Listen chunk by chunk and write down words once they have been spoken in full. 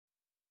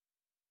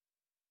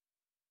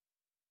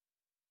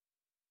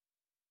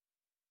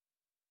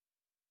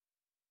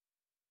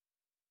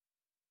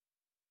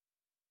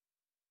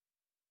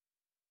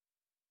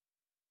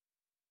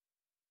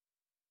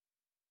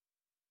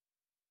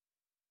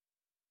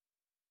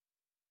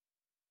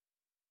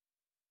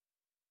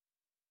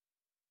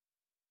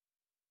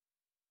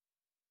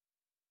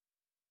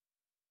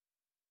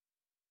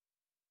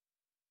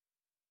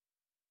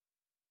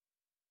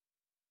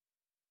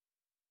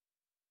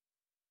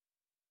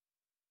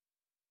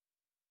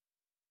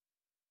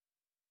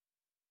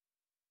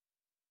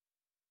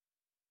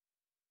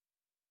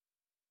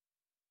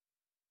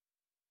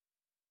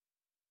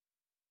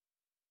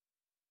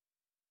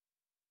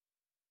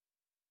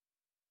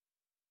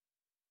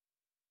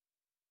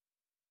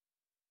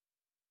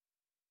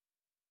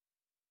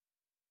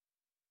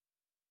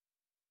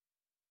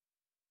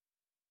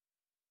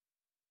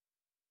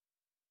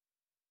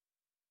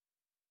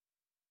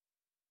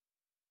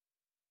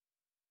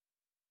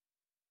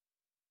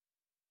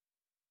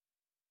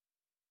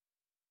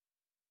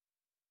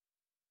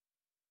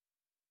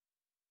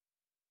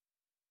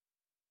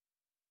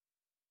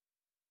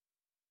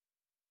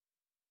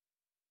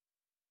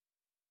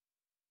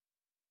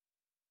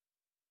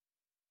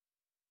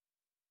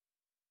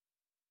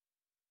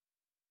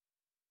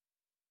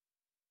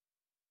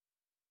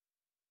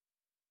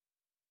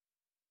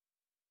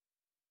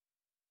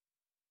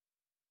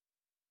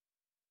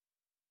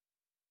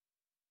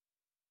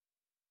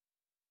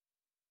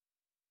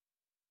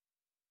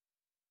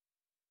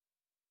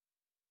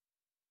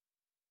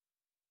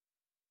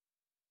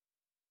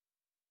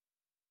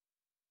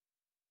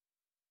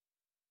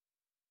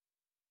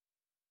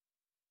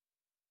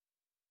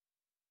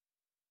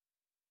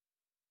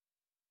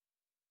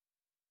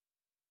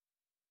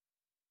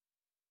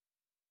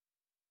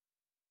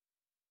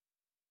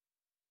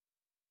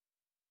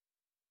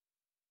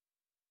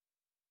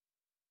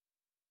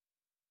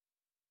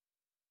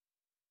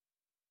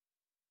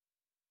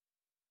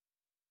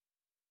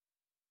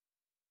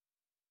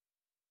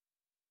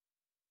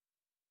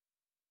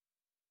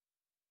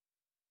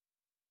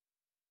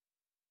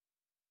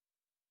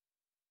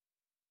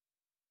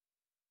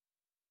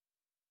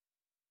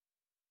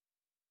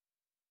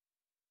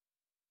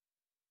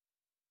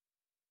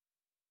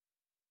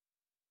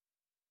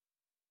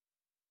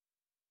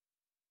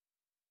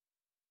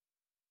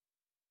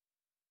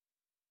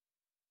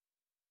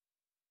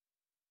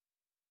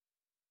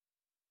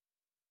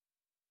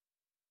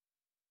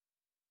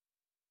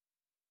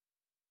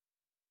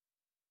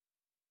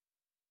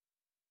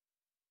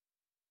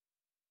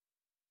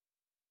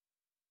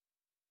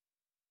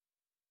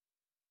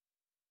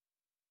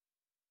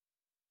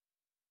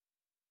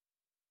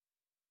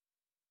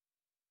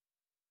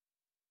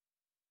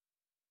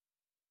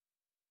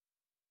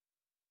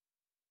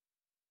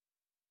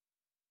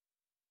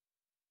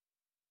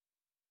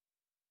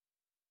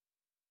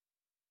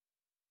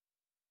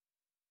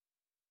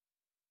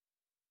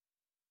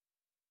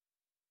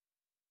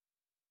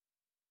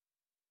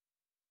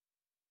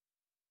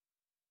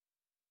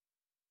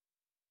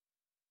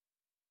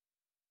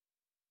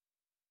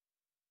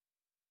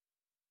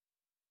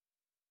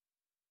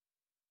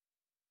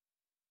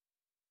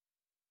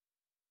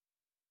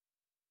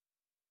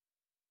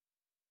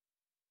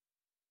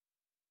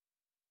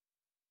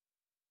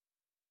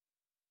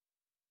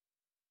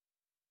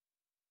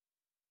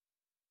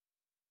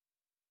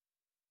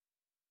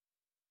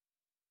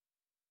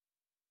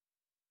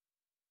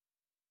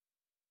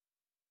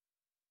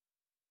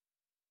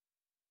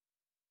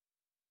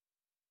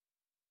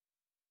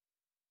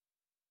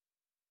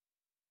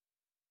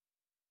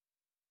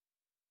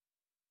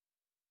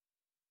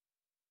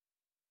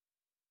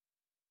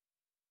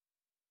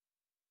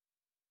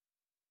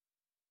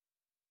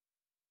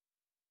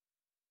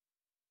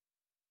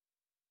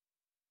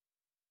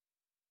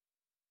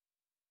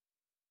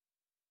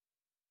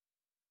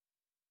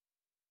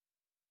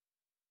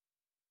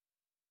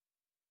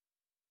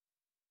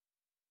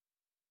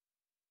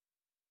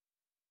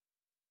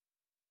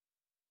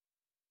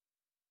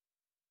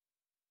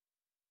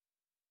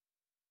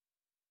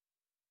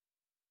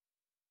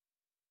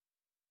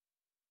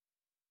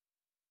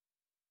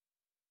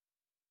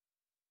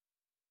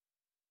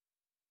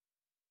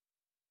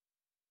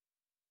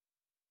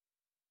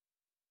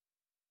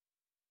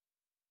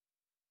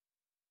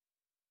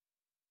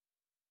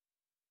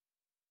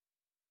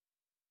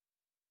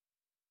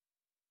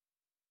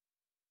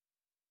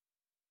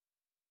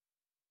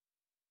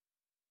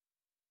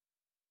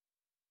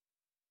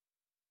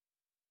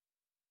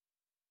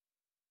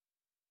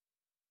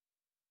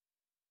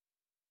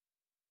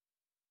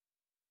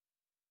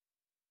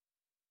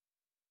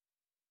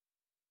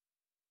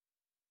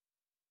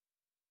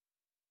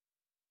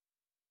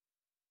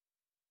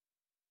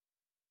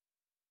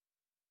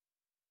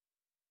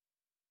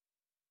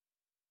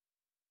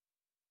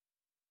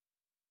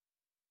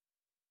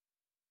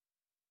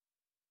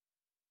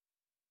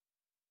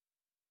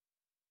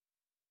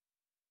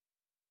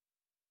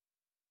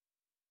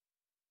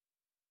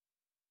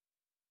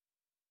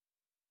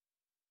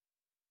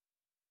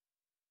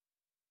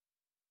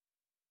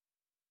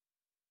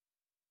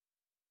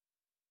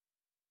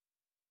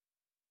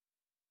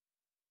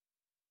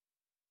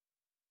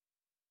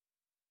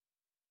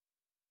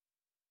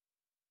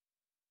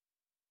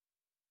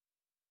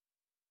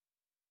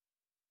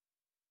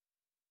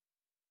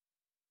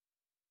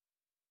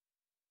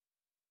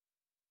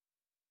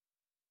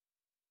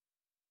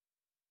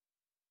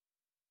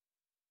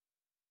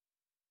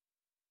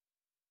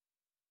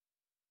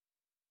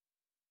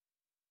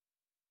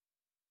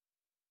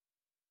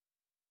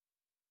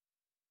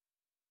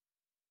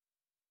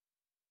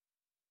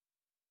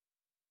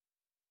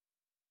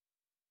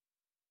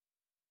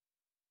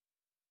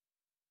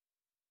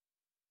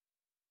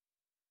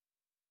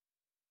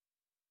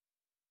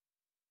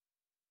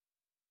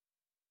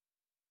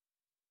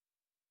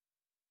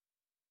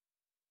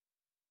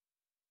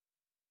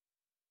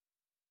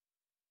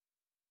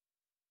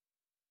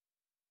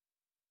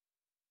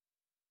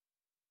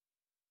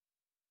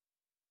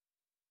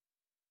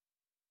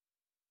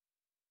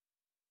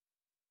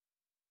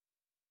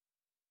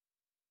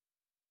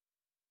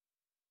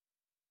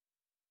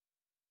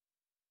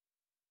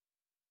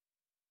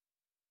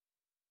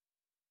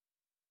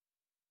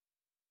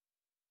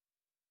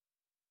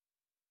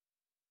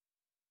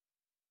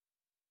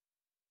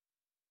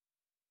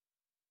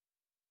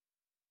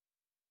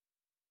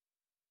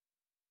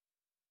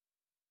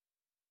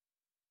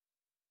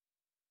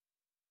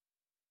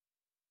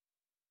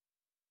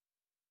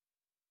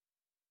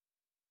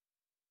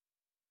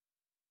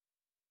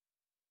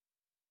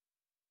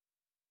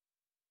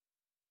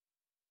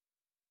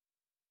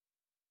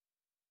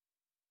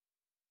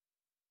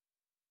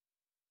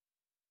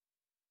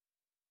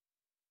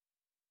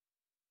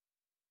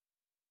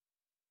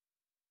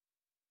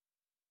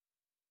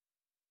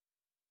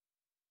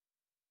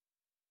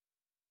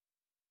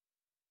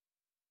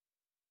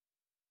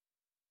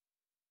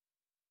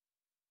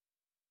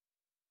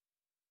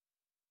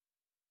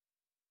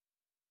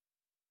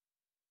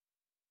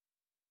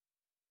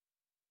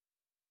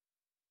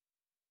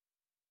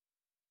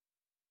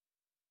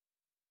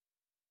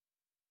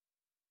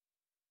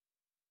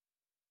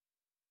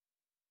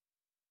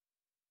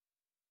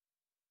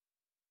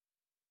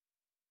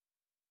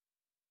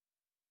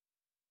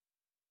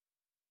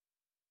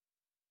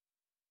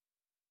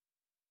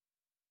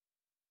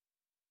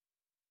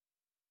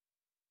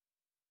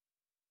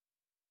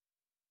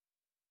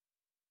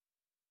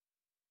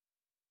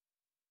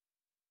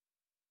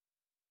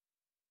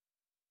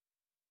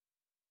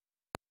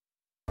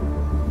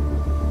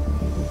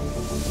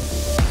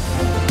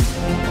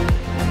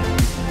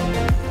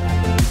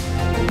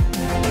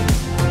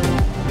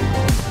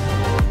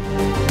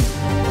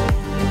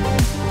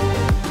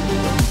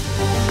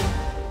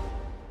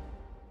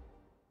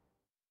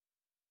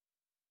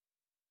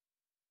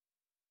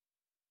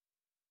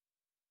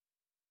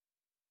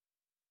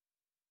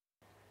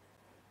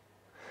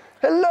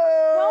Hello!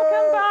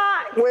 Welcome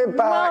back! We're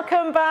back!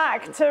 Welcome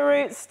back to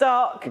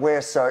Rootstock.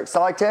 We're so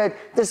excited.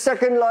 The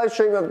second live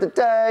stream of the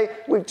day.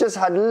 We've just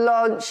had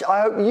lunch.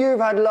 I hope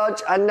you've had lunch.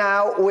 And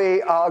now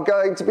we are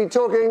going to be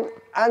talking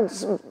and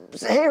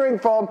hearing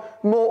from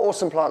more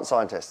awesome plant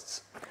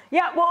scientists.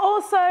 Yeah,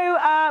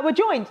 we're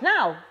joined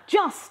now,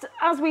 just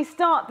as we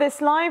start this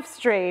live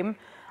stream,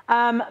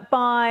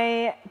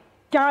 by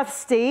Gareth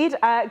Steed.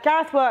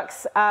 Gareth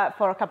works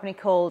for a company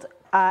called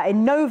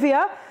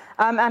Innovia,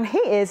 and he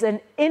is an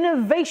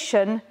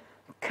innovation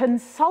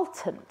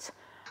consultant.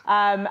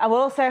 And we're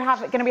also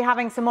going to be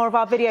having some more of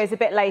our videos a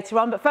bit later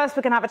on, but first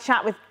we're going to have a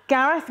chat with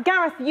Gareth.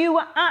 Gareth, you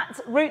were at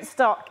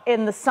Rootstock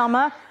in the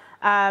summer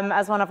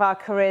as one of our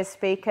career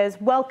speakers.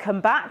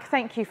 Welcome back.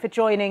 Thank you for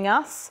joining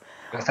us.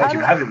 Thank you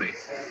for having me.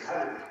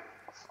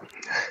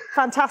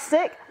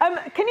 Fantastic.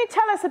 Can you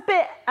tell us a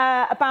bit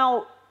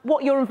about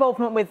what your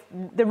involvement with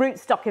the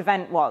Rootstock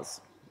event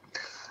was?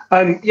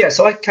 Yeah,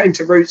 so I came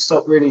to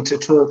Rootstock really to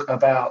talk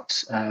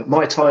about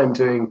my time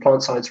doing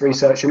plant science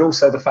research, and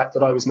also the fact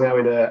that I was now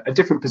in a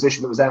different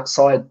position that was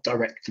outside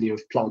directly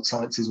of plant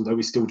sciences, although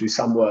we still do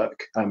some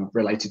work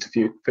related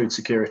to food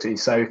security.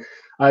 So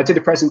I did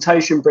a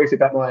presentation briefly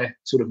about my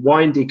sort of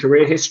windy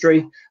career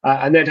history,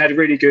 and then had a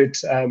really good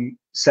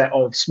set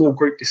of small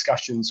group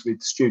discussions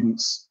with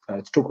students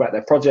to talk about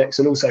their projects,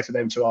 and also for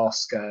them to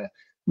ask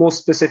more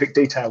specific,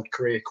 detailed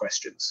career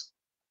questions.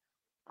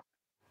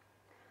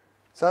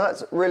 So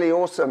that's really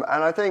awesome.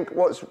 And I think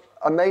what's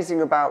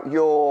amazing about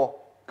your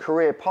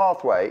career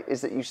pathway is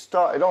that you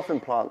started off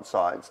in plant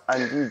science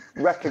and you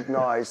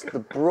recognized the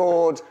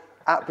broad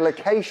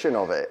application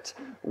of it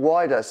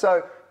wider.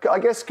 So I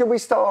guess, can we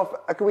start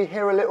off, can we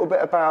hear a little bit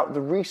about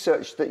the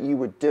research that you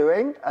were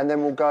doing, and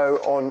then we'll go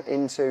on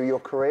into your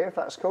career, if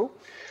that's cool?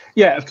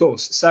 Yeah, of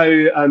course.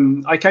 So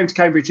I came to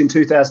Cambridge in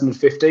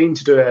 2015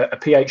 to do a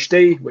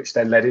PhD, which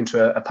then led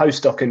into a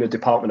postdoc in the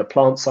Department of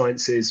Plant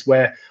Sciences,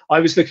 where I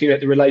was looking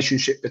at the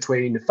relationship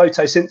between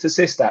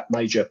photosynthesis, that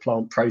major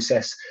plant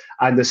process,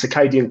 and the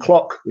circadian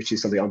clock, which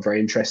is something I'm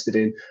very interested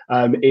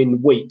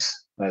in wheat.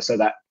 So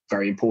that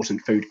very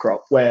important food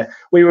crop, where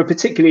we were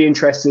particularly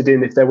interested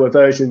in if there were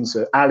versions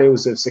of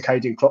alleles of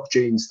circadian clock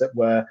genes that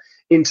were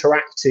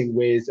interacting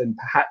with and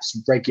perhaps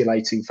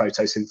regulating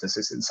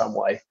photosynthesis in some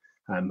way.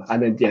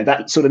 And then, yeah,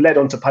 that sort of led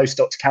on to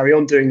postdoc to carry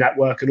on doing that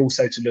work, and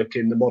also to look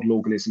in the model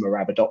organism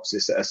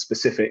Arabidopsis at a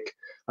specific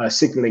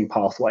signaling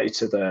pathway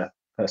to the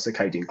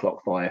circadian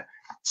clock via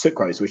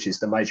sucrose, which is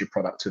the major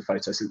product of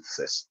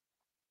photosynthesis.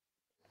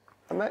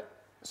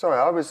 Sorry,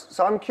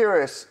 I'm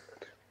curious,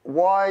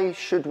 why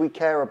should we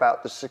care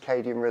about the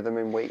circadian rhythm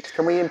in wheat?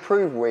 Can we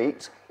improve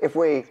wheat if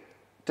we...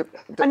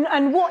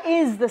 And what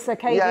is the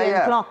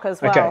circadian clock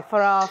as well,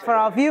 for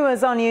our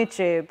viewers on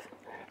YouTube?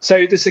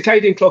 So the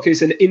circadian clock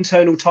is an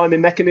internal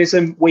timing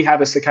mechanism. We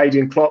have a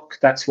circadian clock.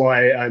 That's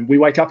why we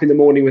wake up in the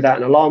morning without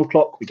an alarm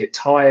clock. We get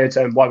tired,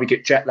 and why we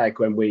get jet lag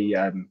when we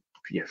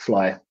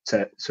fly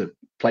to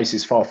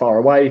places far, far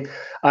away.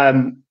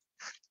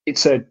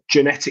 It's a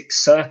genetic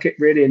circuit,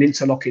 really, an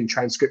interlocking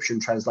transcription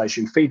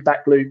translation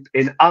feedback loop.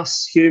 In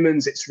us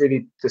humans, it's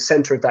really the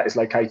center of that is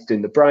located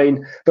in the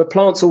brain. But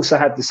plants also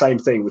have the same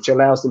thing, which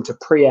allows them to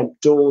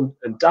preempt dawn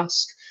and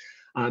dusk.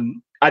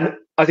 And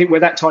I think where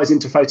that ties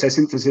into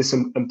photosynthesis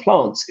and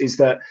plants is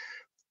that,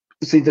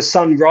 see, the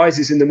sun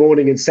rises in the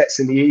morning and sets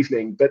in the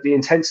evening, but the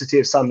intensity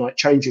of sunlight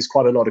changes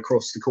quite a lot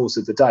across the course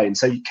of the day. And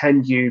so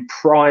can you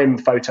prime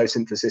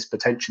photosynthesis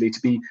potentially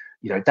to be,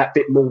 that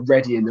bit more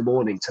ready in the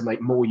morning to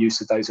make more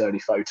use of those early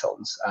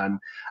photons?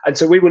 And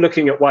so we were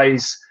looking at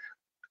ways,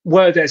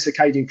 were there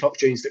circadian clock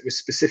genes that were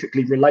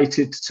specifically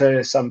related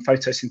to some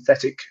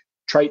photosynthetic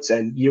traits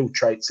and yield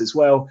traits as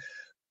well?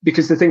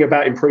 Because the thing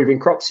about improving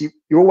crops,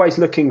 you're always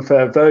looking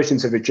for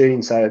versions of a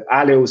gene, so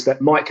alleles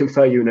that might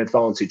confer you an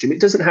advantage. And it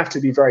doesn't have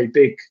to be very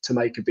big to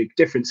make a big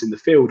difference in the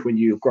field when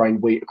you're growing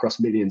wheat across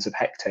millions of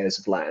hectares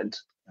of land.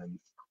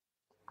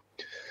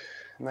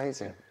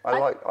 Amazing.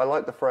 I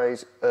like the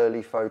phrase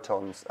early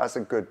photons. That's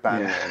a good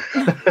band name.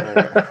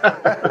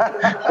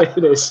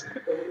 It is.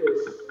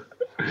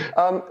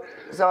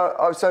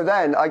 So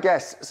then, I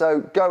guess,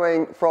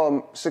 going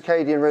from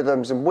circadian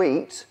rhythms and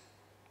wheat,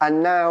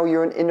 and now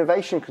you're an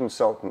innovation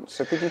consultant.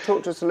 So could you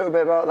talk to us a little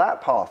bit about that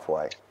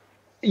pathway?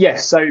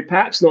 Yes, so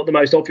perhaps not the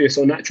most obvious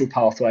or natural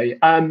pathway.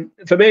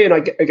 For me, and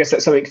I guess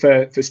that's something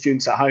for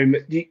students at home,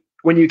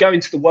 when you go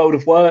into the world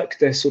of work,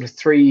 there's sort of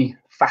three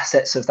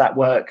facets of that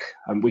work.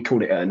 We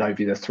call it at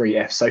Innovia the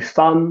 3F. So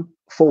fun,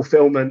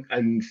 fulfillment,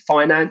 and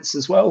finance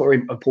as well are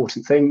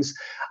important things.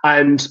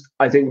 And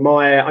I think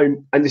my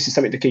own, and this is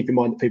something to keep in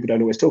mind that people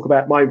don't always talk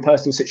about, my own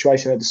personal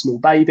situation, I had a small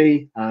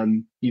baby.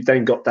 You've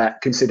then got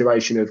that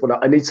consideration of, well,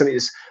 I need something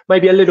that's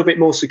maybe a little bit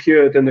more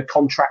secure than the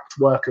contract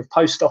work of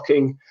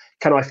postdocing.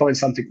 Can I find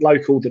something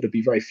local that would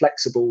be very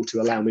flexible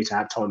to allow me to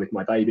have time with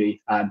my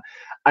baby?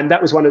 And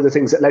that was one of the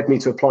things that led me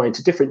to applying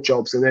to different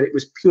jobs. And then it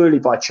was purely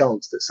by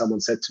chance that someone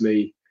said to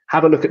me,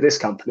 have a look at this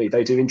company.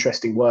 They do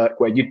interesting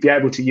work where you'd be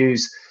able to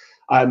use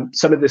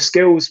some of the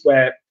skills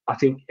where I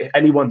think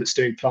anyone that's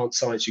doing plant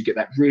science, you get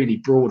that really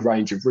broad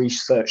range of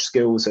research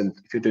skills, and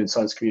if you're doing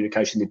science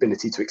communication, the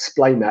ability to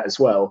explain that as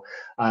well.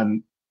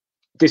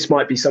 This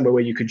might be somewhere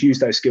where you could use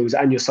those skills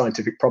and your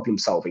scientific problem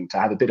solving to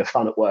have a bit of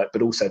fun at work,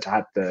 but also to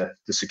have the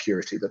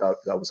security that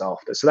I was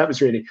after. So that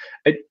was really,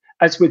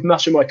 as with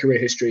much of my career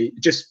history,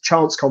 just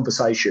chance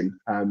conversation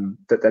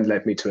that then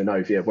led me to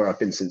Innovia, where I've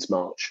been since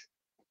March.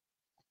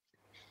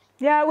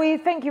 Yeah, we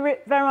thank you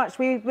very much.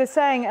 We were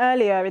saying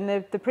earlier in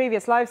the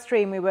previous live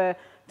stream, we were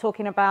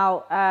talking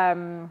about,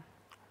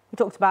 we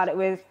talked about it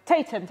with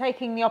Tatum,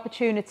 taking the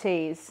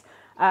opportunities.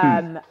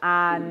 And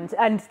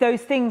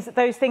those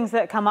things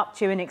that come up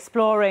to you and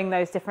exploring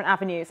those different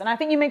avenues. And I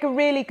think you make a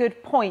really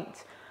good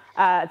point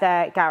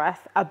there,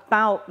 Gareth,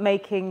 about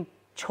making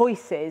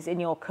choices in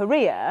your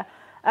career.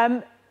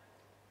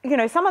 You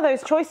know, some of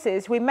those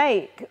choices we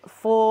make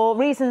for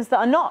reasons that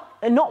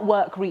are not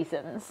work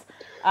reasons.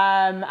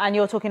 And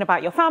you're talking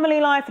about your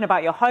family life and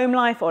about your home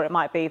life, or it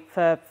might be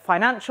for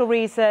financial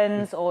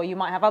reasons, or you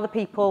might have other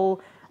people,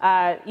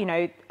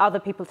 other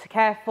people to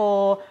care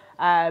for.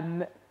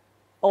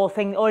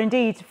 Or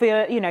indeed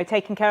for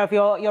taking care of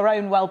your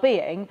own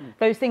well-being.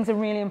 Those things are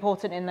really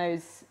important in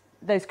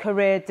those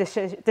career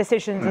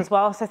decisions as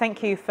well. So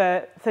thank you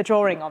for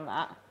drawing on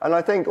that. And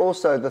I think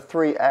also the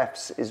 3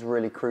 Fs is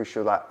really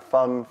crucial: that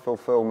fun,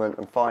 fulfillment,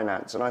 and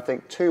finance. And I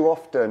think too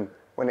often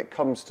when it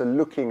comes to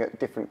looking at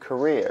different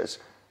careers,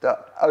 the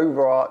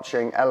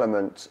overarching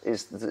element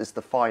is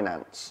the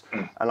finance.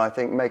 And I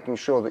think making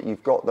sure that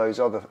you've got those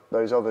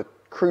other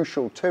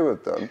crucial 2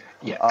 of them,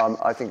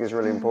 I think is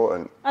really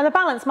important. And the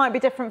balance might be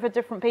different for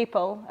different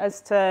people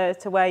as to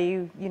where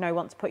you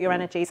want to put your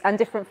energies, and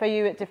different for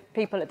you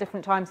people at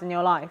different times in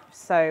your life.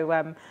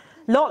 So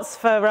lots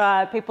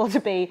for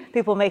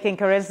people making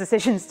careers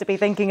decisions to be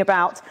thinking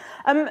about.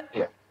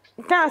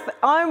 Gareth,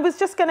 I was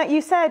just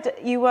you said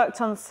you worked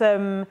on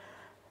some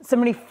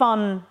really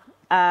fun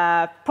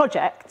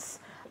projects.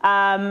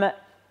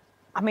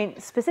 I mean,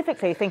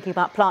 specifically thinking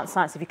about plant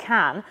science, if you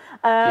can.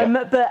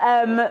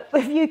 But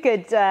if you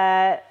could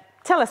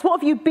tell us, what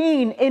have you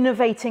been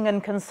innovating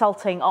and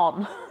consulting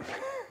on?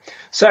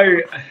 So,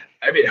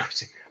 I mean, I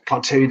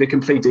can't tell you the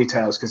complete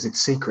details because it's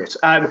secret.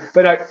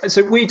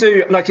 So we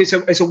do, like, it's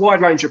a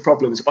wide range of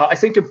problems. But I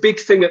think a big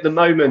thing at the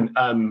moment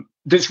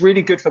that's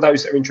really good for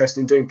those that are interested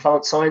in doing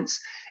plant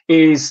science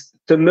is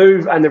the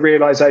move and the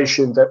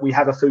realization that we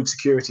have a food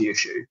security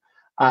issue.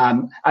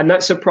 And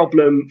that's a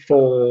problem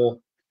for,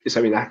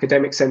 so in the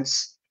academic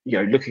sense,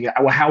 looking at,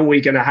 well, how are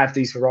we going to have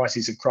these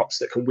varieties of crops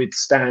that can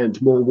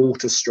withstand more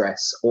water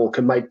stress or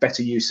can make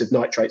better use of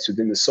nitrates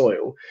within the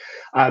soil?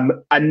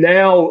 And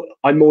now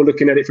I'm more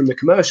looking at it from the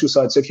commercial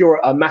side. So if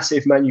you're a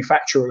massive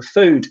manufacturer of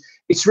food,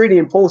 it's really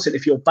important,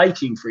 if you're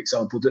baking, for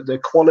example, that the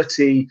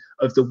quality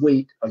of the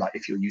wheat, like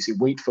if you're using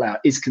wheat flour,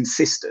 is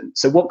consistent.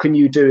 So what can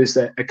you do as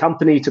a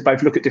company to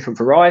both look at different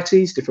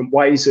varieties, different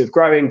ways of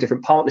growing,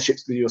 different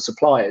partnerships with your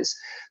suppliers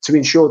to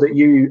ensure that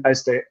you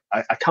as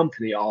a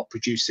company are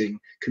producing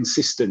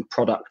consistent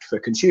product for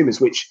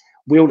consumers, which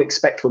we all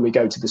expect when we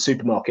go to the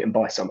supermarket and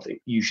buy something,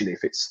 usually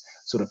if it's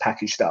sort of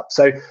packaged up.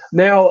 So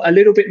now a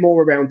little bit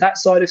more around that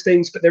side of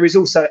things, but there is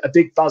also a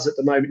big buzz at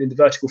the moment in the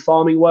vertical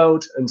farming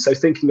world. And so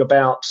thinking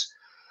about,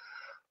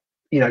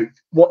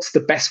 what's the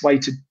best way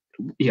to,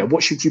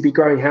 what should you be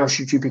growing? How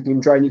should you be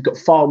growing? You've got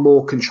far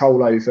more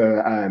control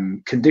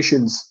over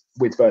conditions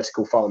with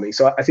vertical farming.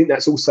 So I think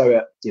that's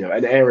also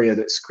an area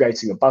that's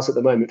creating a buzz at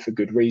the moment for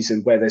good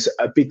reason, where there's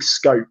a big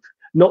scope,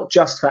 not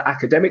just for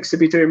academics to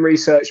be doing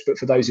research, but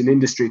for those in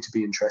industry to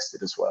be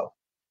interested as well.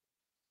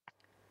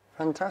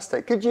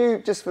 Fantastic. Could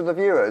you, just for the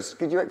viewers,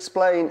 could you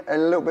explain in a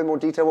little bit more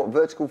detail what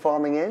vertical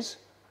farming is?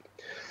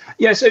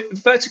 Yeah, so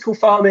vertical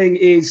farming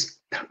is,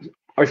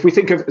 if we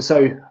think of,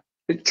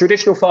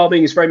 traditional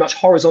farming is very much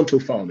horizontal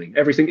farming.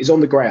 Everything is on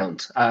the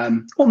ground,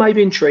 or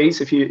maybe in trees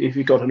if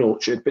you've got an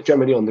orchard, but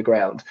generally on the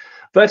ground.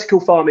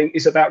 Vertical farming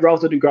is about,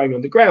 rather than growing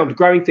on the ground,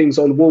 growing things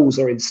on walls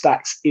or in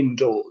stacks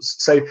indoors.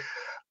 So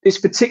it's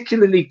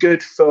particularly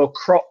good for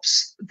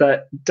crops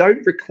that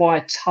don't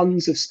require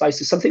tons of space.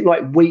 So something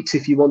like wheat,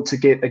 if you want to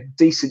get a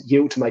decent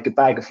yield to make a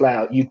bag of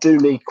flour, you do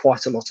need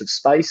quite a lot of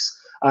space.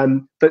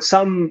 But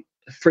some,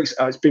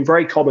 it's been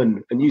very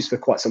common and used for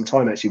quite some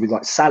time actually, with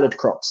like salad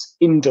crops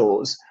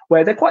indoors,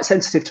 where they're quite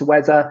sensitive to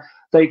weather.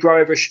 They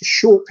grow over a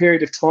short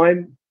period of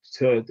time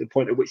to the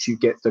point at which you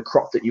get the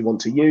crop that you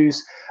want to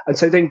use. And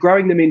so then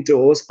growing them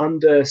indoors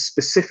under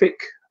specific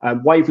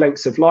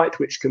wavelengths of light,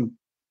 which can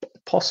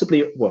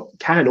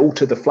can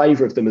alter the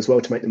flavour of them as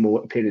well to make them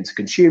more appealing to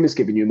consumers,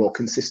 giving you a more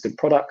consistent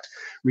product,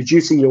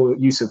 reducing your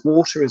use of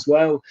water as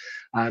well,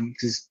 because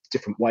there's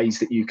different ways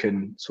that you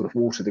can sort of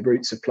water the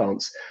roots of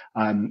plants.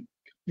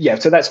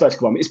 So that's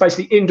vertical farming. It's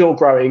basically indoor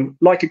growing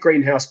like a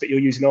greenhouse, but you're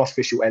using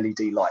artificial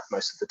LED light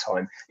most of the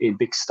time in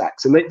big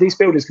stacks. And these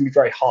buildings can be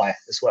very high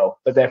as well,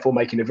 but therefore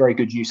making a very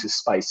good use of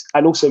space.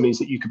 And also means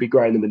that you could be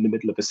growing them in the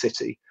middle of a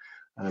city,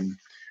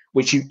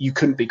 which you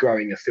couldn't be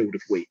growing a field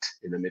of wheat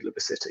in the middle of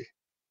a city.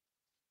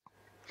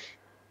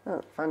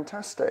 Oh,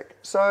 fantastic.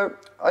 So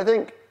I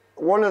think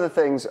one of the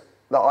things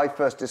that I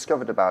first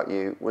discovered about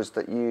you was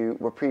that you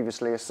were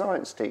previously a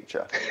science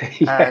teacher.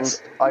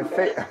 Yes.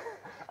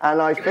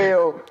 And I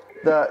feel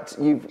that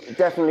you've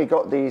definitely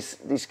got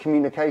these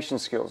communication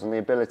skills and the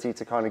ability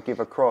to kind of give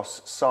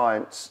across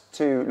science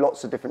to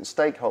lots of different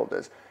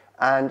stakeholders.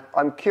 And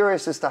I'm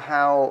curious as to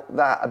how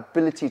that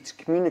ability to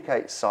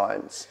communicate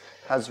science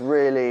has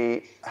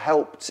really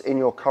helped in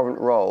your current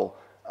role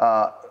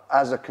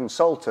as a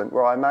consultant,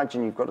 where I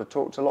imagine you've got to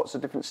talk to lots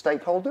of different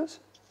stakeholders.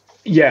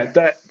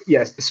 Yeah,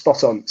 yes,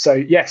 spot on. So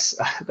yes,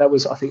 that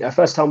was, I think, our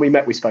first time we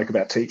met, we spoke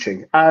about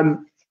teaching.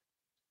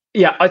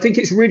 Yeah, I think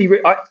it's really,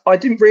 I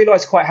didn't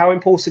realise quite how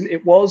important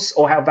it was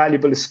or how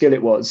valuable a skill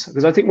it was.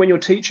 Because I think when you're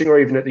teaching or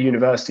even at the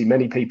university,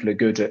 many people are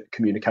good at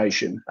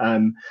communication.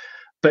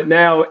 But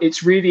now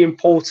it's really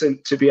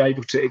important to be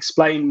able to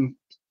explain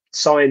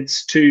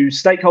science to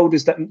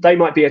stakeholders that they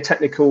might be a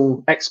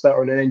technical expert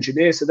or an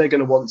engineer, so they're going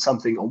to want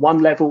something on one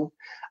level.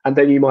 And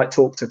then you might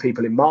talk to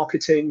people in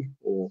marketing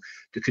or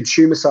the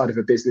consumer side of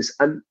a business,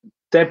 and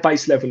their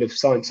base level of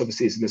science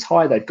obviously isn't as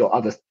high. They've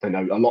got they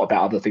know a lot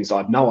about other things that I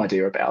have no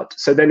idea about.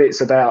 So then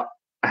it's about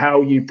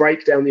how you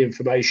break down the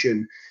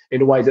information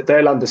in a way that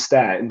they'll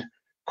understand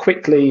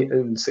quickly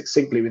and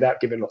succinctly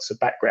without giving lots of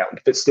background,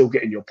 but still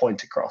getting your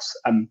point across.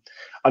 And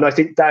I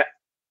think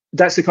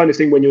that's the kind of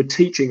thing when you're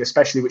teaching,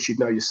 especially, which you'd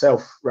know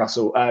yourself,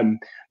 Russell,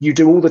 you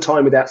do all the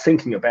time without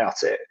thinking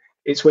about it.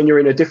 It's when you're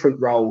in a different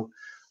role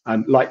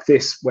like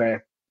this,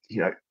 where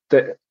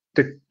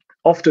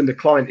often the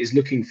client is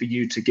looking for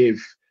you to give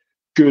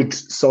good,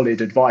 solid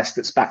advice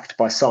that's backed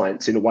by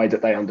science in a way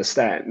that they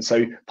understand.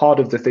 So part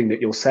of the thing that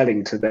you're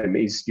selling to them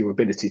is your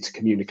ability to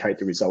communicate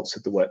the results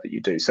of the work that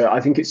you do. So I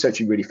think it's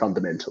actually really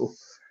fundamental.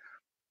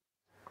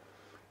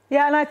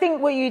 Yeah, and I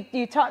think what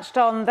you touched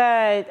on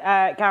there,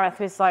 Gareth,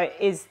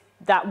 is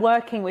that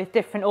working with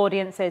different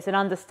audiences and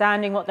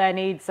understanding what their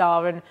needs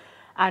are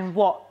and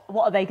what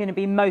are they going to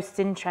be most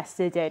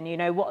interested in? You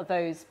know, what are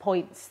those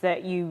points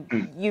that you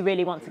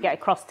really want to get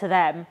across to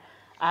them,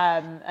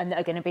 and that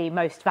are going to be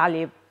most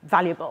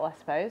valuable, I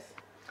suppose.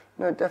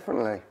 No,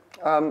 definitely.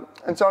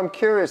 And so I'm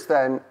curious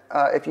then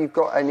if you've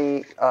got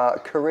any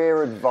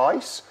career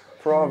advice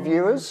for our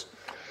viewers,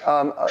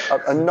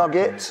 a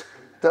nugget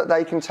that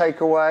they can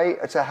take away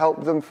to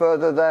help them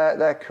further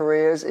their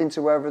careers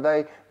into wherever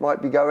they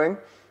might be going.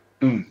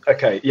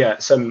 Okay, yeah.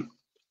 So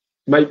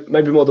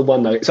maybe more than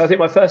one nugget. So I think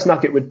my first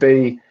nugget would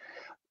be,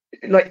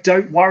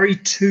 don't worry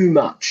too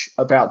much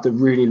about the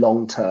really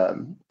long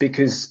term,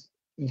 because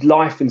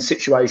life and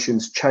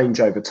situations change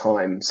over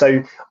time.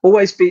 So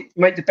always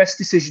make the best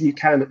decision you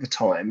can at the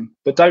time,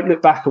 but don't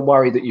look back and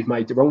worry that you've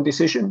made the wrong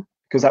decision,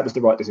 because that was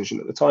the right decision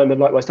at the time. And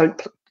likewise, try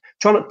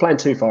not to plan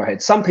too far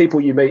ahead. Some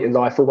people you meet in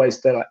life they're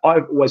like,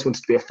 I've always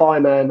wanted to be a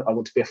fireman. I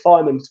want to be a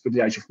fireman from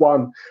the age of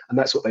 1, and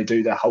that's what they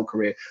do their whole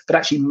career. But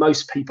actually,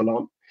 most people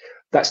aren't.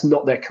 That's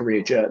not their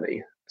career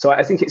journey. So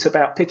I think it's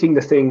about picking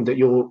the thing that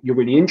you're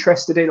really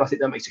interested in. I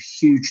think that makes a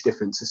huge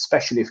difference,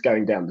 especially if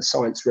going down the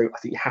science route. I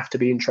think you have to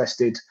be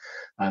interested.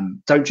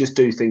 Don't just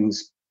do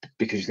things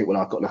because you think, well,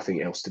 I've got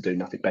nothing else to do,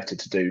 nothing better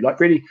to do. Like,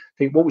 really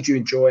think, what would you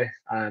enjoy?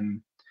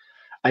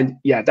 And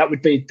yeah, that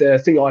would be the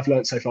thing I've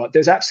learned so far.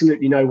 There's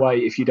absolutely no way,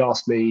 if you'd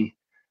asked me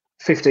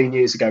 15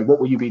 years ago, what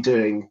will you be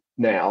doing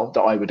now,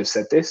 that I would have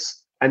said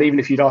this. And even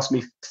if you'd asked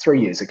me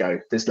 3 years ago,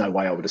 there's no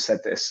way I would have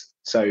said this.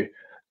 So,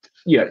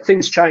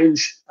 things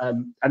change,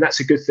 and that's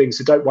a good thing.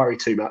 So don't worry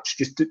too much.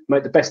 Just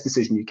make the best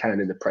decision you can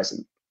in the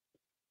present.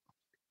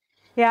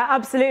 Yeah,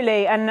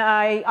 absolutely. And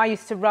I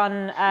used to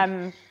run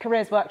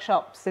careers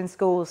workshops in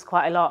schools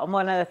quite a lot. And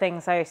one of the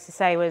things I used to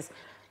say was,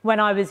 when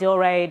I was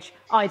your age,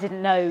 I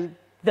didn't know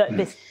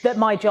that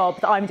my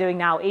job that I'm doing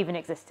now even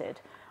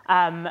existed.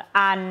 And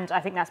I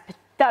think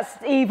that's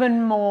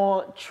even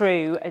more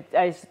true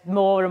as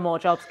more and more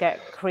jobs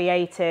get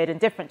created and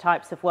different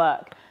types of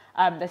work.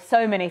 There's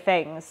so many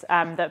things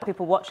that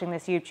people watching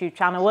this YouTube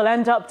channel will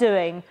end up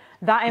doing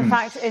that, in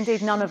fact,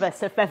 indeed, none of us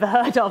have ever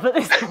heard of at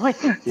this point.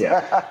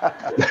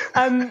 Yeah.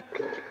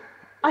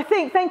 I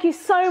think, thank you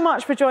so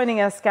much for joining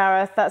us,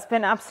 Gareth. That's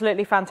been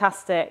absolutely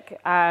fantastic.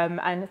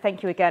 And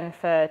thank you again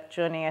for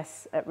joining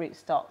us at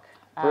Rootstock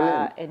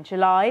in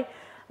July.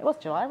 It was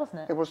July,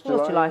 wasn't it? It was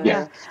July,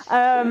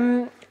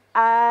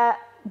 yeah.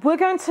 We're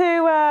going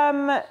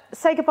to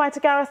say goodbye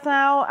to Gareth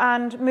now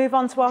and move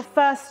on to our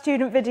first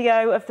student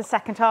video of the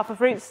second half of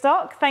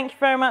Rootstock. Thank you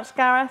very much,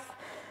 Gareth.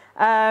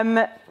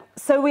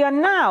 So we are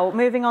now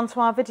moving on to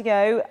our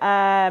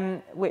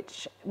video,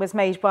 which was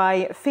made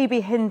by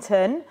Phoebe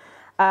Hinton,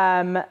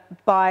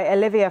 by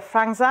Olivia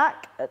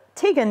Franczak,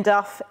 Tegan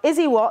Duff,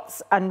 Izzy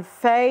Watts and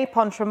Faye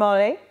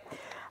Pontremoli.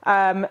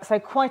 So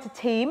quite a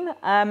team.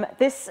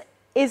 This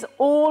is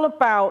all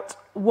about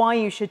why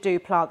you should do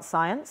plant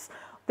science.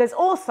 There's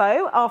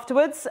also,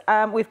 afterwards,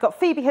 we've got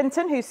Phoebe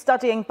Hinton, who's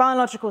studying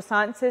biological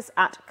sciences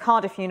at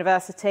Cardiff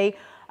University.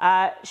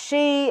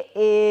 She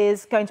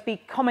is going to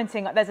be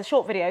commenting, there's a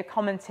short video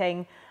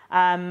commenting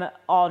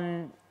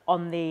on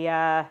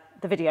the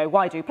video,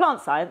 Why Do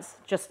Plant Science,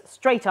 just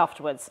straight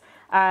afterwards.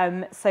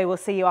 So we'll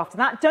see you after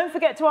that. Don't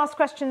forget to ask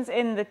questions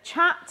in the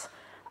chat.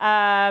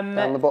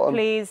 Down the bottom.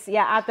 Please,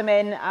 yeah, add them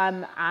in,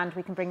 and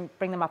we can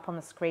bring them up on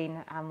the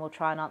screen, and we'll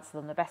try and answer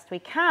them the best we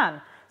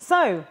can.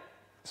 So,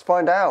 let's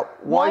find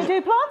out. Why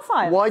do plant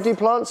science? Why do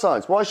plant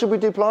science? Why should we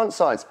do plant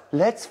science?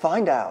 Let's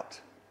find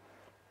out.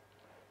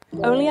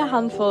 Only a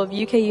handful of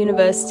UK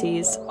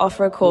universities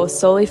offer a course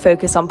solely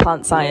focused on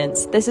plant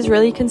science. This is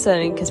really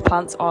concerning because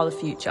plants are the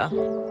future.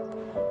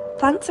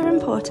 Plants are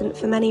important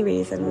for many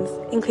reasons,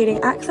 including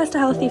access to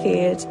healthy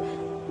food,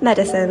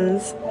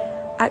 medicines,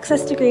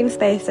 access to green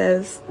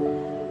spaces.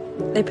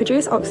 They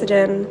produce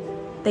oxygen,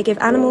 they give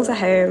animals a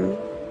home,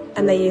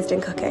 and they're used in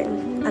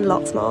cooking, and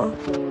lots more.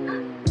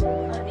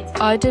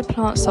 I did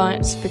plant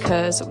science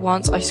because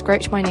once I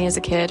scraped my knee as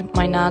a kid,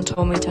 my nan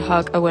told me to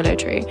hug a willow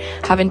tree.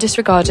 Having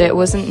disregarded it, it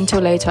wasn't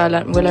until later I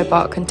learnt willow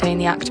bark contained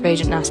the active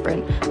agent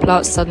aspirin.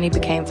 Plants suddenly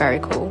became very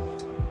cool.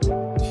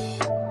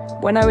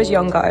 When I was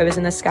younger, I was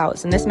in the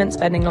Scouts, and this meant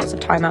spending lots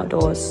of time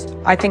outdoors.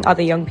 I think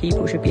other young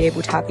people should be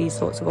able to have these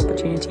sorts of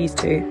opportunities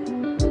too.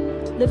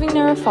 Living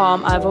near a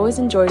farm, I've always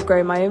enjoyed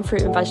growing my own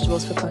fruit and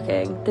vegetables for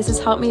cooking. This has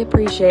helped me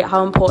appreciate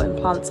how important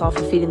plants are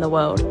for feeding the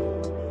world.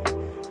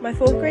 My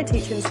 4th grade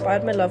teacher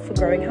inspired my love for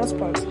growing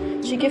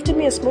houseplants. She gifted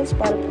me a small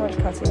spider plant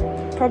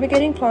cutting.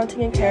 Propagating,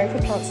 planting and caring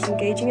for plants is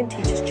engaging and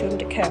teaches children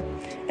to care,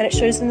 and it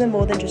shows them they're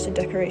more than just a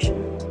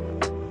decoration.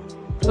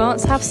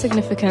 Plants have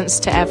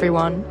significance to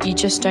everyone, you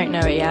just don't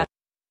know it yet.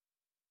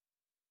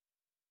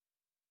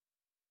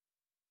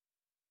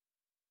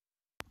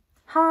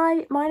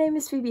 Hi, my name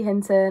is Phoebe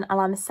Hinton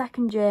and I'm a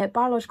second year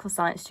biological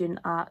science student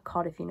at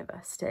Cardiff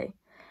University.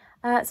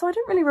 So I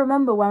don't really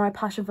remember where my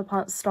passion for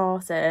plants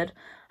started.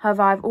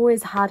 However, I've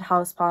always had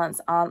houseplants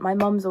and my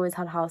mum's always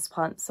had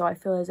houseplants, so I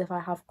feel as if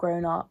I have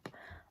grown up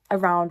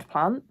around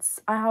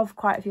plants. I have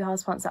quite a few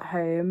houseplants at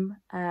home,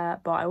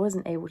 but I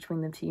wasn't able to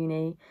bring them to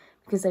uni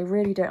because they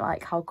really don't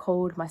like how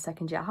cold my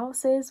second year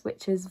house is,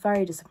 which is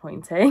very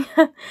disappointing.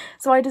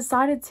 So I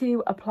decided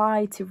to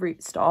apply to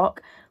Rootstock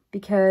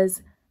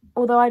because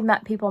although I'd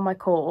met people on my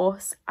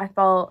course, I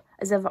felt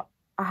as if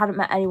I hadn't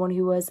met anyone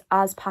who was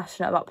as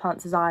passionate about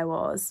plants as I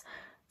was.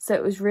 So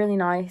it was really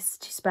nice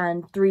to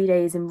spend 3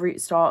 days in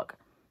Rootstock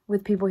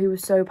with people who were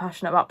so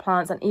passionate about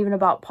plants and even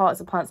about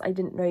parts of plants I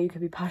didn't know you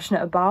could be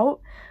passionate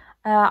about.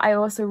 I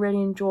also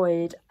really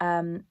enjoyed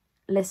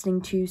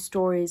listening to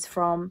stories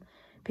from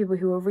people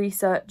who were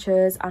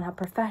researchers and had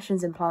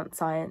professions in plant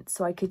science,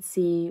 so I could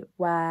see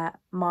where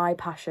my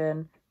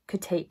passion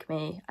could take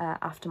me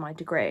after my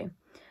degree.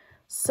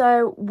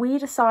 So we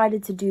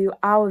decided to do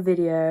our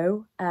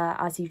video,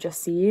 as you've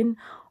just seen,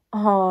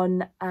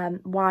 on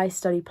why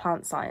study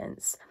plant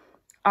science.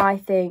 I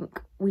think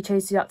we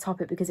chose to do that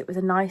topic because it was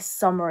a nice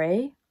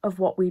summary of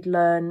what we'd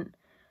learned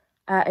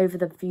over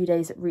the few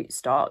days at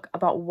Rootstock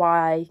about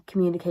why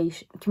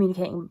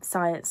communicating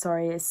science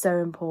is so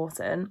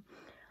important.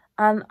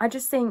 And I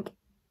just think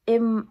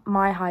in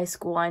my high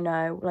school, I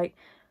know, like,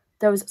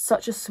 there was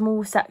such a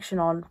small section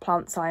on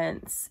plant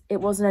science.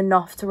 It wasn't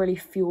enough to really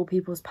fuel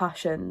people's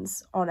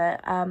passions on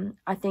it.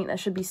 I think there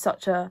should be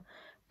such a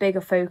bigger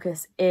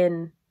focus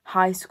in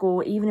high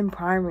school, even in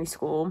primary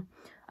school.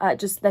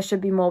 Just there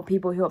should be more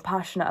people who are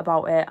passionate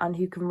about it and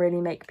who can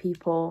really make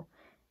people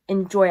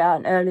enjoy it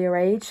at an earlier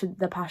age so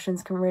the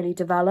passions can really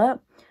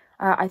develop.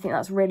 I think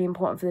that's really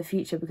important for the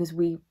future because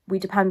we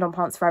depend on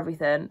plants for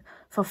everything,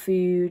 for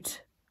food,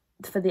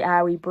 for the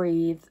air we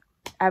breathe.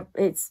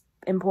 It's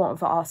important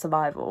for our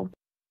survival.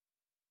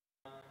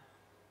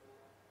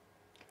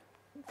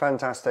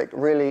 Fantastic,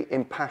 really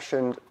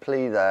impassioned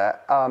plea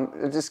there.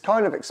 Just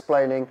kind of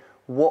explaining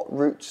what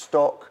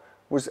Rootstock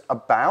was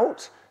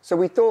about. So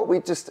we thought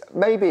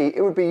maybe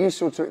it would be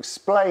useful to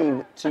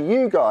explain to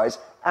you guys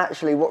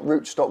actually what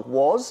Rootstock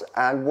was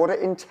and what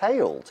it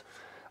entailed.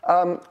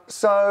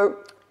 So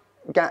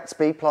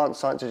Gatsby Plant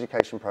Science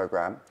Education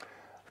Programme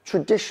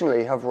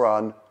traditionally have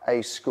run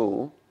a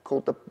school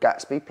called the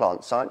Gatsby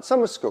Plant Science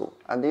Summer School.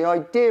 And the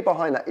idea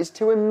behind that is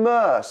to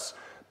immerse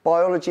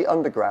biology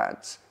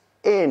undergrads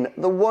in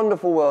the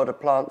wonderful world of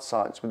plant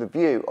science with a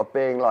view of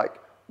being like,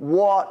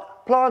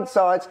 what? Plant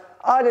science?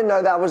 I didn't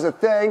know that was a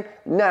thing.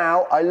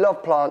 Now I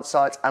love plant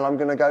science and I'm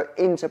going to go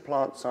into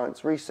plant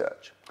science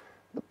research.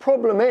 The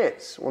problem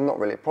is, well, not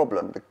really a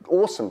problem, the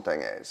awesome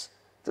thing is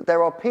that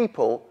there are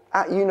people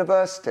at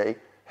university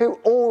who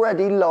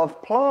already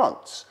love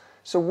plants.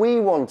 So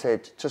we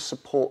wanted to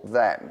support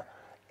them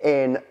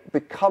in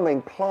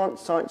becoming plant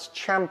science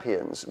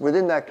champions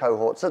within their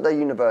cohorts at their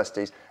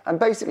universities and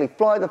basically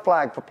fly the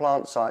flag for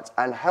plant science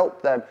and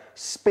help them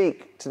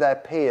speak to their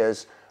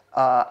peers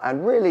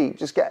and really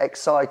just get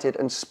excited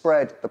and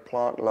spread the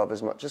plant love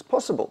as much as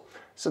possible.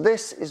 So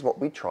this is what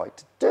we tried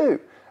to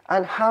do.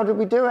 And how did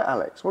we do it,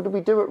 Alex? What did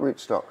we do at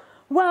Rootstock?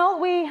 Well,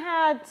 we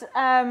had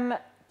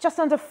just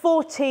under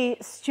 40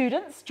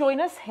 students join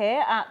us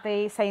here at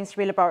the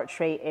Sainsbury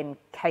laboratory in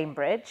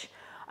Cambridge.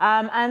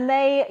 And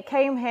they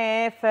came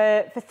here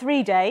for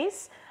 3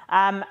 days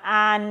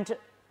and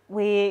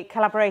we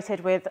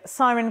collaborated with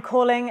Siren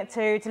Calling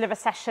to deliver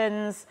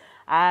sessions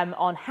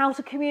on how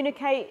to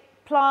communicate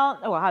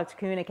how to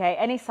communicate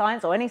any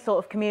science or any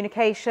sort of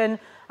communication.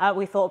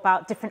 We thought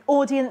about different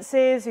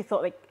audiences. We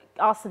thought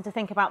asked them to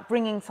think about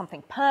bringing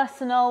something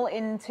personal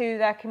into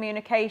their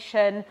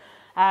communication.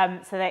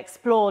 So they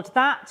explored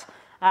that.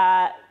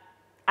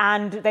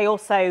 And they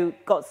also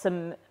got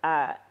some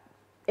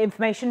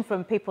information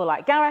from people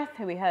like Gareth,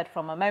 who we heard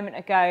from a moment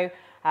ago,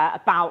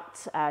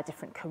 about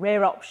different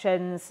career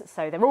options.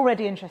 So they're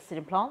already interested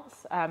in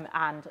plants,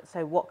 and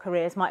so what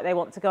careers might they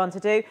want to go on to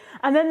do.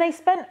 And then they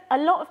spent a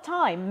lot of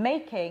time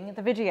making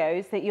the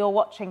videos that you're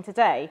watching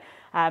today.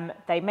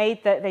 They'd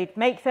make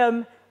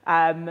them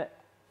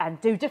and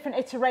do different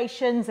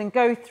iterations and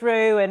go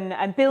through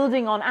and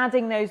building on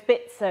adding those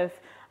bits of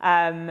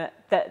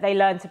that they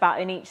learnt about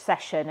in each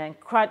session and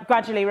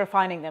gradually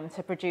refining them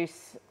to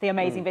produce the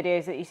amazing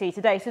videos that you see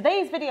today. So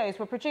these videos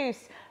were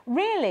produced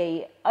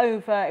really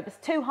over, it was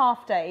 2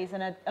 half days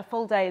and a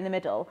full day in the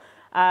middle.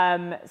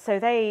 So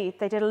they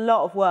did a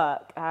lot of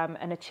work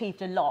and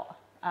achieved a lot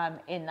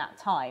in that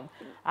time.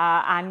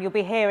 And you'll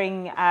be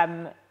hearing,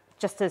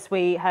 just as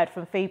we heard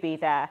from Phoebe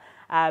there,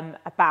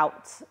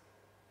 about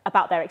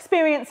their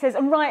experiences.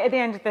 And right at the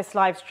end of this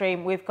live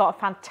stream, we've got a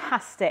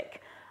fantastic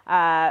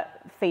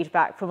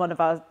feedback from one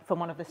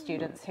of the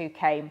students who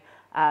came,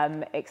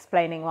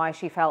 explaining why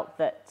she felt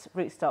that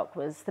Rootstock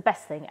was the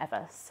best thing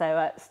ever.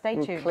 So stay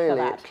tuned for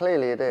that.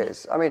 Clearly it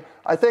is. I mean,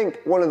 I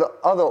think one of the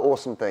other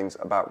awesome things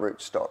about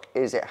Rootstock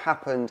is it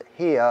happened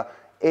here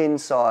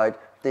inside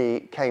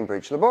the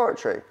Cambridge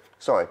laboratory.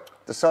 Sorry,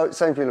 the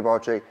Sainsbury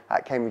laboratory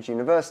at Cambridge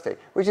University,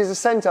 which is a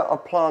centre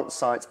of plant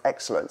science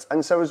excellence.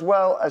 And so as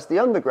well as the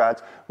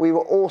undergrads, we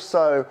were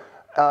also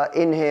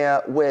in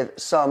here with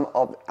some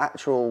of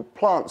actual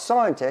plant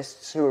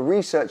scientists who are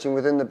researching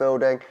within the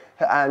building,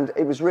 and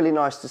it was really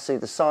nice to see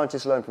the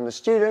scientists learn from the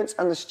students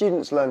and the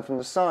students learn from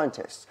the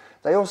scientists.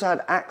 They also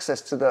had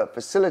access to the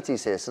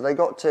facilities here, so they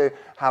got to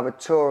have a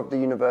tour of the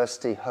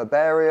university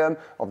herbarium,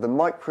 of the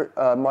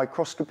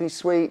microscopy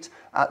suite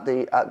at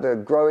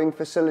the growing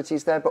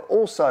facilities there, but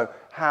also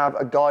have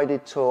a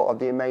guided tour of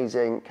the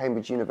amazing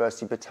Cambridge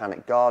University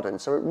Botanic Garden.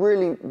 So it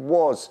really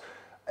was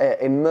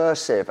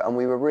immersive, and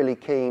we were really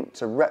keen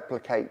to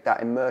replicate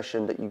that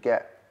immersion that you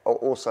get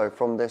also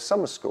from this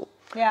summer school.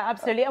 Yeah,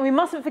 absolutely. And we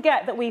mustn't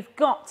forget that we've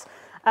got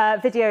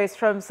videos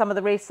from some of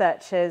the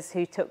researchers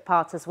who took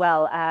part as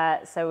well.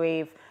 So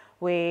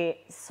we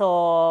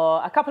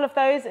saw a couple of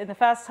those in the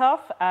first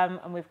half,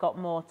 and we've got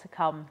more to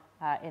come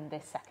in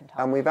this second half.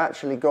 And we've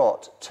actually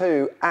got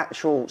 2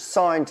 actual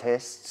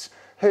scientists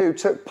who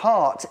took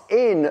part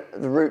in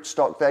the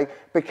Rootstock. They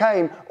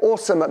became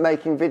awesome at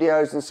making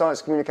videos and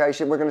science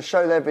communication. We're going to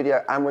show their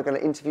video and we're going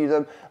to interview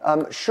them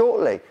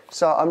shortly.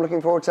 So I'm looking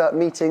forward to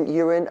meeting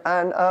Ewan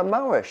and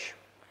Mawish.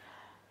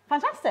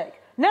 Fantastic.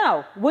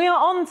 Now, we are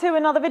on to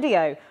another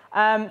video.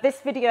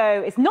 This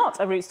video is not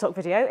a Rootstock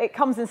video. It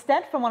comes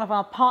instead from one of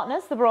our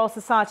partners, the Royal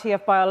Society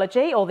of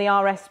Biology, or the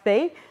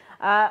RSB.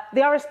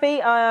 The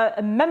RSB are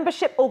a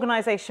membership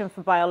organisation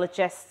for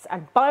biologists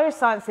and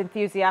bioscience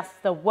enthusiasts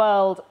the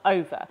world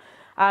over.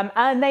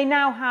 And they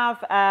now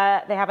have,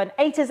 an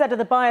A to Z of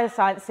the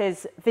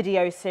biosciences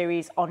video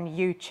series on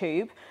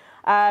YouTube.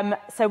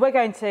 So we're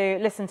going to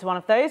listen to one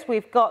of those.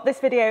 This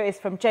video is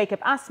from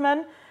Jacob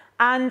Assmann,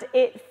 and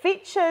it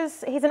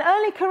features, he's an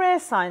early career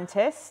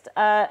scientist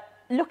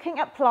looking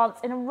at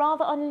plants in a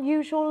rather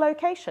unusual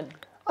location.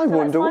 I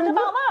wonder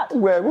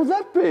where will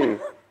that be?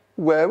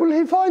 Where will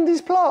he find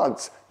these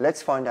plants?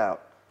 Let's find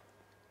out.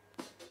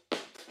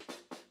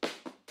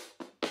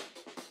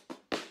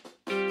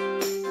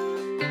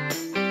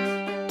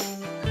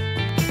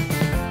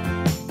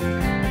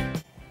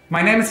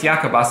 My name is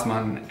Jakob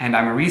Assmann, and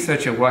I'm a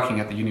researcher working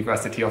at the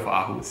University of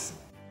Aarhus.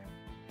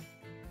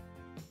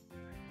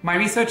 My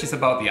research is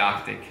about the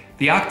Arctic.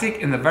 The Arctic,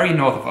 in the very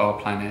north of our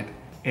planet,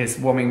 is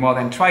warming more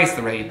than twice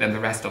the rate than the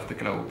rest of the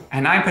globe.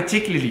 And I'm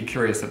particularly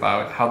curious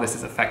about how this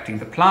is affecting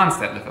the plants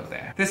that live up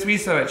there. This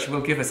research will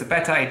give us a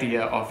better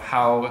idea of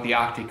how the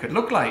Arctic could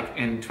look like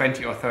in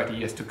 20 or 30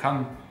 years to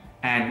come,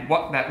 and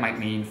what that might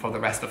mean for the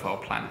rest of our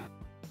planet.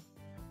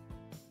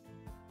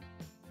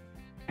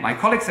 My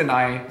colleagues and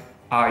I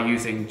are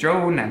using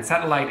drone and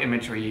satellite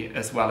imagery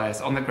as well as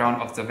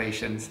on-the-ground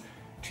observations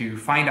to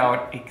find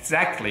out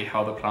exactly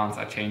how the plants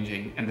are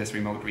changing in this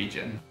remote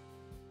region.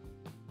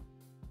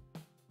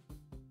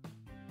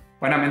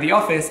 When I'm in the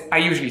office, I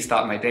usually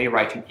start my day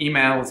writing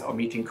emails or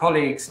meeting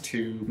colleagues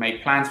to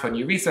make plans for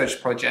new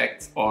research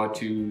projects or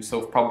to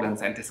solve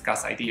problems and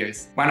discuss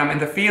ideas. When I'm in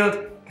the field,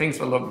 things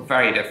will look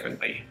very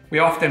differently.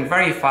 We're often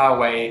very far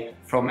away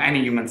from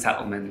any human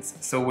settlements,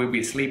 so we'll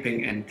be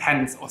sleeping in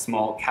tents or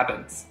small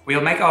cabins.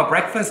 We'll make our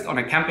breakfast on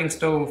a camping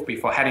stove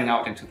before heading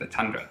out into the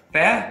tundra.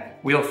 There,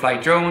 we'll fly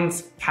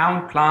drones,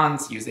 count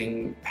plants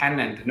using pen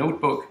and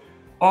notebook,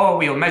 or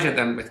we'll measure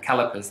them with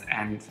calipers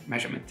and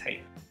measurement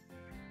tape.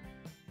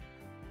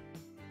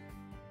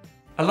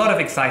 A lot of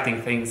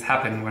exciting things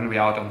happen when we're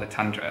out on the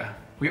tundra.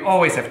 We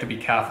always have to be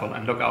careful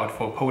and look out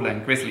for polar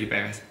and grizzly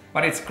bears,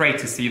 but it's great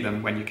to see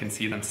them when you can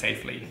see them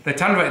safely. The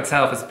tundra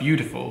itself is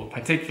beautiful,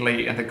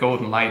 particularly in the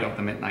golden light of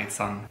the midnight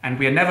sun. And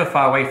we are never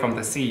far away from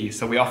the sea,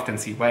 so we often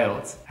see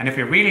whales. And if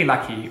we're really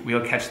lucky,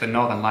 we'll catch the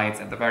northern lights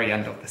at the very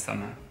end of the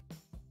summer.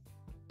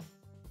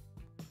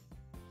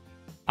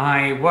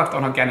 I worked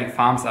on organic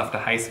farms after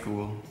high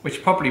school,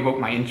 which probably woke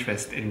my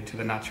interest into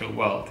the natural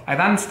world. I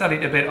then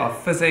studied a bit of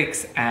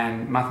physics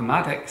and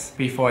mathematics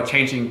before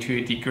changing to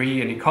a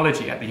degree in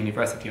ecology at the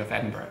University of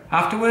Edinburgh.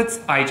 Afterwards,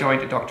 I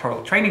joined a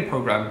doctoral training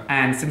program,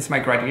 and since my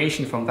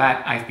graduation from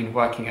that, I've been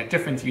working at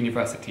different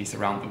universities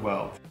around the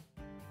world.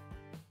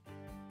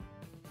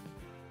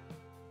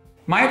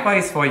 My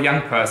advice for a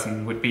young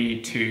person would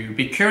be to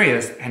be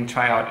curious and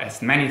try out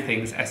as many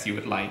things as you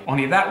would like.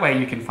 Only that way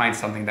you can find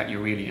something that you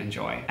really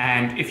enjoy.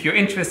 And if you're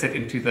interested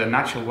into the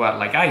natural world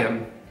like I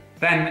am,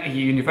 then a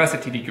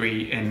university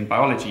degree in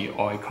biology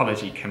or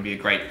ecology can be a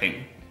great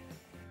thing.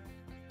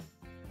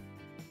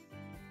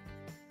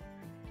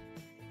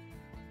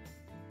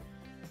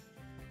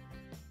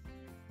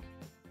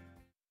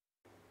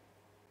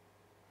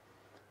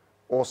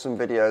 Awesome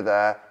video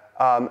there.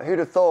 Who'd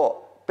have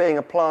thought being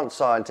a plant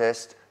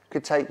scientist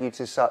could take you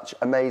to such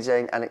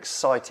amazing and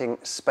exciting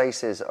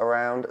spaces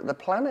around the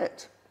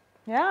planet?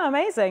 Yeah,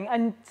 amazing.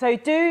 And so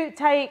do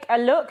take a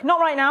look, not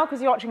right now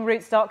because you're watching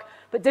Rootstock,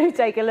 but do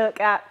take a look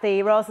at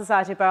the Royal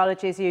Society of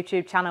Biology's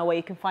YouTube channel where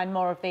you can find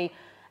more of the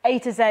A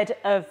to Z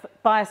of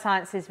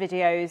biosciences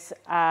videos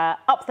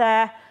up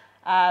there.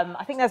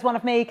 I think there's one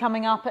of me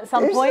coming up at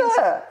some point.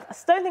 There? I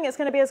don't think it's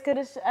going to be as good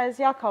as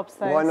Jakob's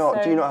though. Why not?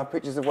 So... Do you not have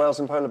pictures of whales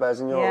and polar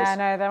bears in yours? Yeah,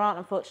 no, there aren't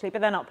unfortunately, but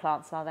they're not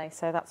plants, are they?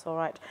 So that's all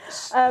right.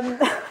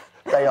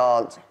 They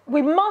aren't.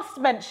 We must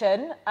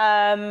mention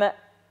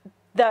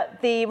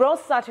that the Royal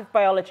Society of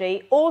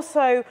Biology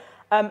also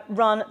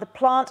run the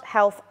Plant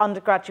Health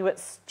Undergraduate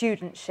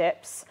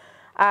Studentships,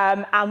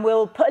 and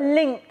we'll put a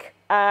link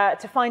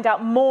to find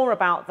out more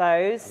about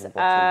those.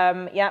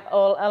 Yeah,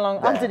 all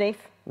along there.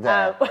 Underneath.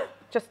 There.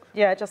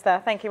 Just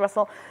there. Thank you,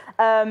 Russell.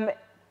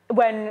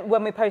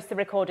 When we post the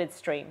recorded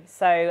stream,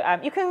 so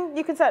you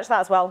can search that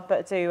as well,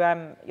 but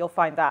you'll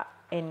find that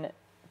in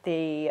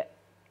the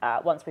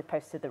once we've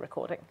posted the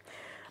recording.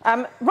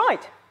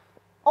 Right,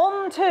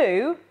 on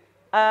to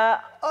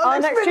our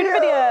next student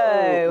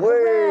video.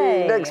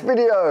 Whee, next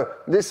video.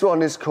 This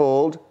one is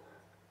called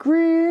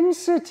Green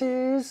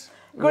Cities.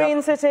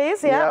 Green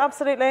Cities, yeah, Yep.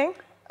 Absolutely.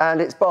 And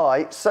it's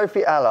by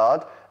Sophie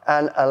Allard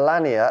and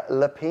Alania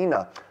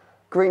Lapina.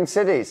 Green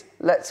cities.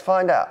 Let's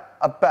find out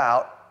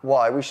about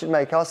why we should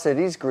make our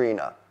cities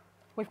greener.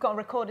 We've got a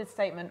recorded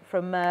statement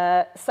from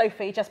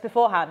Sophie just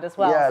beforehand as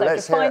well. Yeah, so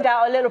let's to find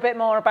out a little bit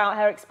more about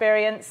her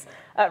experience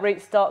at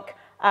Rootstock,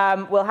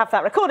 we'll have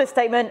that recorded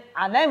statement,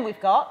 and then we've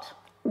got...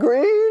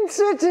 Green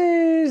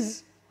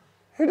cities!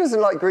 Who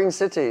doesn't like green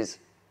cities?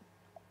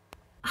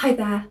 Hi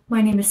there,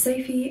 my name is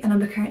Sophie and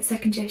I'm a current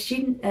second year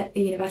student at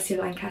the University of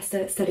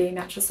Lancaster studying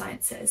natural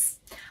sciences.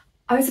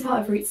 I was a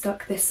part of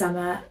Rootstock this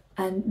summer,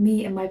 and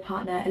me and my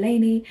partner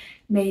Eleni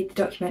made the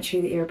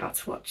documentary that you're about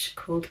to watch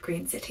called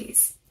Green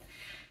Cities.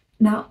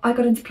 Now, I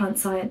got into plant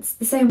science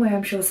the same way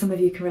I'm sure some of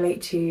you can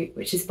relate to,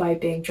 which is by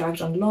being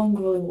dragged on long,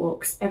 grueling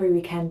walks every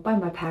weekend by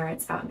my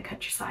parents out in the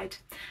countryside.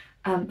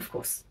 Of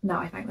course, now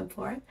I thank them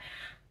for it.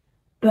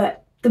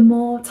 But the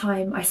more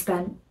time I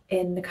spent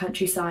in the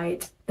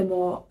countryside, the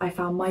more I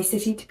found my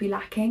city to be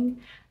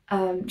lacking.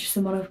 Just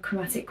the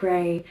monochromatic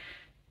grey,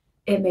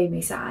 it made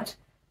me sad.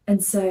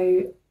 And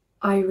so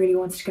I really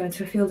wanted to go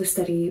into a field of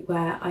study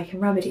where I can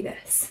remedy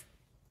this.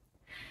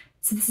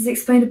 So this is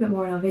explained a bit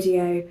more in our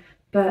video,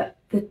 but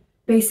the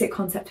basic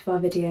concept of our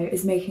video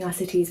is making our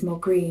cities more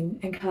green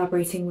and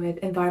collaborating with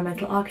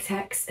environmental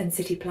architects and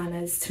city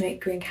planners to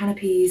make green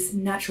canopies,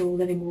 natural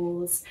living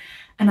walls,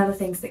 and other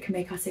things that can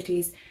make our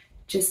cities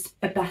just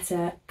a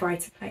better,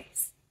 brighter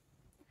place.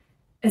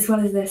 As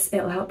well as this,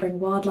 it'll help bring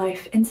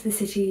wildlife into the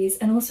cities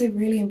and also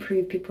really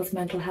improve people's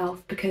mental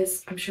health,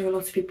 because I'm sure a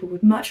lot of people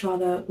would much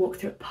rather walk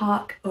through a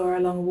park or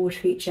along a water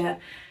feature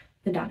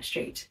than down a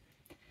street.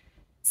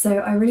 So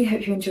I really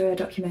hope you enjoy our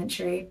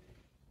documentary.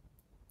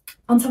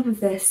 On top of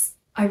this,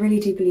 I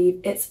really do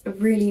believe it's a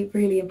really,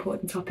 really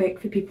important topic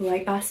for people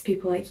like us,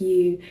 people like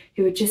you,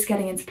 who are just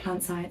getting into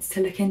plant science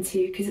to look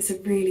into, because it's a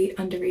really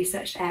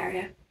under-researched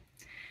area.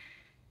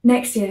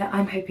 Next year,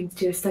 I'm hoping to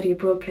do a study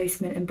abroad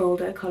placement in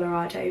Boulder,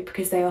 Colorado,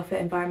 because they offer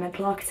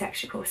environmental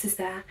architecture courses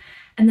there,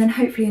 and then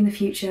hopefully in the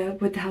future,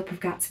 with the help of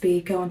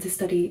Gatsby, go on to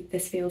study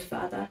this field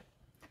further.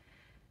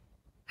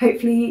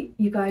 Hopefully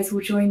you guys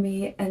will join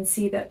me and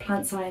see that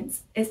plant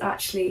science is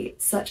actually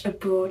such a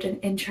broad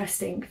and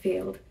interesting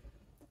field.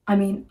 I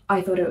mean, I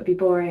thought it would be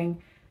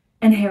boring,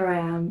 and here I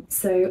am,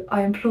 so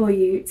I implore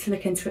you to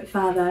look into it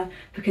further,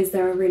 because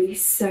there are really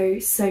so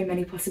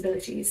many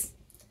possibilities.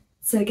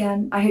 So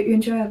again, I hope you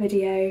enjoy our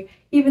video.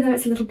 Even though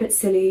it's a little bit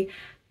silly,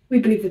 we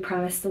believe the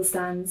premise still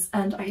stands,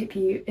 and I hope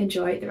you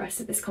enjoy the rest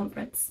of this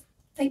conference.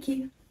 Thank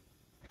you.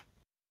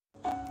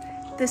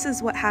 This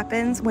is what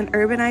happens when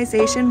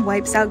urbanization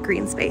wipes out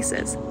green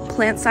spaces.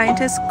 Plant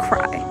scientists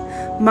cry.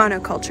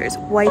 Monocultures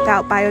wipe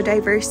out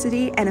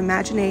biodiversity and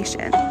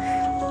imagination.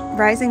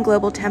 Rising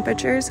global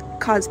temperatures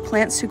cause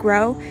plants to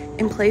grow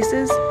in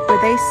places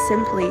where they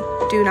simply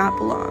do not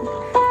belong.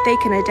 They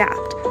can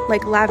adapt,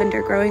 like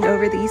lavender growing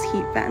over these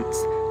heat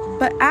vents.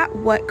 But at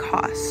what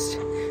cost?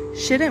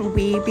 Shouldn't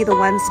we be the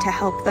ones to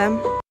help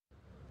them?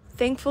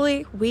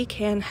 Thankfully, we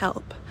can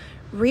help.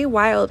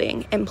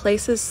 Rewilding in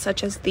places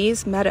such as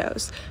these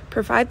meadows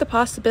provide the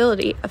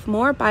possibility of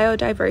more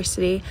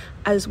biodiversity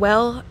as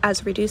well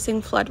as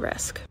reducing flood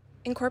risk.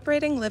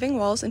 Incorporating living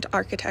walls into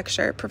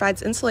architecture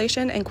provides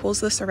insulation and cools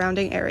the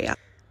surrounding area.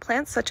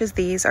 Plants such as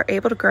these are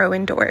able to grow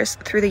indoors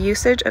through the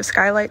usage of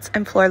skylights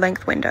and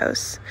floor-length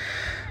windows.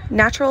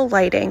 Natural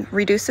lighting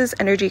reduces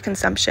energy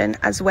consumption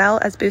as well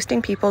as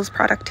boosting people's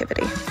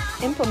productivity.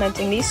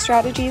 Implementing these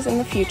strategies in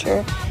the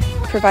future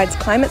provides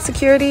climate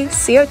security,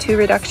 CO2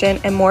 reduction,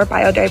 and more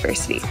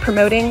biodiversity,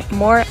 promoting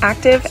more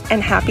active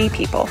and happy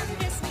people.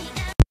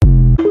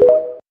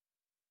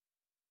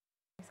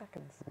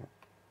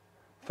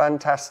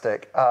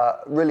 Fantastic.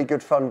 Really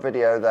good fun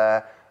video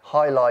there,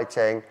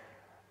 highlighting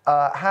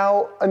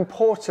how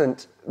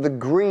important the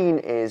green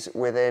is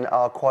within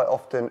our quite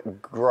often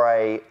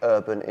grey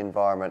urban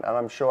environment. And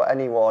I'm sure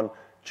anyone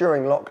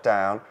during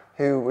lockdown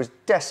who was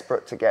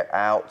desperate to get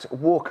out,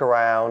 walk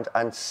around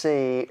and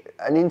see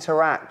and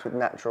interact with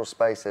natural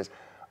spaces.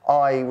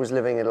 I was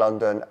living in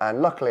London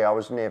and luckily I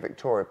was near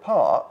Victoria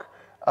Park,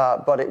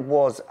 but it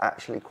was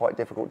actually quite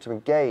difficult to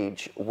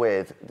engage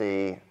with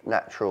the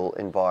natural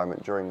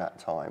environment during that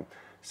time.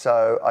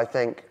 So I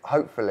think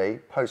hopefully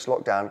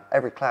post-lockdown,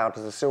 every cloud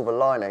has a silver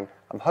lining.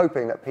 I'm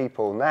hoping that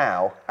people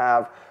now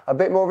have a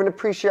bit more of an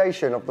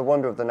appreciation of the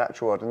wonder of the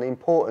natural world and the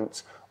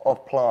importance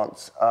of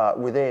plants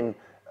within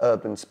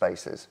urban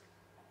spaces.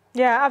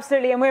 Yeah,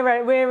 absolutely. And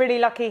we're really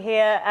lucky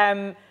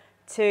here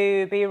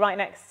to be right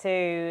next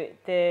to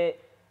the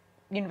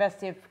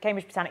University of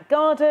Cambridge Botanic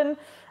Garden.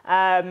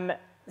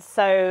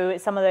 So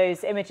some of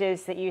those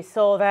images that you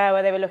saw there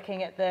where they were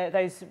looking at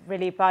those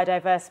really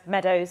biodiverse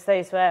meadows,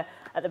 those were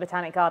at the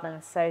Botanic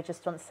Garden. So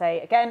just want to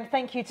say again,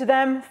 thank you to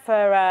them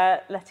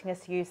for letting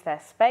us use their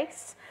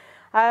space.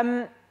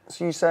 So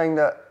you're saying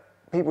that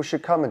people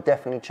should come and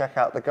definitely check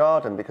out the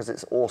garden because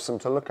it's awesome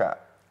to look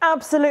at?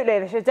 Absolutely,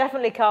 they should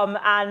definitely come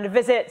and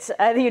visit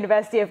the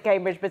University of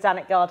Cambridge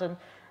Botanic Garden.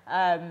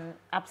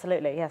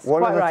 Absolutely, yes.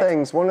 One of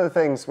the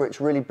things which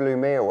really blew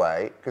me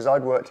away, because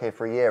I'd worked here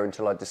for a year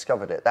until I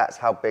discovered it, that's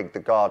how big the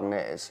garden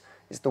is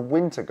the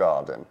winter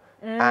garden.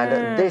 And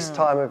at this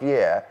time of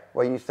year,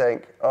 where you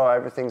think, oh,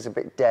 everything's a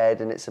bit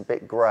dead and it's a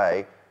bit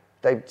grey,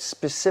 they've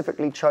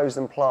specifically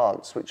chosen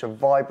plants which are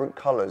vibrant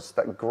colours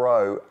that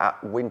grow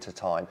at winter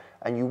time,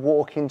 and you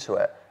walk into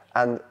it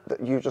and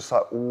you're just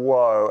like,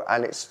 whoa,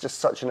 and it's just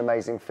such an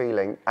amazing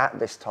feeling at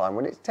this time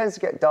when it tends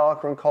to get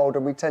darker and colder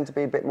and we tend to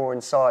be a bit more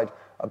inside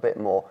a bit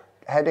more.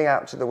 Heading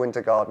out to the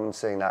winter garden and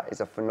seeing that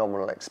is a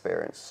phenomenal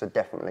experience, so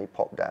definitely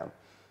pop down.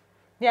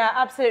 Yeah,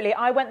 absolutely.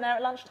 I went there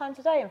at lunchtime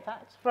today, in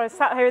fact. I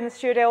sat here in the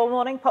studio all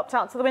morning, popped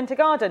out to the winter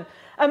garden.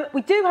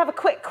 We do have a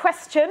quick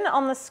question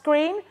on the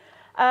screen.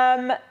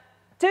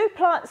 Do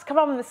plants come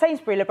from the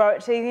Sainsbury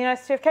laboratory in the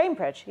University of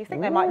Cambridge? You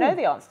think they might know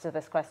the answer to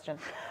this question.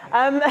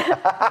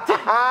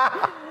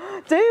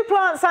 Do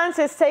plant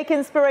scientists take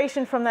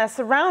inspiration from their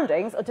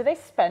surroundings, or do they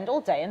spend all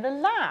day in the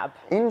lab?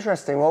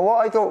 Interesting. Well,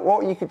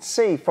 what you could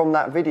see from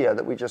that video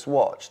that we just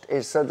watched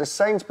is, so the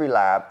Sainsbury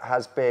lab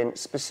has been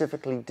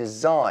specifically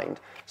designed.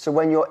 So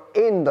when you're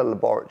in the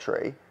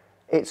laboratory,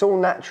 it's all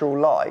natural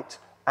light,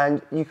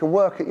 and you can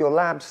work at your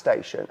lab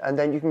station, and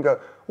then you can go,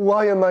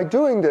 why am I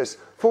doing this?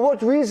 For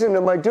what reason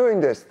am I doing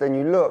this? Then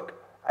you look,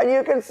 and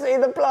you can see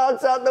the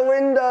plants out the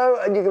window,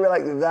 and you can be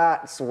like,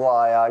 that's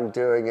why I'm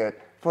doing it,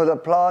 for the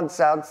plants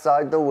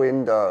outside the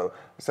window.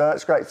 So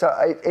that's great. So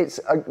it's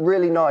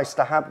really nice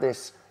to have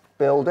this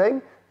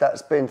building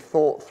that's been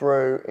thought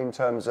through in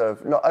terms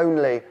of not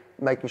only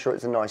making sure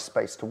it's a nice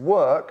space to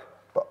work,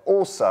 but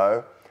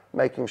also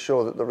making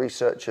sure that the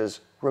researchers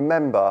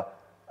remember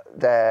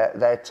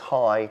their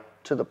tie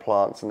to the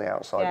plants and the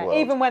outside world.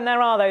 Even when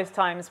there are those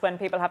times when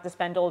people have to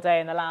spend all day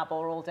in the lab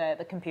or all day at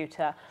the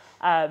computer,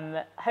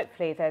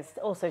 hopefully there's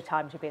also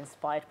time to be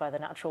inspired by the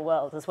natural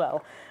world as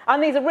well.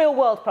 And these are real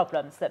world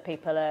problems that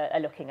people are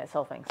looking at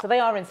solving. So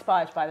they are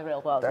inspired by the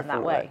real world in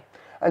that way.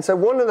 And so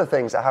one of the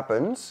things that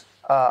happens,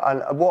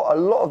 and what a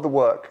lot of the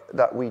work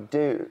that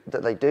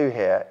they do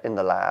here in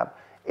the lab,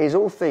 is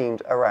all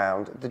themed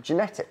around the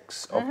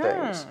genetics of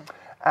things.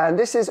 And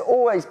this has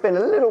always been a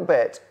little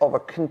bit of a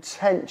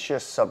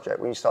contentious subject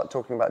when you start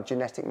talking about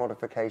genetic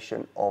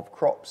modification of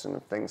crops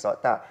and things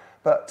like that.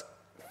 But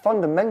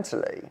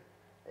fundamentally,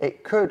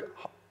 it could,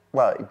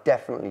 well, it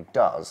definitely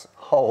does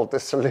hold the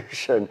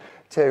solution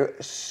to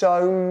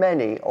so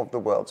many of the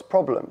world's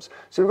problems.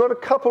 So we've got a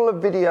couple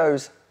of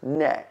videos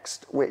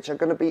next, which are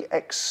going to be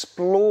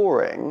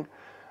exploring,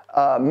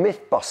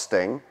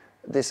 myth-busting,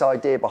 this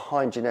idea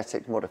behind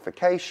genetic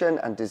modification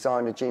and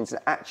design of genes,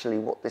 and actually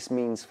what this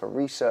means for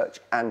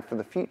research and for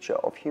the future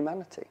of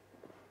humanity.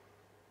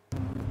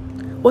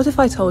 What if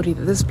I told you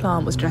that this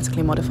plant was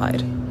genetically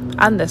modified?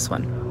 And this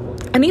one?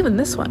 And even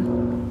this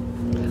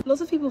one?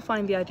 Lots of people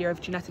find the idea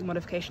of genetic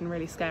modification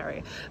really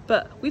scary,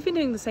 but we've been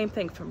doing the same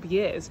thing for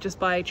years just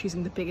by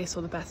choosing the biggest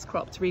or the best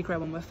crop to regrow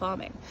when we're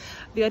farming.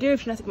 The idea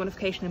of genetic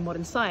modification in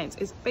modern science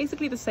is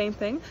basically the same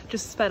thing,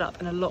 just sped up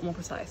and a lot more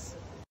precise.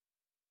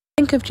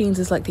 Think of genes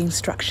as like the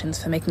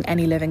instructions for making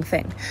any living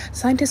thing.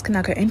 Scientists can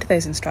now go into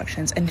those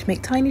instructions and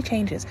make tiny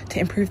changes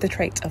to improve the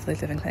traits of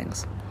those living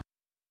things.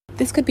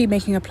 This could be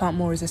making a plant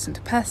more resistant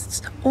to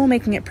pests or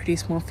making it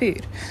produce more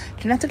food.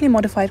 Genetically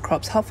modified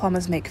crops help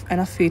farmers make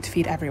enough food to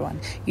feed everyone,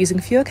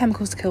 using fewer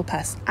chemicals to kill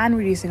pests and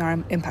reducing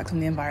our impact on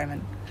the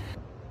environment.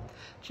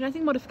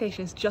 Genetic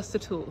modification is just a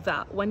tool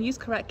that, when used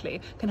correctly,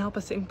 can help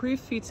us to improve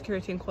food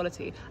security and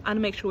quality and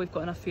make sure we've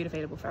got enough food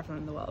available for everyone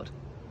in the world.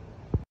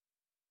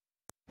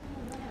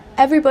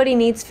 Everybody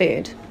needs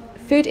food.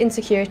 Food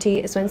insecurity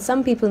is when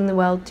some people in the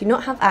world do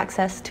not have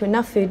access to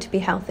enough food to be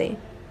healthy.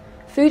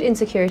 Food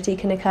insecurity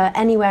can occur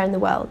anywhere in the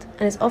world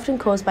and is often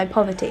caused by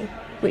poverty,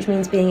 which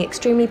means being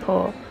extremely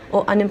poor,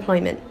 or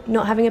unemployment,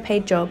 not having a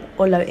paid job,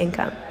 or low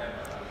income.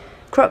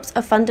 Crops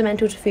are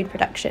fundamental to food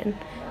production.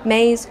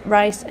 Maize,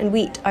 rice, and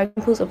wheat are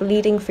examples of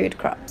leading food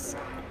crops.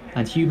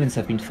 And humans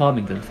have been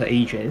farming them for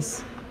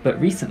ages, but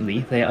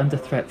recently they are under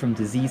threat from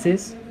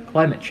diseases,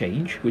 climate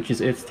change, which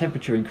is Earth's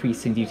temperature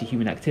increasing due to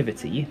human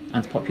activity,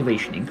 and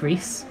population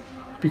increase.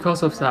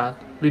 Because of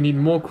that, we need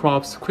more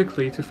crops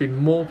quickly to feed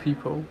more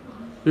people.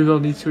 We will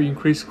need to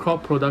increase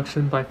crop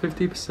production by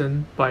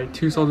 50% by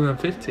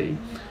 2050.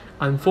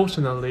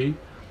 Unfortunately,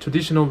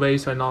 traditional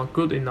ways are not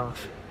good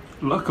enough.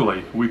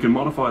 Luckily, we can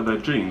modify their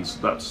genes,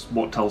 that's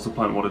what tells the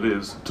plant what it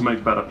is, to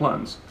make better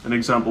plants. An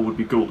example would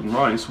be golden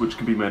rice, which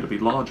can be made to be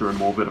larger and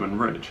more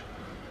vitamin-rich.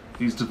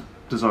 These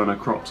designer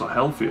crops are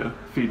healthier,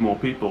 feed more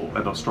people,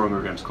 and are stronger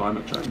against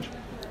climate change.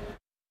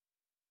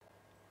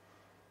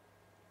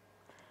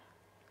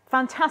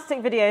 Fantastic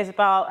videos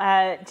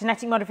about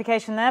genetic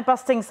modification there,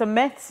 busting some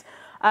myths.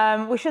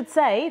 We should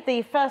say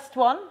the first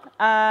one,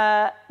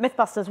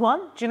 Mythbusters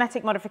 1,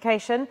 genetic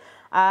modification,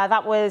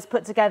 that was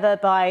put together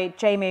by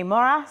Jamie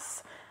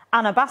Moras,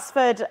 Anna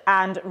Basford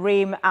and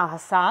Reem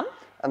Al-Hassan.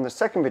 And the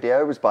second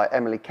video was by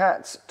Emily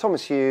Katz,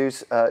 Thomas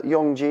Hughes,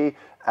 Yongji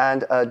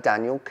and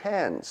Daniel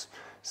Cairns.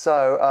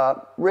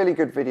 So really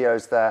good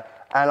videos there.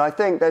 And I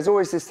think there's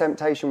always this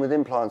temptation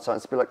within plant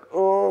science to be like,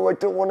 oh, I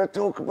don't want to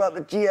talk about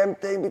the GM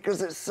thing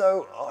because it's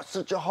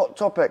such a hot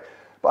topic.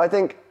 But I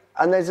think,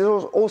 and there's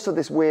also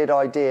this weird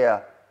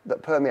idea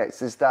that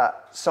permeates, is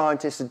that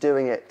scientists are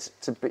doing it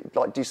to be,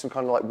 like, do some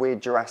kind of like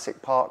weird Jurassic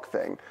Park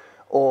thing,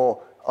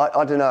 or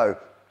I don't know.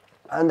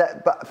 And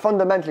but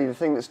fundamentally, the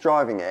thing that's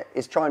driving it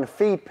is trying to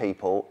feed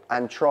people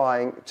and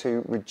trying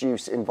to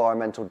reduce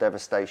environmental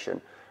devastation.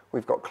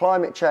 We've got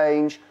climate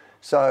change,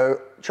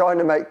 so trying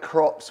to make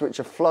crops which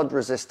are flood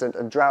resistant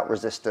and drought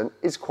resistant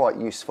is quite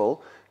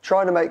useful.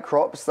 Trying to make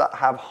crops that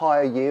have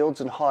higher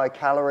yields and higher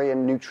calorie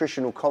and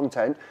nutritional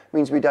content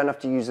means we don't have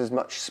to use as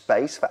much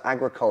space for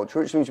agriculture,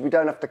 which means we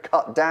don't have to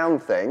cut down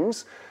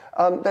things.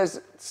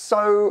 There's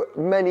so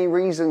many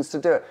reasons to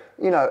do it.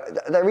 You know,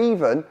 there are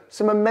even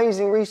some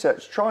amazing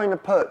research trying to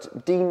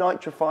put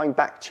denitrifying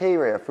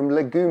bacteria from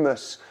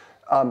leguminous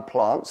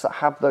plants that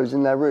have those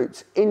in their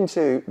roots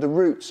into the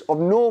roots of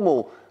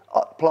normal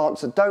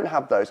plants that don't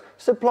have those.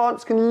 So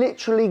plants can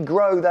literally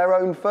grow their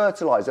own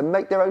fertilizer,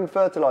 make their own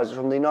fertilizer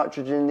from the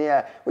nitrogen in the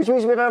air, which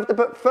means we don't have to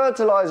put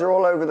fertilizer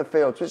all over the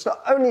fields, which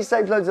not only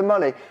saves loads of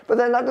money, but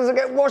then that doesn't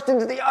get washed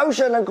into the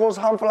ocean and cause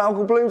harmful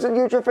algal blooms and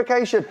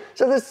eutrophication.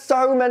 So there's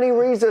so many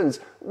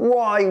reasons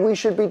why we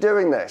should be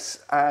doing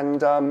this.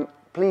 And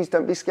please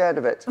don't be scared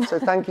of it. So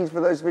thank you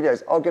for those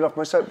videos. I'll get off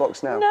my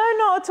soapbox now. No,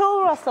 not at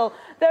all, Russell.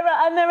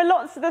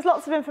 There's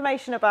lots of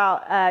information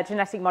about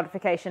genetic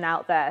modification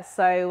out there.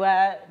 So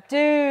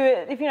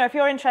if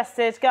you're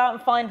interested, go out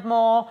and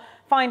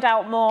find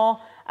out more.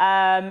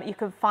 You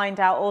can find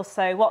out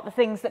also what the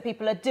things that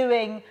people are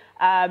doing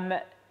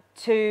the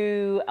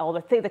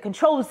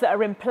controls that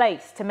are in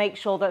place to make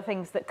sure that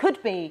things that could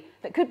be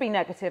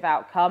negative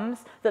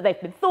outcomes, that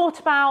they've been thought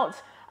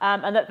about.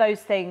 And that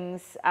those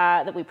things,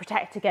 that we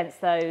protect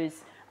against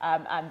those,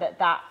 and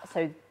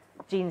so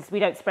genes, we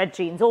don't spread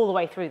genes all the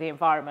way through the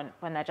environment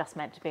when they're just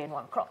meant to be in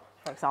one crop,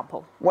 for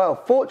example. Well,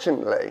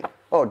 fortunately,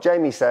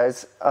 Jamie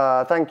says,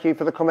 thank you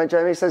for the comment,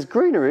 Jamie says,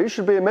 greenery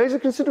should be a major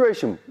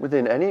consideration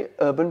within any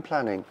urban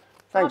planning.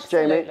 Thanks,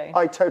 Absolutely. Jamie.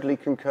 I totally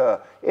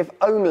concur. If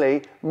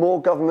only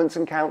more governments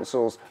and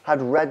councils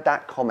had read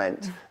that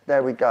comment.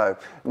 There we go.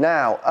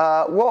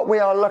 Now, what we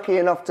are lucky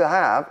enough to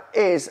have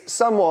is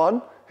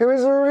someone who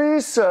is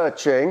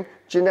researching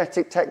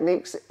genetic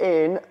techniques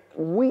in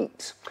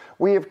wheat.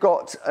 We have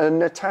got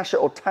Natasha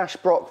or Tash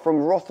Brock from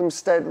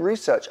Rothamsted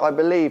Research, I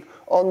believe,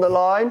 on the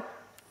line.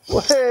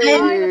 Hey.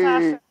 Hi,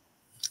 Natasha.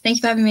 Thank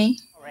you for having me.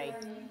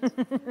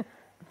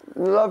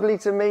 Lovely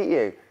to meet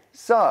you.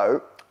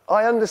 So,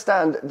 I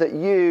understand that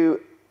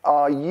you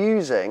are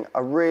using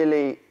a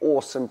really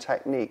awesome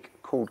technique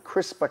called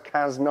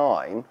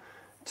CRISPR-Cas9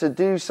 to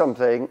do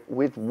something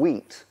with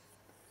wheat.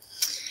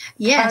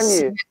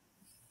 Yes. Can you?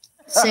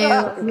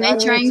 So we're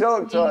trying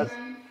to us?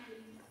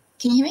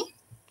 Can you hear me?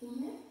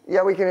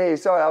 Yeah, we can hear you.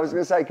 Sorry, I was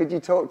going to say, could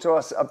you talk to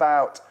us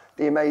about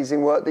the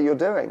amazing work that you're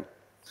doing?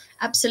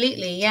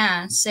 Absolutely,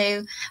 yeah.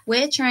 So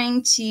we're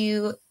trying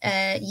to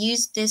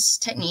use this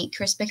technique,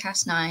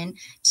 CRISPR-Cas9,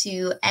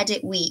 to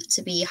edit wheat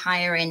to be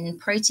higher in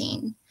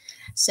protein.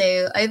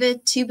 So over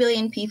 2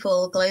 billion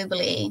people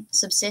globally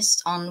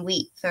subsist on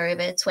wheat for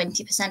over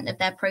 20% of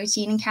their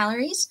protein and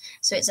calories.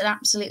 So it's an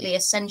absolutely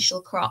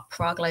essential crop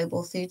for our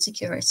global food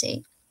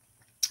security.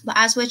 But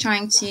as we're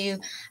trying to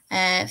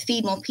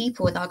feed more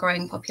people with our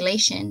growing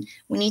population,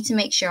 we need to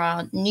make sure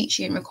our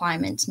nutrient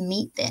requirements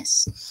meet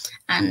this.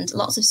 And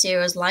lots of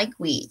cereals like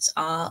wheat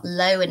are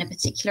low in a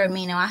particular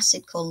amino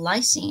acid called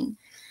lysine.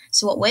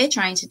 So what we're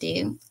trying to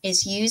do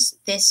is use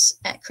this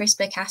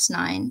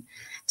CRISPR-Cas9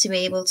 to be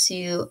able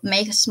to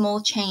make a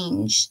small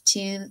change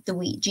to the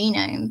wheat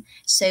genome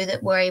so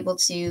that we're able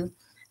to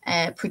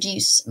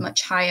produce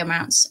much higher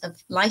amounts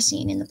of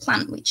lysine in the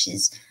plant, which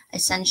is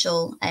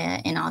essential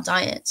in our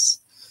diets.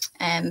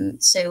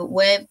 So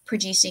we're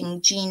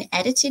producing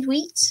gene-edited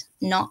wheat,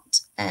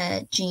 not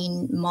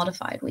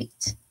gene-modified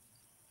wheat.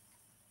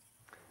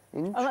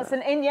 Oh, that's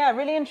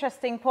really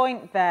interesting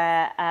point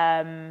there,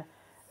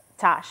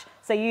 Tash.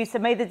 So you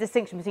made the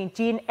distinction between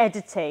gene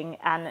editing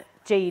and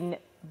gene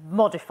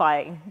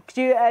modifying. Could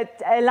you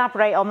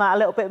elaborate on that a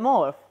little bit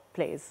more,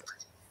 please?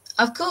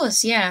 Of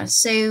course, yeah.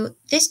 So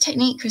this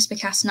technique,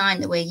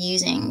 CRISPR-Cas9, that we're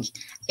using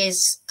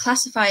is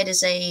classified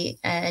as a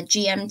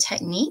GM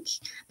technique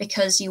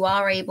because you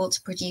are able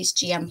to produce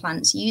GM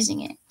plants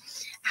using it.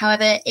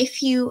 However,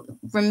 if you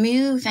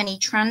remove any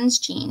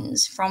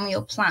transgenes from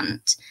your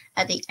plant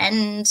at the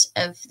end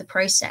of the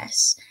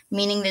process,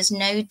 meaning there's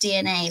no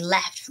DNA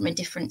left from a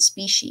different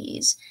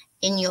species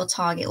in your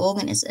target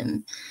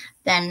organism,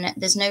 then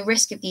there's no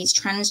risk of these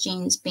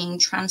transgenes being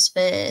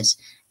transferred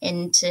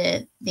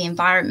into the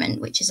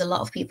environment, which is a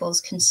lot of people's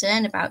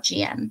concern about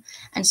GM.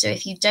 And so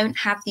if you don't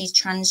have these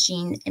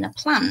transgenes in a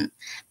plant,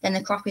 then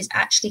the crop is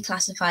actually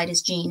classified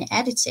as gene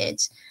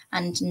edited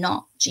and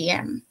not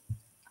GM.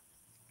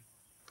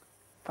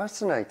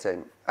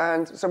 Fascinating.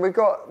 And so we've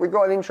got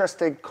an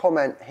interesting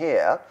comment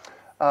here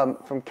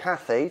from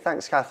Kathy.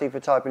 Thanks, Kathy, for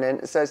typing in.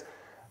 It says,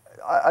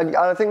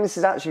 I think this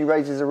actually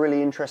raises a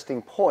really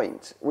interesting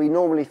point. We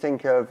normally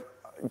think of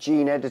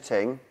gene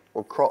editing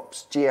or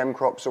crops, GM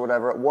crops or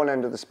whatever, at one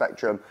end of the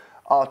spectrum,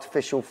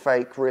 artificial,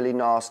 fake, really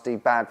nasty,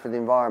 bad for the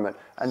environment.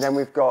 And then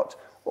we've got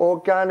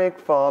organic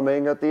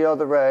farming at the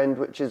other end,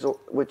 which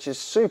is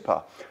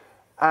super.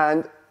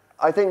 And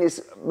I think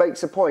this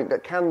makes a point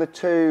that can the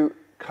two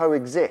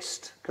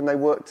coexist? Can they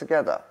work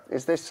together?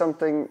 Is this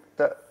something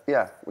that,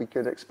 we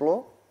could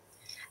explore?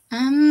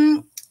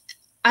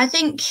 I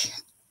think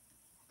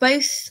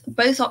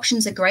both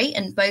options are great,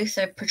 and both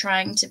are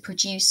trying to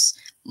produce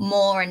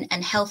more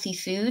and healthy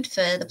food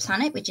for the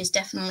planet, which is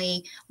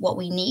definitely what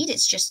we need.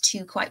 It's just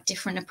two quite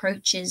different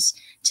approaches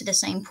to the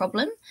same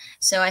problem.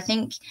 So I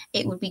think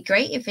it would be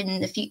great if in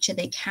the future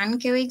they can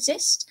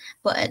coexist.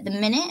 But at the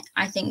minute,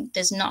 I think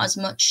there's not as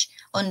much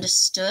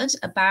understood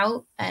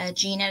about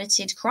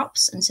gene-edited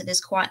crops. And so there's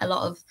quite a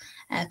lot of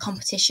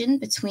competition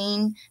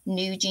between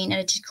new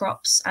gene-edited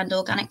crops and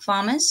organic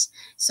farmers.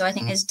 So I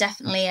think there's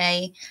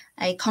definitely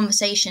a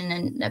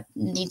conversation that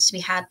needs to be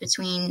had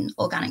between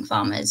organic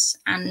farmers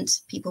and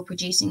people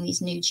producing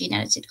these new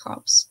gene-edited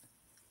crops.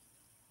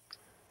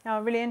 Oh,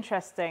 really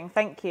interesting.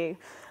 Thank you.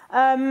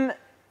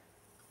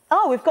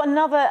 We've got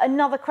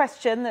another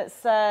question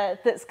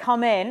that's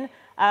come in.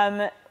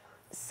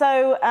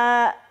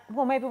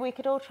 Well, maybe we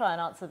could all try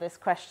and answer this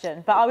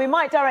question, but we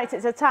might direct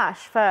it to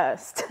Tash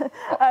first.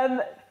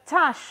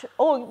 Tash,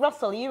 or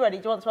Russell, are you ready?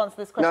 Do you want to answer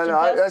this question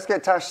first? Let's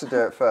get Tash to do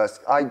it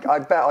first. I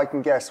bet I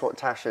can guess what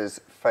Tash's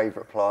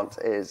favourite plant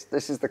is.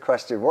 This is the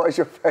question. What is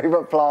your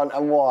favourite plant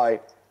and why?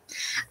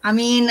 I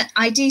mean,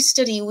 I do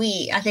study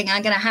wheat. I think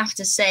I'm going to have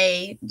to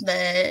say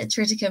the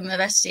Triticum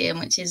ovestium,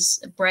 which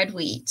is bread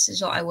wheat,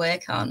 is what I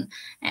work on.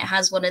 It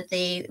has one of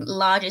the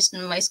largest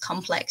and most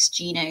complex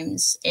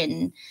genomes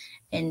in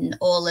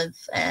all of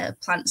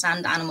plants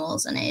and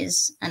animals, and it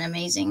is an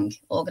amazing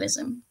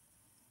organism.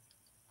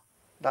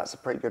 That's a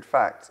pretty good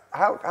fact.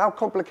 How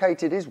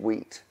complicated is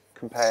wheat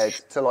compared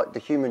to like the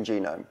human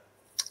genome?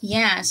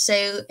 Yeah,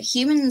 so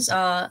humans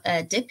are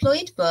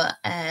diploid, but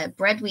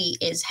bread wheat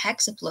is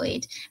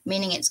hexaploid,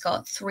 meaning it's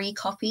got 3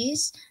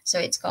 copies. So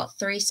it's got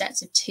 3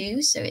 sets of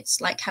 2. So it's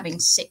like having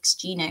 6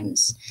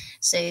 genomes.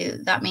 So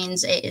that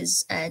means it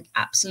is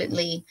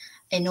absolutely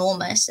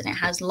enormous, and it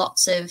has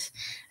lots of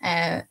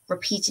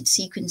repeated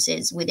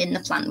sequences within the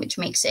plant, which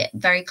makes it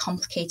very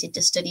complicated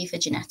to study for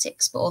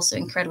genetics, but also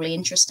incredibly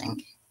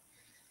interesting.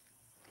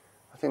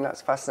 I think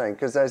that's fascinating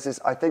because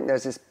I think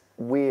there's this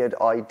weird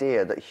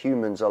idea that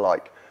humans are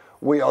like,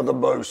 we are the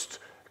most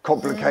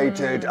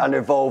complicated and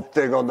evolved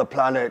thing on the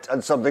planet,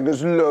 and something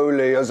as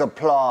lowly as a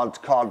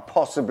plant can't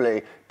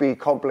possibly be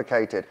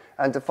complicated.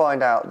 And to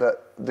find out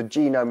that the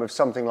genome of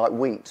something like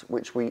wheat,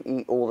 which we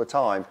eat all the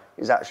time,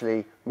 is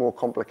actually more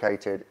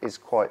complicated is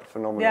quite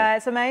phenomenal. Yeah,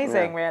 it's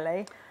amazing,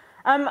 really.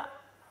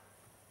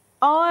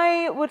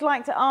 I would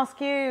like to ask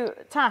you,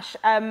 Tash,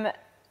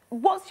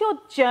 what's your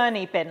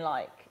journey been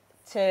like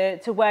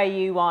to where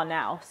you are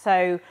now?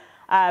 So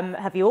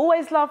have you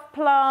always loved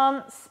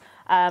plants?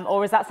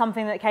 Or is that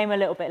something that came a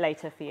little bit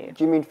later for you?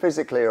 Do you mean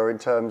physically or in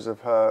terms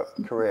of her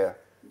career?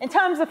 In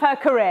terms of her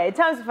career,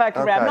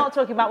 I'm not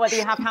talking about whether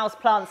you have house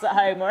plants at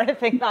home or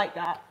anything like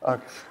that.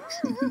 Okay.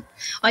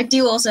 I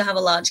do also have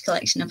a large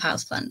collection of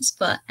houseplants,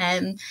 but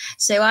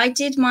so I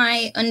did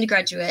my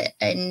undergraduate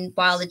in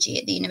biology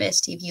at the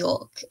University of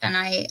York, and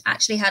I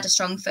actually had a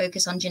strong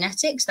focus on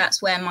genetics.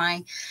 That's where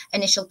my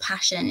initial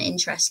passion and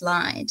interest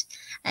lied.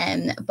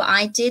 But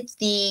I did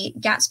the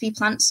Gatsby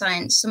Plant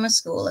Science Summer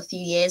School a few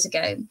years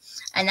ago,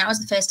 and that was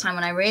the first time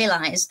when I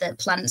realised that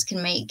plants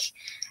can make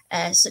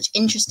such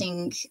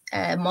interesting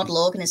model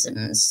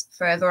organisms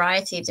for a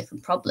variety of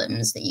different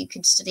problems, that you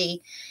could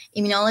study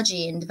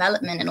immunology and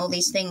development and all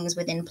these things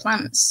within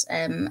plants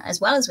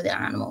as well as within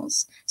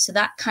animals. So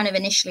that kind of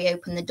initially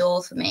opened the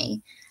door for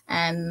me.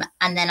 And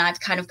then I've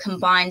kind of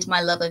combined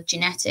my love of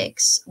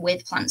genetics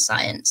with plant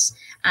science.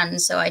 And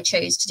so I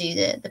chose to do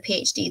the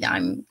PhD that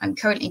I'm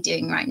currently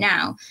doing right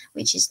now,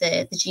 which is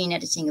the gene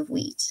editing of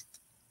wheat.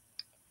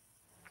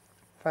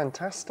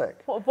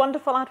 Fantastic. What a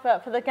wonderful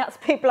advert for the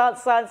Gatsby Plant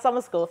Science Summer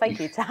School. Thank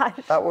you,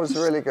 Tash. That was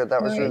really good.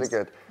 That was really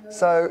good.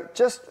 So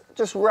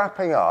just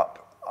wrapping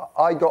up,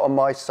 I got on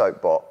my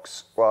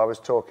soapbox where I was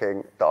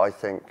talking that I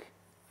think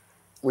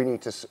we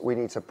need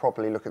to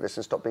properly look at this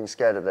and stop being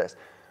scared of this.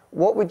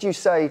 What would you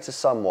say to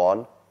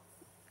someone,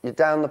 you're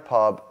down the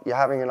pub, you're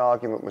having an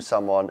argument with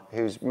someone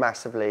who's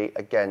massively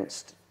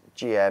against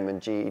GM and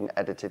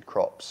gene-edited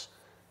crops?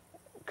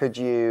 Could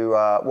you,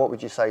 what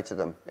would you say to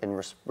them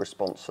in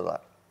response to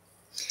that?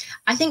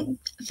 I think,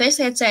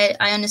 firstly, I'd say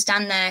I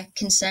understand their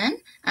concern,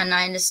 and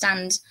I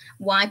understand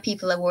why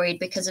people are worried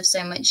because of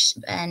so much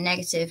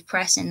negative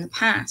press in the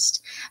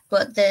past.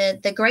 But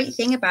the great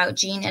thing about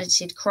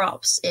gene-edited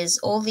crops is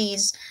all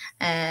these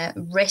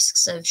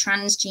risks of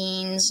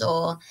transgenes,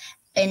 or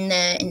in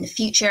the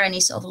future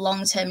any sort of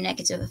long-term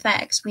negative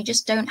effects. We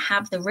just don't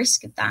have the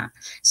risk of that.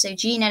 So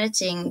gene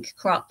editing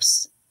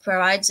crops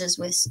provides us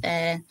with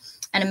an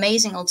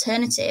amazing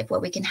alternative where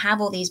we can have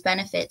all these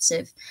benefits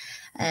of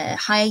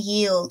higher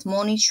yield,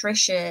 more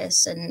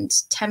nutritious, and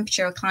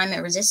temperature or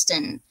climate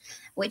resistant,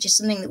 which is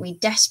something that we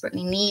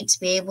desperately need to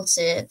be able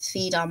to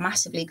feed our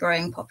massively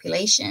growing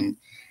population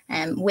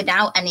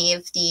without any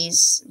of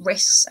these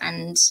risks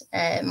and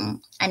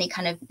any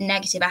kind of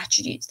negative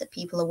attributes that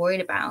people are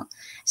worried about.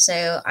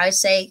 So I would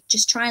say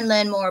just try and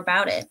learn more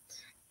about it.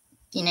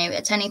 You know,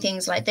 attending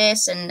things like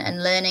this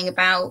and learning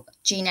about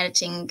gene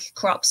editing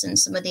crops and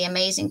some of the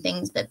amazing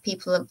things that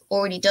people have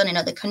already done in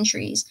other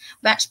countries.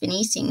 We've actually been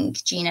eating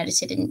gene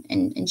edited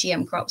and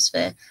GM crops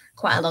for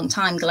quite a long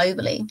time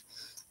globally.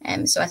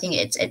 So I think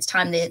it's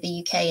time the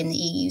UK and the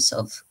EU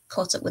sort of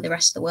caught up with the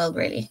rest of the world,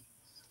 really.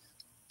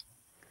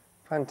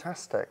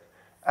 Fantastic.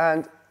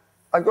 And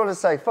I've got to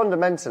say,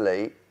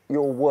 fundamentally,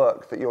 your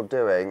work that you're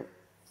doing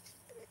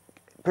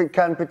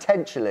can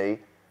potentially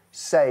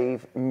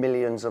save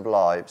millions of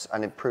lives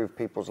and improve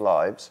people's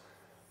lives.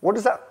 What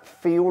does that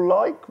feel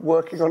like,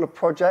 working on a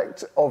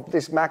project of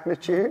this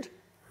magnitude?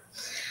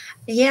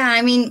 Yeah,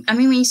 I mean,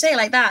 when you say it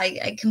like that,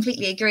 I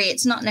completely agree.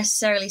 It's not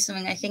necessarily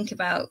something I think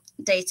about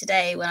day to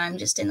day when I'm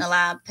just in the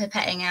lab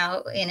pipetting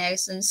out, you know,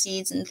 some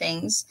seeds and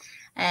things.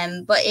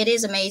 But it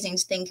is amazing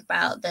to think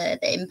about the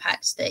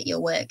impact that your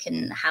work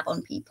can have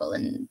on people,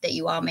 and that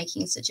you are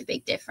making such a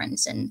big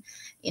difference. And,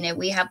 you know,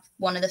 we have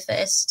one of the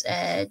first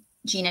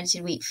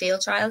gene-edited wheat field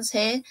trials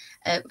here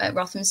at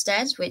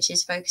Rothamsted, which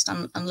is focused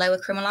on lower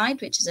acrylamide,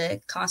 which is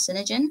a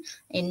carcinogen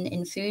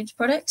in food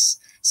products.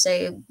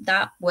 So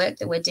that work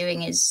that we're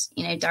doing is,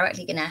 you know,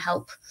 directly going to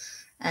help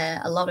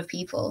a lot of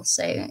people.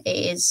 So it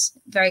is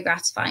very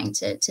gratifying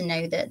to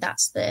know that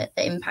that's the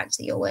impact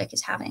that your work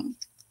is having.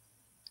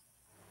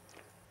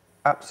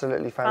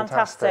 Absolutely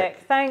fantastic.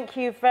 Thank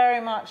you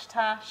very much,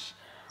 Tash.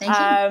 Thank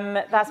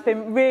you. That's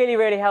been really,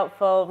 really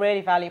helpful,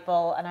 really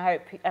valuable, and I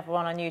hope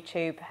everyone on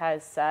YouTube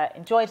has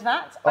enjoyed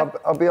that.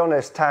 I'll be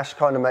honest, Tash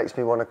kind of makes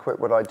me want to quit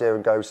what I do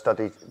and go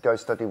study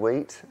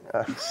wheat.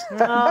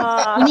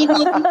 We need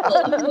more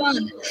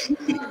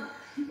people.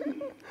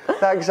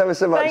 Thanks ever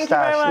so much,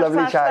 Tash.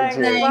 Lovely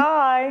chatting to you.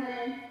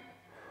 Bye.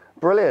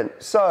 Brilliant.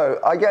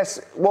 So I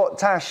guess what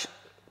Tash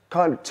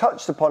kind of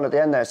touched upon at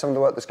the end there, some of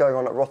the work that's going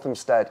on at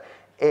Rothamsted,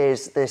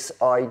 is this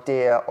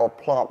idea of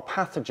plant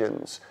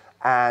pathogens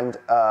and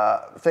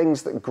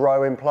things that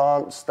grow in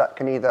plants that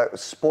can either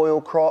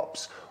spoil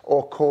crops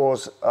or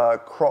cause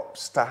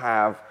crops to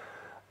have,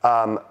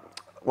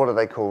 what are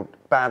they called?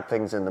 Bad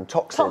things in them,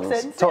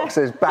 toxins.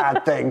 Toxins,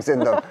 bad things in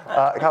them.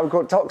 How we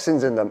call it,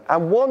 toxins in them.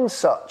 And one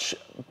such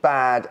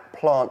bad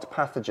plant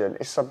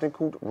pathogen is something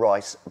called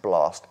rice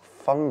blast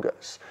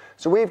fungus.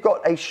 So we've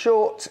got a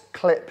short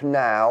clip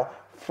now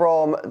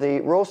from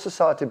the Royal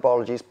Society of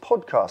Biology's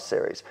podcast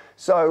series.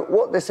 So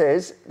what this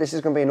is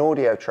going to be an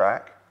audio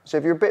track. So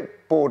if you're a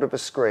bit bored of a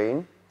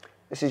screen,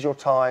 this is your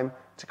time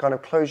to kind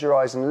of close your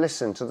eyes and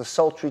listen to the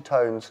sultry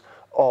tones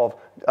of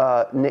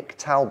Nick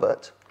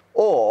Talbot.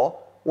 Or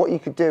what you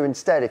could do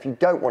instead, if you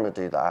don't want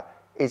to do that,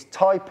 is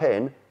type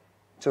in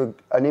to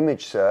an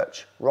image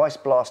search, rice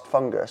blast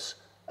fungus,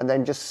 and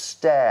then just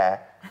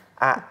stare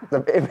at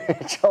the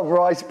image of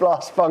rice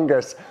blast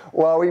fungus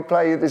while we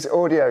play this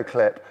audio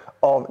clip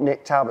of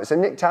Nick Talbot. So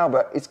Nick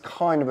Talbot is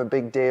kind of a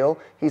big deal.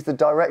 He's the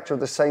director of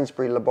the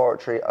Sainsbury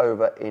laboratory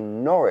over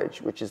in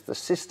Norwich, which is the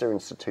sister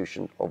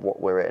institution of what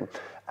we're in.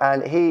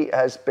 And he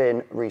has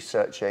been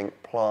researching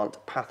plant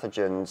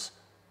pathogens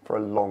for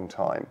a long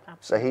time.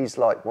 So he's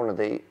like one of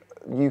the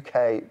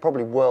UK,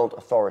 probably world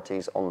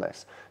authorities on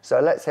this. So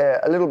let's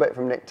hear a little bit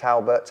from Nick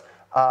Talbot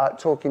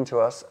talking to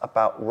us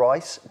about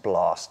rice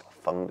blast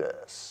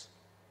fungus.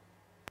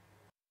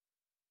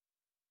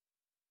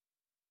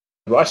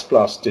 Rice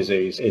blast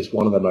disease is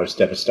one of the most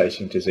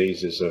devastating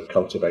diseases of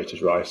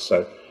cultivated rice.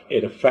 So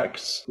it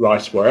affects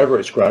rice wherever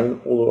it's grown,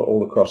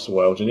 all across the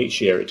world, and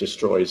each year it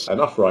destroys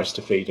enough rice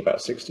to feed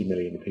about 60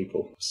 million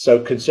people.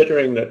 So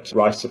considering that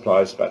rice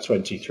supplies about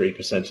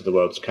 23% of the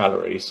world's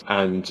calories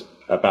and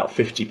about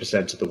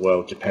 50% of the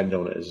world depend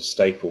on it as a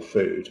staple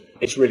food,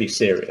 it's really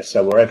serious.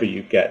 So wherever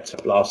you get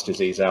blast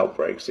disease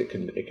outbreaks, it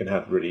can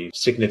have really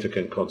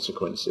significant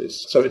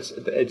consequences. So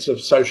it's of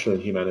social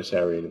and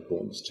humanitarian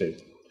importance too.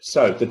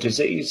 So the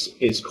disease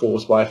is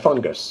caused by a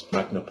fungus,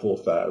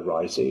 Magnaportha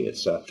oryzae.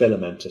 It's a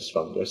filamentous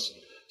fungus.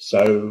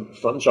 So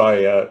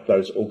fungi are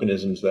those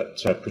organisms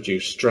that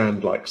produce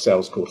strand-like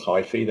cells called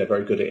hyphae. They're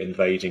very good at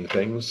invading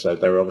things. So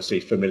they're obviously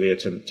familiar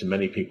to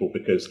many people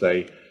because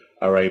they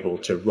are able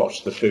to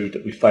rot the food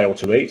that we fail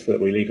to eat, that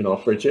we leave in our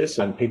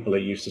fridges. And people are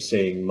used to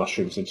seeing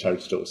mushrooms and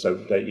toadstools, so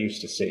they're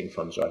used to seeing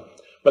fungi.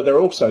 But they're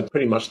also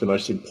pretty much the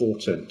most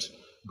important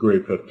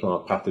group of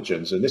plant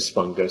pathogens. And this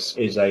fungus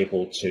is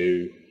able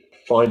to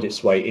find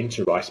its way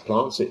into rice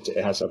plants. It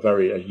has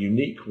a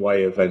unique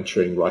way of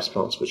entering rice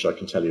plants, which I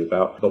can tell you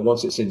about. But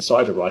once it's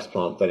inside a rice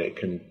plant, then it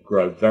can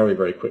grow very,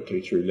 very quickly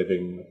through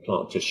living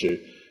plant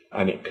tissue,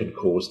 and it can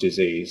cause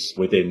disease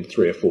within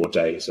 3 or 4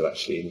 days of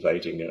actually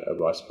invading a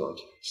rice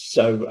plant.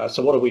 So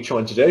what are we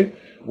trying to do?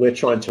 We're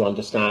trying to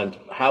understand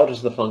how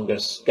does the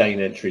fungus gain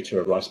entry to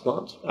a rice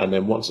plant, and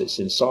then once it's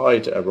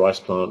inside a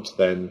rice plant,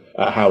 then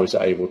how is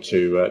it able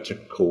to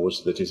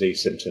cause the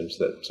disease symptoms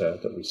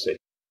that we see?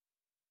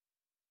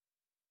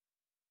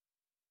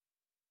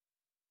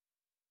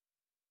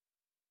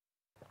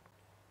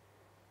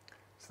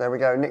 There we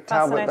go, Nick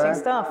Talbot there.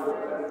 Fascinating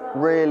stuff.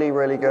 Really,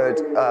 really good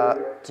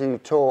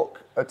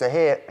to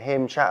hear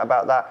him chat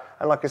about that.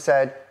 And like I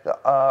said, the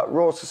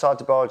Royal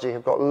Society of Biology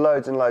have got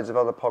loads and loads of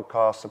other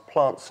podcasts of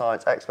plant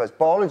science experts,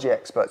 biology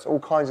experts, all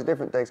kinds of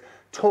different things,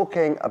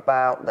 talking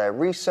about their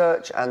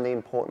research and the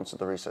importance of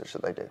the research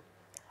that they do.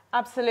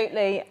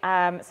 Absolutely.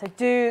 So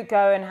do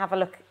go and have a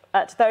look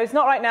at those.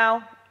 Not right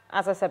now,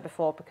 as I said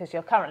before, because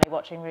you're currently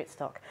watching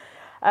Rootstock.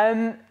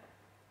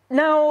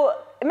 Now,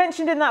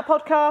 mentioned in that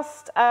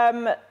podcast,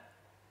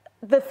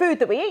 the food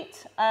that we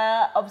eat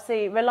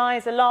obviously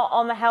relies a lot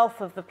on the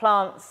health of the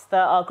plants that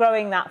are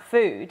growing that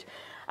food.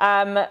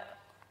 And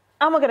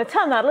we're going to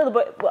turn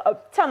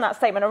that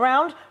statement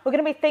around. We're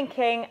going to be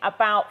thinking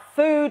about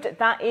food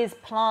that is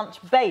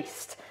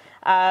plant-based.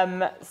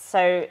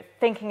 So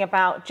thinking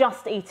about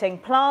just eating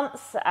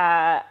plants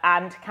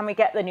and can we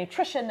get the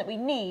nutrition that we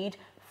need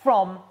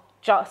from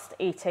just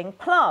eating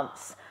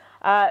plants.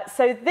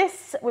 So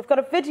we've got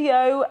a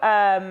video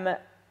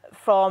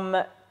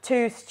from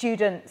 2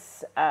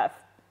 students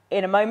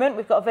in a moment.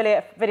 We've got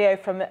a video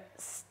from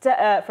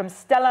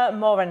Stella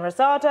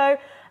Morin-Rosado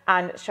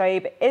and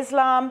Shoaib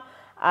Islam.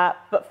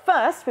 But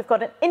first, we've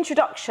got an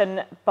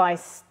introduction by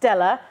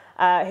Stella,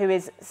 who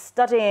is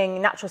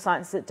studying natural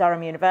sciences at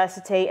Durham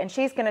University, and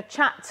she's going to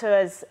chat to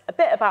us a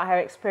bit about her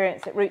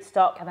experience at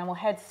Rootstock, and then we'll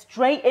head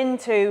straight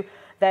into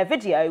their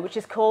video, which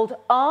is called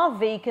Are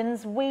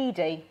Vegans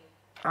Weedy?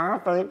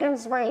 Are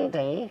vegans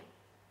weedy?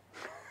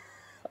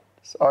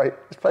 Sorry,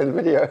 let's play the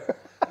video.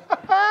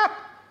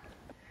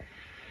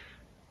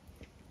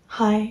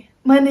 Hi,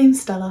 my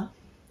name's Stella.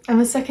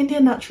 I'm a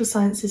second-year natural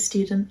sciences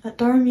student at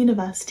Durham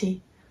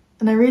University,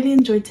 and I really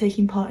enjoyed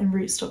taking part in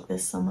Rootstock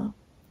this summer.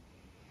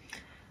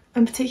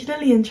 I'm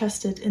particularly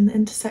interested in the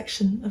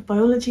intersection of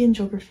biology and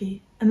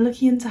geography and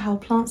looking into how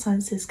plant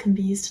sciences can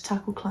be used to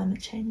tackle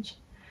climate change.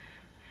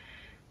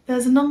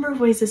 There's a number of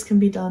ways this can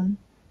be done,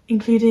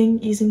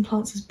 including using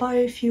plants as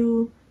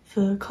biofuel,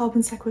 for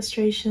carbon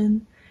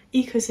sequestration,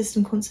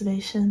 ecosystem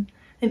conservation,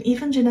 and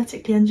even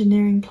genetically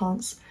engineering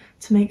plants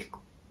to make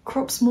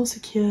crops more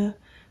secure,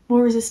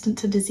 more resistant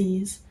to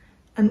disease,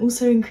 and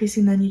also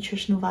increasing their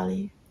nutritional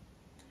value.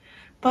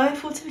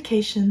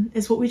 Biofortification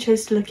is what we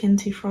chose to look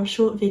into for our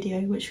short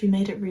video which we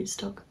made at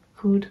Rootstock,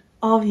 called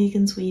Are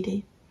Vegans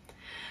Weedy?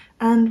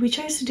 And we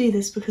chose to do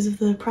this because of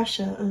the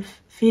pressure of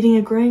feeding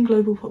a growing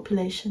global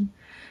population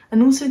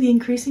and also the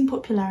increasing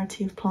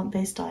popularity of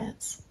plant-based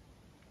diets.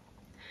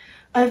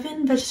 I've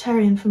been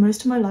vegetarian for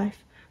most of my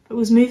life, but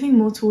was moving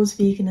more towards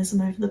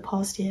veganism over the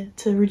past year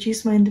to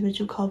reduce my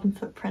individual carbon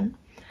footprint.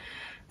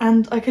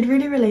 And I could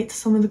really relate to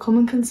some of the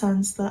common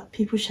concerns that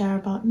people share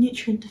about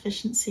nutrient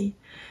deficiency,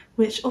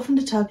 which often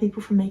deter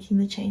people from making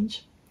the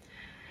change.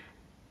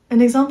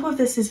 An example of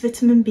this is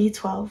vitamin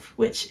B12,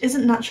 which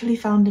isn't naturally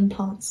found in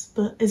plants,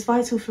 but is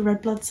vital for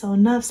red blood cell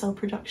and nerve cell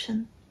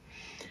production.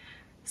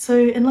 So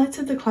in light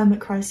of the climate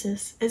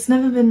crisis, it's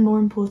never been more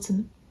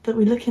important that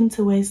we look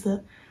into ways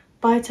that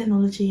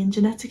biotechnology and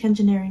genetic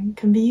engineering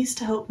can be used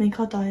to help make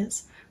our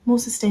diets more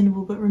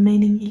sustainable but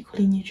remaining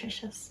equally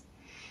nutritious.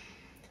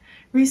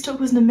 Rootstock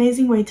was an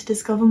amazing way to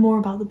discover more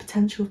about the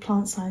potential of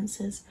plant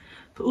sciences,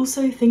 but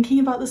also thinking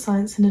about the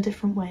science in a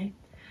different way,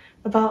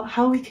 about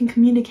how we can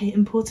communicate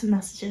important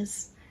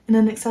messages in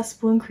an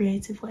accessible and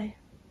creative way.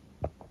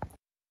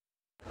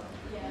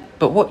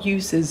 But what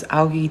use is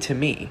algae to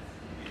me?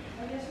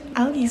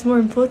 Algae is more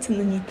important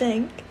than you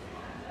think.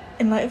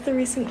 In light of the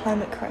recent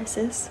climate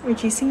crisis,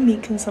 reducing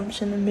meat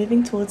consumption and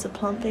moving towards a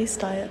plant-based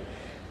diet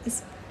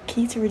is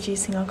key to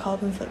reducing our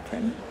carbon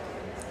footprint.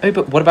 Oh,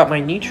 but what about my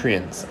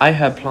nutrients? I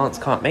heard plants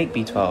can't make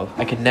B12.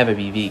 I could never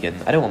be vegan.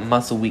 I don't want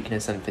muscle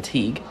weakness and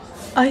fatigue.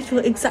 I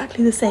thought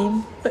exactly the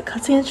same, but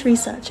cutting-edge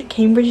research at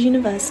Cambridge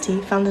University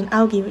found an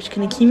algae which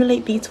can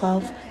accumulate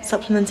B12,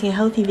 supplementing a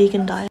healthy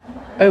vegan diet.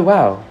 Oh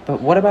wow,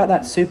 but what about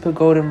that super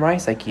golden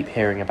rice I keep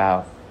hearing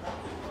about?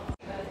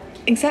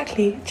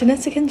 Exactly.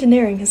 Genetic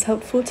engineering has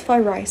helped fortify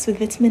rice with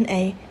vitamin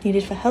A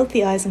needed for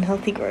healthy eyes and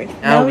healthy growth.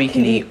 Now we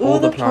can eat all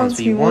the plants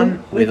we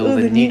want with all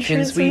the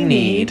nutrients we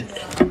need.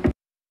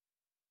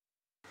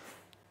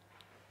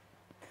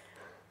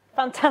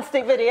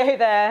 Fantastic video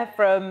there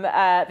from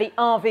the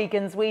Our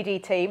Vegans Weedy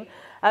team.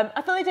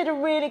 I thought they did a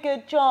really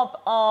good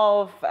job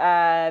of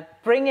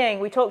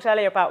bringing, we talked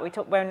earlier about,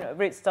 when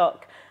Rootstock,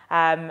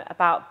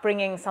 about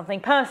bringing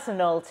something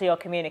personal to your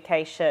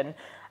communication.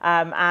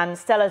 And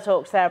Stella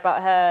talks there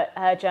about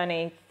her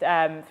journey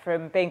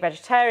from being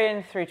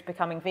vegetarian through to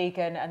becoming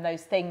vegan and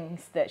those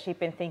things that she'd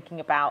been thinking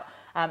about.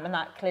 And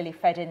that clearly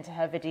fed into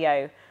her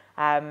video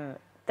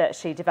that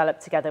she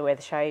developed together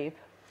with Shaib.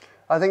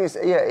 I think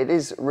it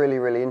is really,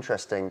 really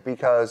interesting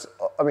because,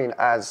 I mean,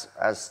 as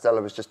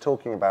Stella was just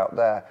talking about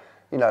there,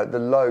 you know, the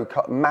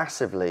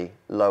massively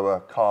lower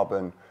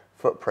carbon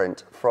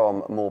footprint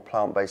from more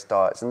plant-based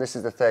diets. And this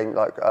is the thing,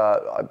 like,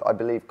 I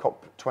believe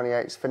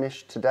COP28's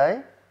finished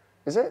today.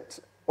 Is it?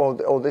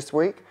 Or this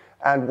week?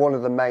 And one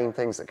of the main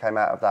things that came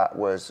out of that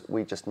was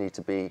we just need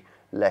to be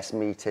less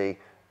meaty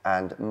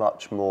and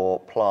much more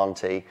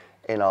planty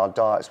in our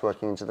diets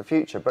working into the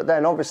future. But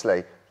then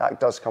obviously that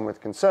does come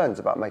with concerns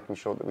about making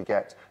sure that we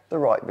get the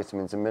right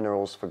vitamins and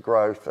minerals for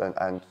growth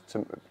and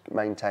to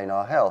maintain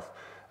our health.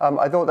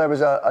 I thought there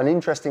was an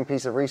interesting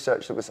piece of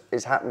research that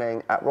is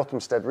happening at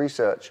Rothamsted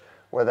Research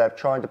where they're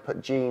trying to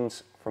put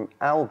genes from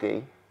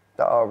algae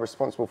that are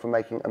responsible for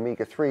making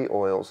omega-3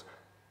 oils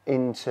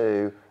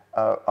into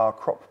our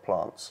crop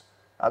plants.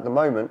 At the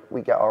moment,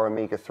 we get our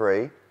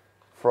omega-3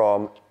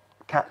 from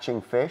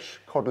catching fish,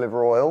 cod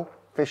liver oil.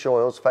 Fish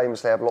oils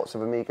famously have lots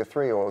of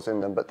omega-3 oils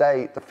in them, but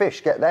the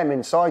fish get them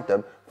inside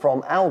them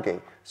from algae.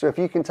 So if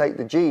you can take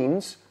the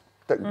genes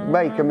that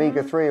make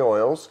omega-3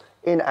 oils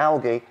in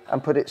algae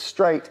and put it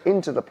straight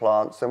into the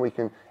plants, then we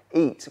can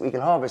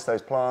harvest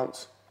those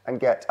plants and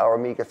get our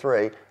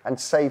omega-3 and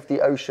save the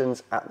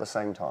oceans at the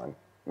same time.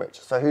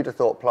 So who'd have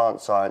thought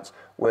plant science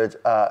would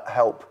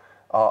help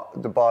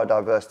the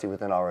biodiversity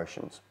within our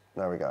oceans?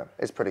 There we go.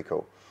 It's pretty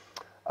cool.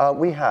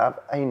 We have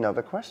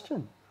another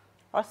question.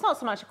 Well, it's not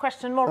so much a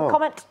question, more a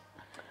comment.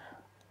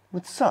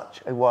 With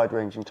such a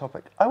wide-ranging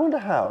topic, I wonder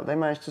how they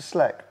managed to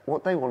select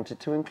what they wanted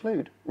to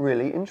include.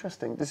 Really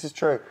interesting. This is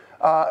true.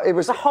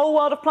 There's a whole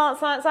world of plant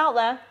science out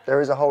there.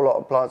 There is a whole lot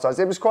of plant science.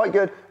 It was quite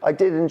good. I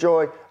did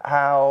enjoy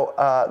how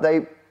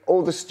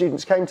all the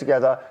students came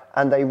together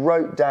and they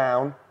wrote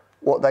down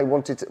what they were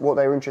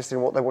interested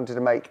in, what they wanted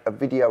to make a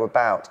video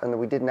about, and then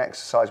we did an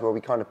exercise where we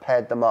kind of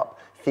paired them up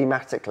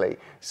thematically.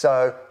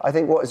 So I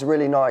think what is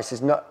really nice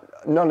is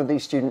none of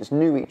these students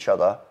knew each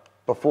other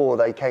before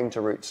they came to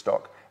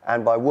Rootstock,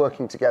 and by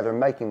working together and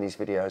making these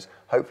videos,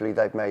 hopefully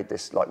they've made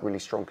this like really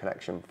strong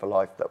connection for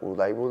life that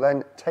they will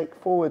then take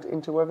forward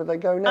into wherever they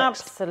go next.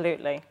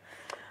 Absolutely.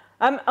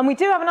 And we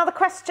do have another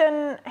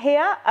question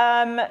here.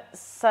 A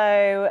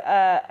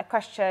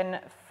question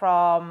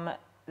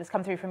that's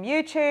come through from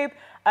YouTube.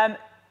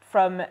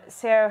 From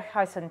Seo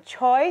Hyson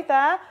Choi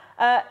there.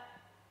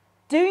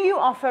 Do you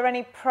offer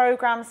any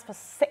programs for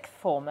sixth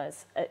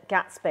formers at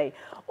Gatsby?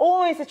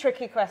 Always a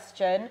tricky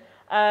question,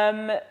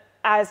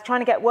 as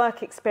trying to get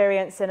work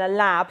experience in a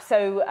lab.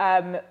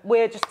 So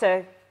we're just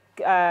a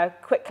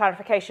quick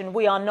clarification.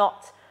 We are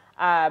not,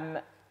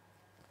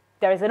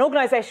 there is an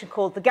organisation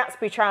called the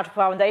Gatsby Charitable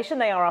Foundation.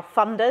 They are our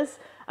funders,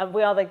 and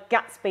we are the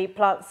Gatsby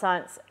Plant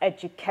Science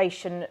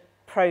Education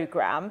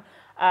Programme.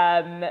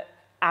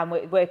 And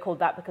we're called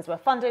that because we're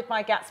funded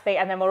by Gatsby,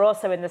 and then we're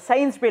also in the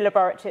Sainsbury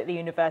laboratory at the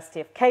University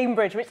of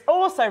Cambridge, which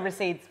also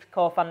receives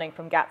core funding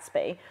from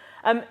Gatsby.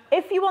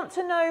 If you want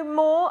to know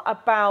more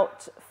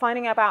about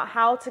finding out about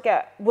how to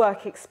get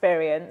work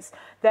experience,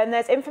 then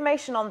there's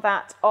information on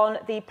that on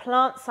the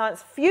Plant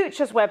Science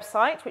Futures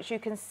website, which you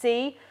can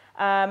see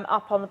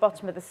up on the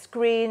bottom of the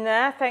screen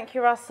there. Thank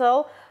you,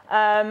 Russell.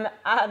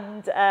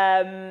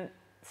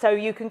 So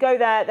you can go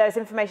there, there's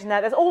information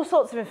there. There's all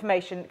sorts of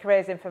information,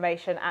 careers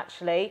information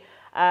actually,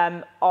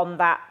 on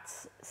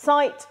that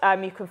site.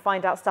 You can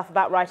find out stuff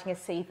about writing a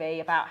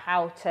CV, about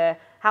how to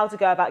how to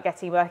go about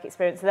getting work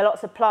experience. There are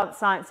lots of plant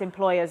science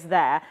employers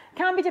there. It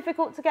can be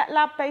difficult to get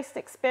lab-based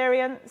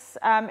experience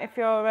if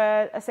you're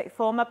a sixth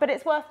former, but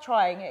it's worth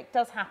trying. It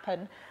does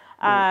happen.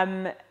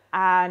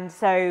 And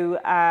so,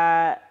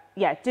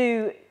 yeah,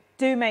 do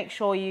make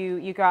sure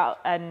you go out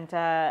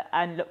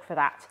and look for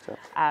that.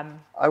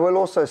 I will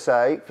also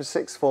say for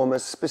sixth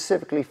formers,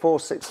 specifically for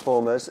sixth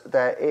formers,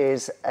 there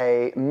is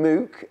a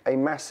MOOC, a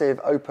massive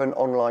open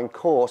online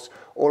course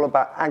all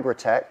about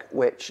agritech,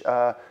 which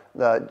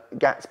the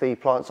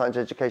Gatsby Plant Science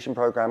Education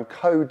Programme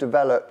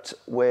co-developed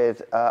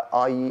with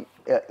EIT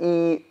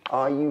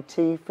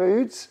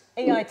Foods.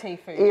 EIT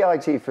Foods.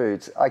 EIT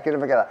Foods, I can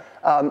never get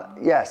that.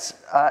 Yes,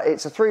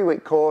 it's a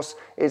 3-week course.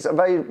 It's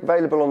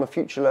available on the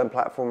Future Learn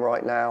platform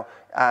right now,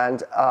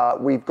 and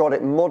we've got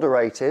it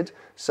moderated,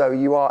 so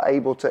you are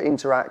able to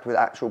interact with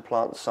actual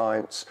plant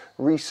science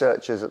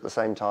researchers at the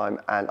same time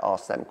and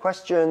ask them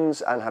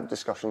questions and have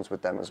discussions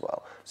with them as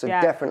well. So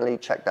definitely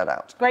check that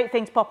out. Great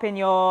thing to pop in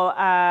your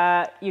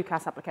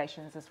UCAS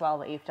applications as well,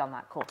 that you've done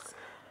that course.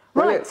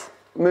 Brilliant. Right.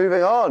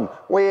 Moving on,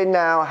 we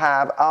now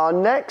have our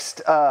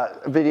next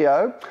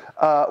video,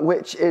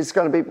 which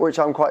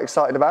I'm quite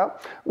excited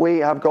about. We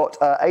have got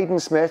Aidan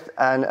Smith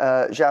and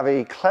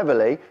Javi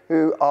Cleverly,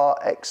 who are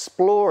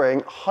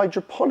exploring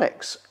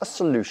hydroponics, a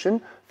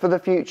solution for the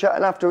future.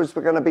 And afterwards,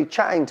 we're going to be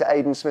chatting to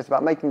Aidan Smith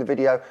about making the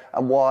video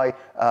and why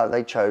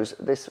they chose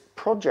this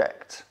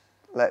project.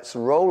 Let's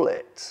roll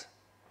it.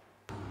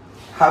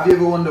 Have you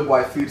ever wondered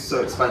why food's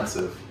so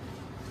expensive?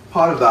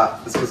 Part of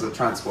that is because of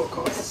transport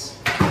costs.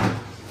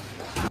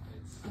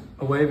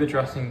 A way of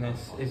addressing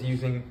this is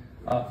using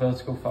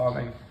vertical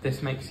farming.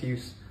 This makes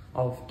use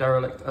of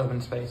derelict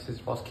urban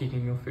spaces whilst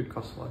keeping your food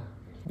costs low.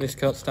 This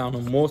cuts down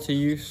on water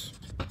use,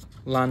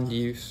 land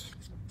use,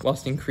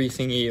 whilst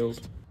increasing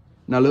yield.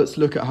 Now let's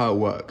look at how it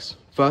works.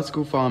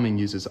 Vertical farming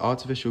uses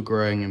artificial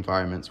growing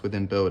environments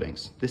within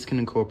buildings. This can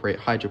incorporate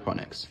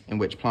hydroponics, in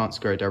which plants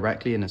grow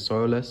directly in a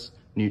soilless,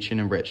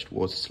 nutrient-enriched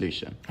water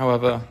solution.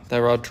 However,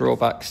 there are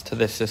drawbacks to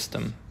this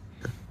system.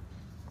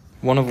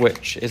 One of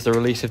which is the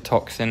release of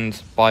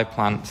toxins by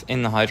plants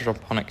in the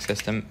hydroponic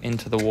system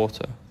into the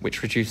water,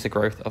 which reduce the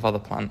growth of other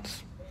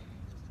plants.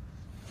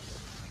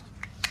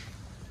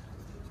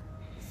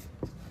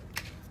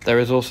 There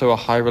is also a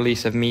high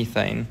release of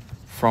methane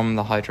from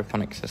the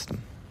hydroponic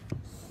system.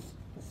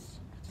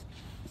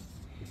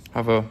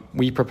 However,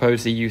 we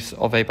propose the use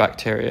of a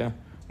bacteria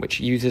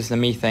which uses the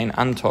methane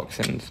and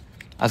toxins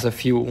as a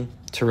fuel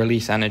to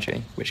release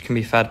energy, which can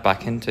be fed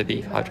back into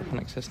the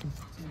hydroponic system.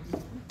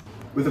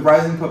 With the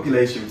rising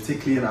population,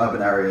 particularly in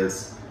urban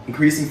areas,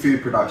 increasing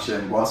food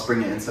production whilst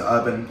bringing it into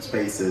urban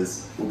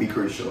spaces will be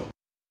crucial.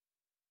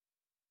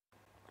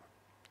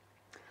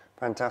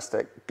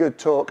 Fantastic. Good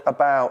talk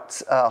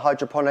about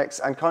hydroponics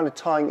and kind of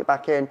tying it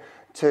back in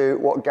to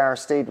what Gareth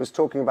Steed was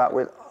talking about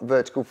with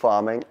vertical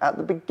farming at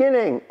the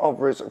beginning of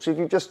Rootstock. So if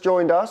you've just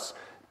joined us,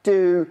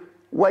 do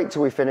wait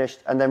till we finished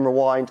and then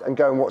rewind and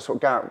go and watch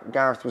what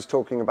Gareth was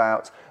talking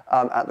about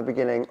at the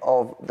beginning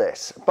of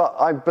this. But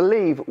I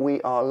believe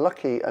we are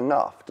lucky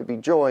enough to be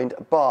joined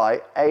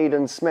by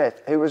Aidan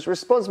Smith, who was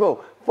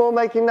responsible for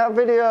making that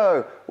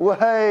video.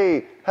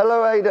 Hey,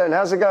 hello Aidan,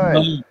 how's it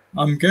going?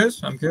 I'm good,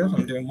 I'm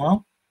doing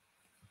well.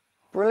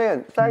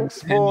 Brilliant,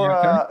 thanks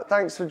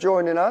for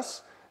joining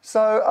us.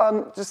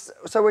 So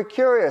so we're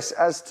curious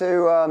as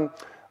to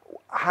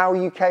how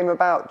you came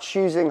about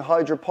choosing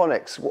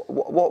hydroponics.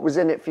 What was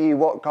in it for you?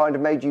 What kind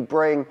of made you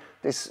bring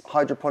this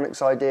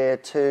hydroponics idea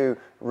to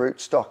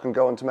Rootstock and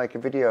go on to make a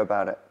video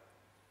about it?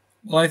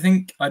 Well, I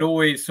think I'd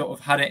always sort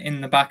of had it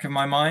in the back of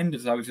my mind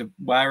as I was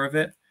aware of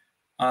it.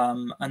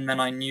 And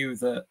then I knew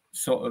that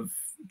sort of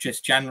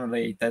just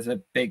generally there's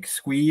a big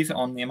squeeze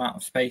on the amount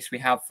of space we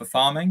have for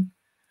farming.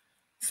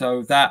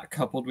 So that,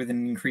 coupled with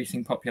an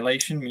increasing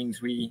population,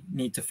 means we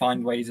need to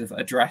find ways of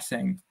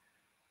addressing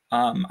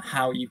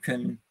how you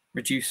can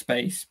reduce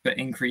space but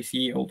increase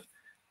yield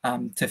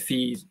to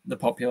feed the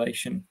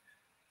population.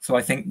 So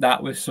I think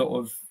that was sort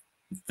of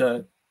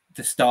the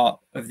start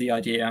of the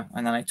idea,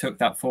 and then I took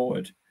that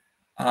forward.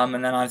 And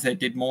then as I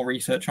did more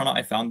research on it,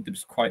 I found it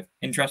was quite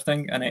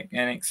interesting and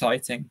an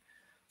exciting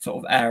sort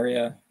of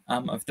area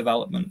of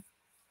development.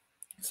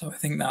 So I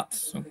think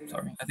that's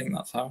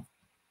how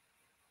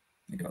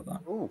I got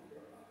that. Ooh.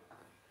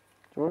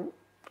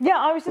 Yeah,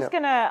 I was just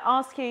going to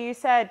ask you, you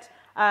said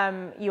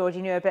you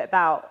already knew a bit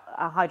about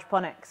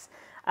hydroponics,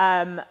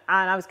 and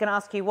I was going to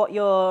ask you what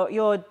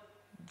your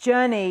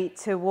journey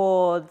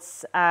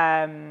towards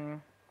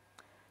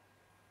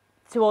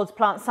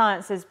plant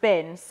science has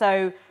been.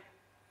 So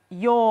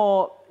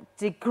your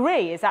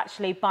degree is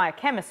actually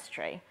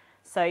biochemistry,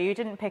 so you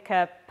didn't pick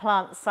a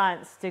plant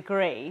science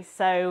degree.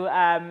 So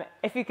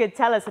if you could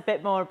tell us a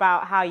bit more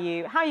about how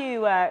you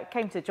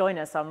came to join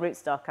us on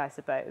Rootstock, I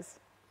suppose.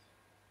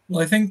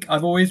 Well, I think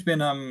I've always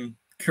been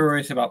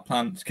curious about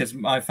plants because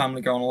my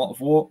family go on a lot of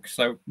walks.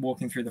 So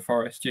walking through the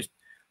forest, just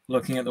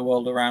looking at the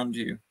world around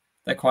you,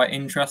 they're quite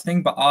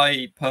interesting. But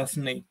I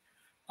personally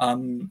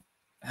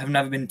have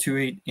never been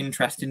too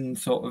interested in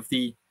sort of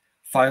the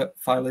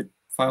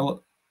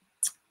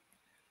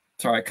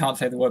sorry, I can't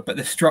say the word, but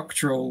the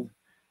structural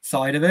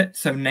side of it.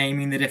 So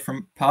naming the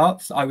different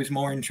parts, I was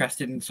more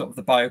interested in sort of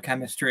the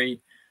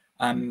biochemistry,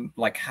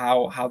 like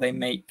how they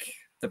make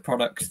the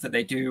products that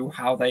they do,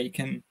 how they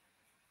can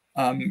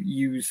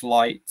use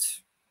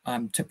light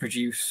to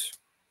produce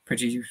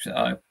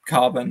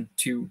carbon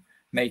to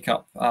make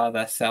up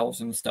their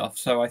cells and stuff.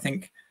 So I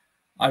think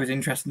I was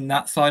interested in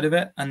that side of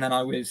it, and then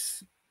I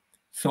was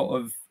sort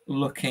of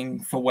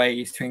looking for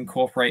ways to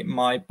incorporate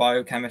my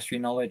biochemistry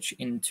knowledge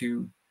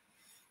into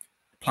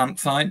plant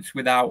science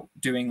without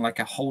doing like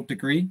a whole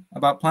degree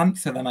about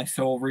plants. So then I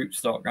saw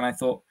Rootstock and I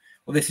thought,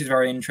 well, this is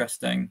very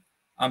interesting.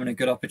 I'm in a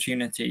good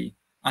opportunity.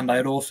 And I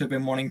had also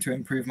been wanting to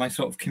improve my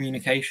sort of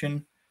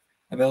communication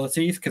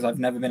abilities, because I've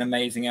never been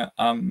amazing at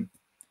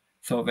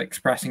sort of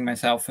expressing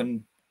myself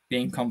and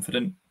being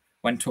confident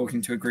when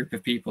talking to a group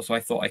of people. So I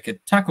thought I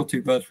could tackle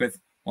two birds with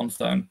one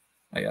stone,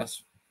 I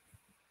guess.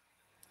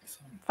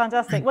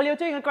 Fantastic. Well, you're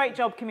doing a great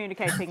job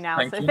communicating now.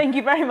 Thank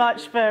you very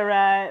much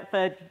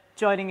for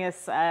joining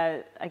us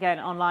again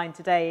online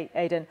today,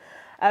 Aidan.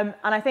 And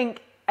I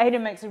think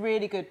Aidan makes a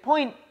really good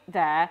point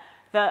there,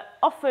 that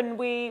often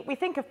we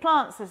think of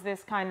plants as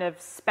this kind of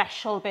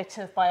special bit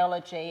of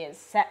biology. It's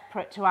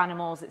separate to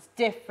animals, it's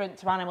different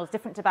to animals,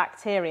 different to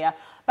bacteria.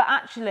 But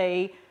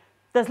actually,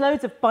 there's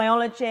loads of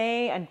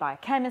biology and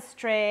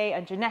biochemistry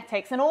and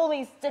genetics and all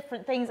these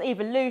different things,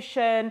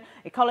 evolution,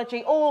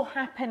 ecology, all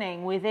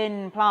happening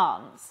within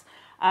plants.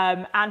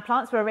 And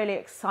plants were a really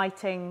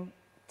exciting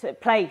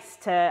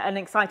an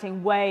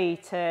exciting way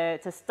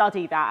to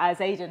study that, as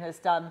Aidan has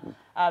done,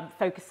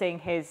 focusing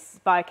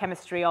his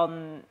biochemistry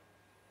on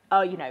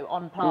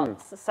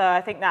plants. So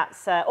I think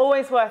that's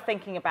always worth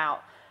thinking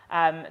about.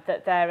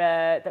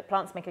 That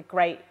plants make a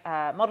great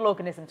model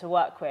organism to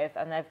work with,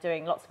 and they're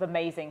doing lots of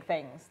amazing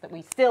things that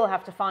we still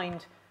have to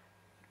find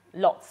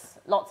lots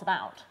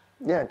about.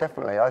 Yeah,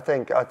 definitely. I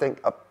think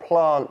a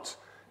plant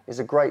is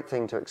a great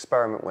thing to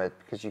experiment with,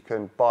 because you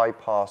can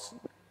bypass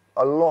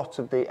a lot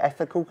of the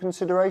ethical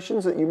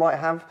considerations that you might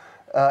have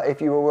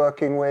if you were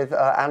working with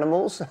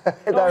animals.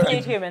 Or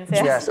indeed humans,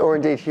 yes. Yes, or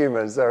indeed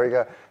humans, there we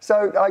go.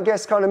 So I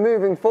guess kind of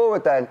moving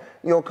forward then,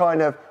 you're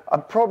kind of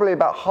probably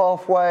about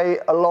halfway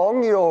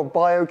along your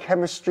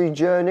biochemistry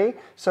journey.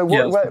 So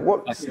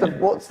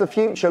what's the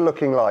future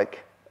looking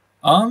like?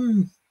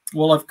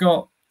 Well,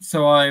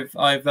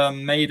 I've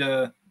made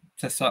a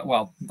society,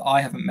 well, I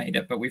haven't made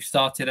it, but we've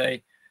started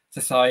a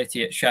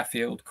society at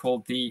Sheffield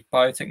called the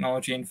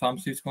Biotechnology and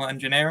Pharmaceutical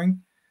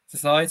Engineering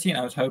Society, and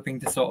I was hoping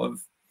to sort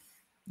of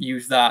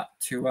use that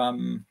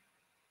to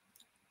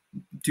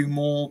do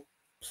more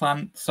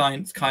plant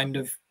science kind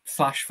of /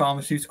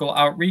 pharmaceutical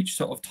outreach,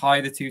 sort of tie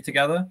the two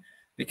together,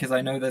 because I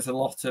know there's a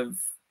lot of,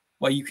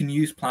 well, you can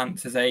use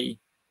plants as a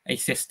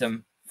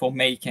system for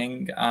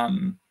making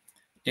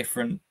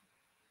different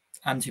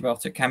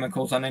antibiotic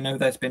chemicals, and I know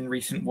there's been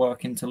recent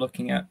work into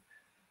looking at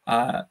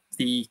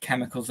the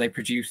chemicals they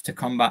produce to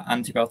combat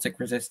antibiotic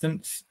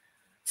resistance.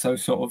 So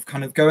sort of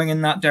kind of going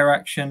in that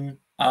direction,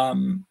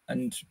 and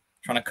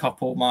trying to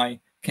couple my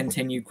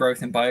continued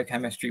growth in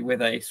biochemistry with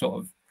a sort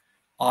of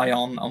eye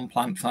on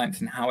plant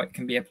science and how it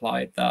can be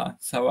applied there.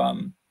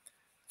 So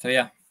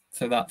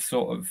so that's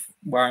sort of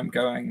where I'm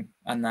going.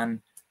 And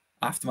then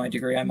after my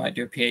degree, I might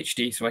do a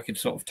PhD, so I could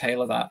sort of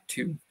tailor that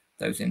to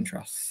those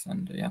interests.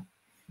 And yeah.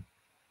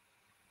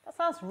 That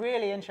sounds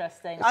really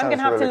interesting. I'm going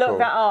to have to look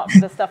that up,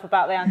 the stuff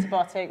about the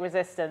antibiotic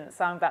resistance.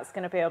 That's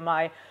going to be on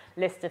my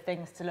list of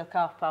things to look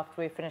up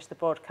after we finish the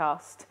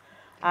broadcast.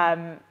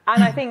 And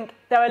I think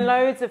there are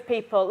lots of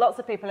people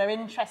are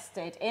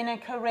interested in a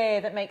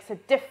career that makes a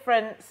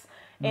difference,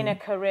 in a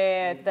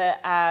career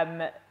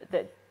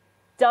that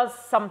does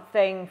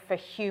something for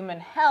human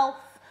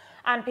health.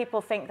 And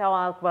people think,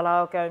 I'll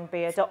go and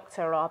be a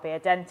doctor, or I'll be a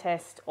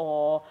dentist,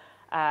 or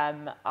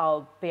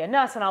I'll be a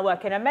nurse and I'll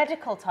work in a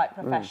medical type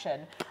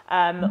profession,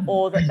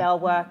 or that they'll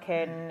work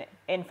in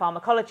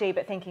pharmacology,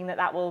 but thinking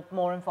that will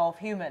more involve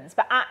humans.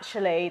 But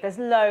actually,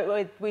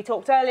 we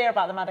talked earlier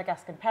about the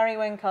Madagascar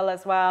periwinkle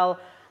as well,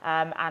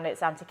 and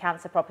its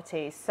anti-cancer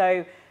properties.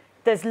 So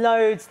there's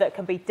loads that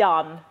can be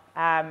done.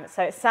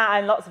 So it's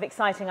and lots of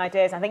exciting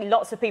ideas. I think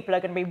lots of people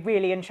are going to be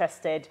really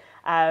interested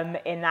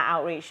in that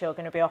outreach you're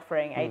going to be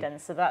offering, Aidan.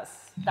 So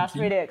that's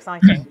really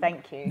exciting.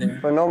 Thank you. Yeah.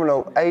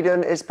 Phenomenal.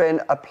 Aidan, it's been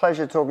a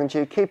pleasure talking to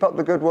you. Keep up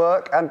the good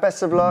work, and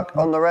best of luck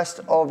on the rest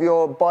of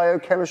your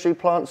biochemistry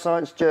plant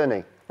science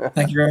journey.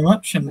 Thank you very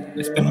much, and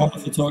it's been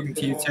wonderful talking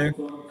to you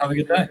too. Have a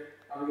good day.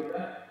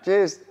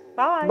 Cheers.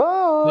 Bye.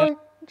 Bye.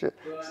 Yeah.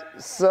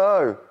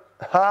 So,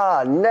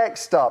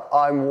 next up,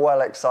 I'm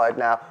well excited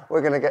now.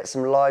 We're going to get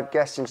some live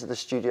guests into the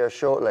studio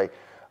shortly.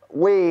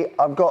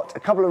 I've got a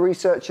couple of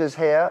researchers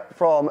here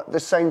from the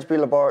Sainsbury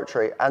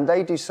laboratory, and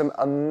they do some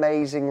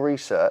amazing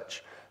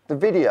research. The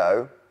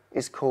video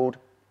is called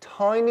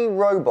Tiny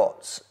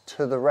Robots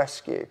to the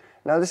Rescue.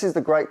 Now, this is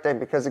the great thing,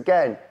 because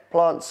again,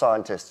 plant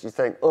scientists, you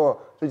think,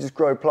 they just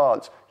grow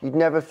plants. You'd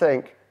never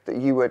think that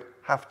you would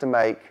have to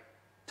make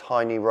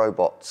tiny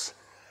robots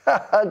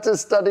to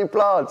study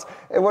plants.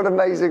 What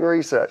amazing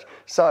research.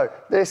 So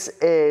this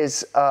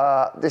is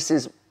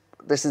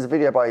this is a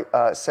video by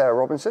Sarah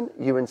Robinson,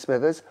 Ewan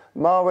Smithers,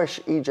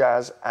 Marwish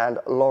Ejaz and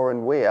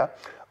Lauren Weir,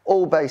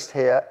 all based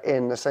here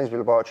in the Sainsbury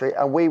laboratory.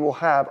 And we will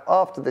have,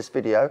 after this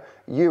video,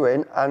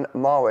 Ewan and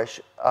Marwish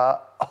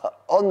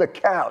on the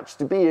couch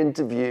to be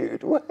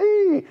interviewed.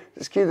 Whee!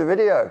 Let's cue the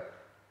video.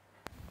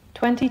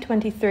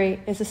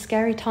 2023 is a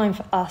scary time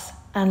for us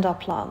and our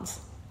plants.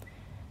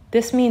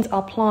 This means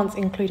our plants,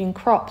 including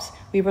crops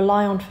we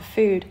rely on for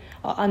food,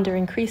 are under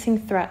increasing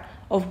threat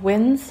of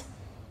winds,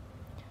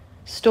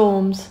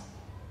 storms,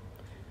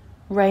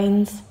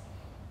 rains.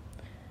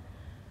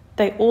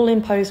 They all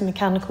impose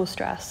mechanical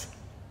stress.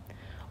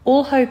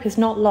 All hope is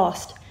not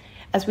lost,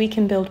 as we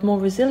can build more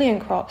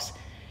resilient crops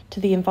to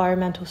the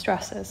environmental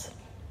stresses.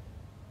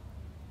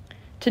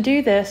 To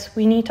do this,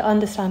 we need to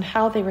understand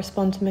how they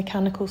respond to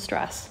mechanical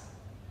stress.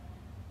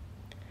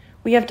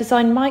 We have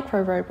designed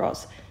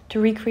micro-robots to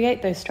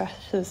recreate those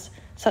stresses,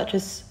 such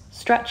as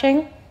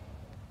stretching,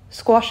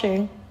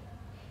 squashing,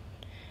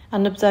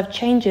 and observe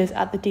changes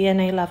at the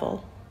DNA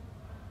level.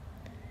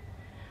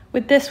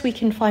 With this, we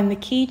can find the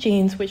key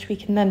genes which we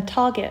can then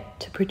target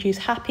to produce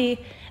happy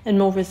and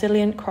more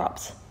resilient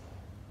crops.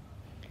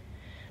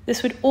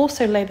 This would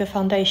also lay the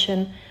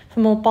foundation for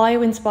more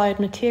bio-inspired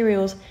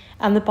materials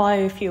and the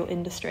biofuel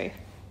industry.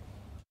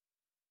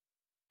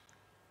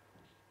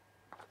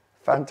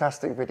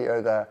 Fantastic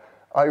video there.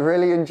 I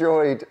really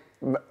enjoyed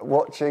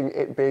watching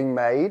it being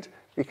made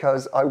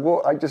because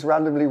I just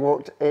randomly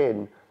walked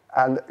in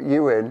and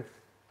Ewan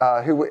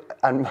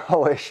and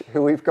Marwish,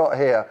 who we've got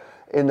here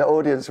in the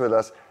audience with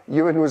us,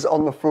 Ewan was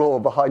on the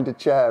floor behind a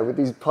chair with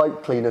these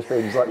pipe cleaner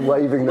things, like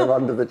waving them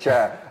under the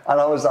chair.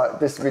 And I was like,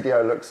 this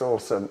video looks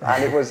awesome.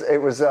 And it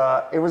was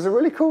a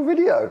really cool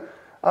video.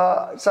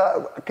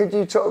 So could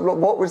you talk,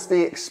 what was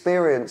the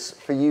experience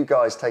for you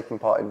guys taking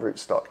part in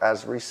Rootstock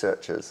as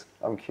researchers?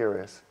 I'm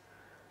curious.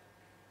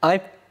 I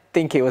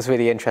think it was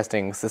really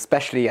interesting,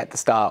 especially at the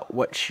start,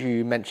 what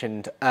you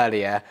mentioned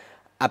earlier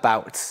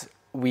about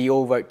we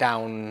all wrote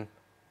down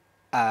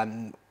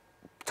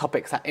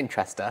topics that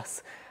interest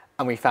us,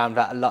 and we found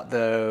that a lot of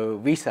the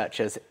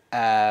researchers,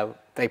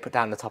 they put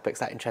down the topics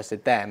that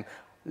interested them.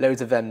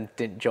 Loads of them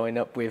didn't join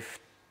up with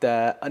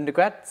the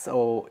undergrads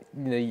or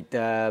the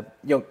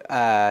young,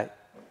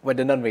 were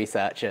the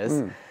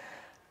non-researchers.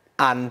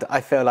 And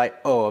I feel like,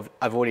 oh,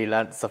 I've already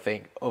learned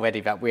something already,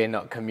 that we're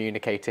not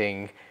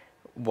communicating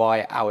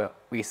why our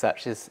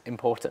research is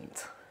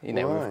important.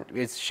 Right.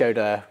 It's showed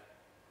a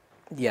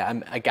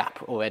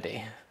gap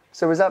already.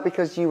 So was that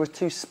because you were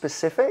too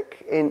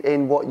specific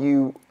in what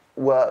you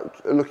were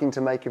looking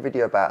to make a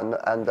video about,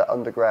 and the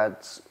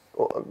undergrads,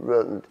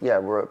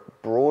 were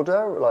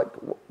broader? Like,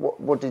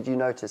 what did you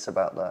notice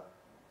about that?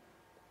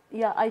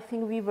 Yeah, I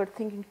think we were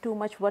thinking too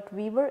much what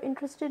we were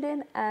interested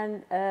in,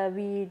 and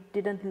we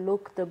didn't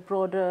look the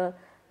broader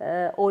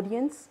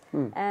audience.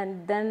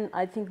 And then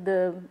I think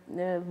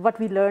what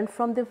we learned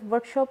from the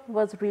workshop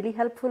was really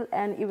helpful,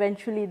 and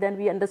eventually then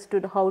we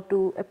understood how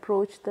to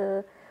approach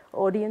the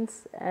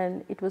audience,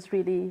 and it was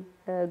really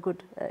a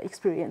good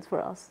experience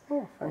for us.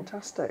 Oh,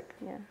 fantastic.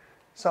 Yeah.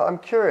 So I'm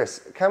curious,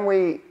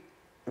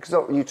 because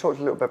you talked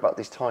a little bit about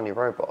these tiny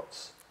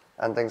robots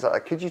and things like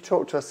that. Could you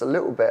talk to us a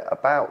little bit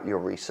about your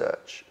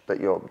research that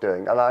you're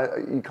doing?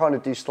 And you kind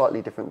of do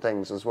slightly different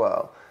things as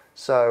well.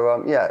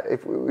 So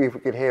if we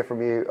could hear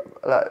from you,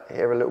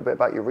 hear a little bit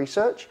about your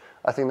research,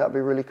 I think that'd be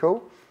really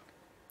cool.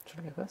 Should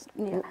I go first?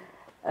 Yeah.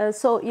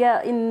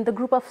 In the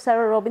group of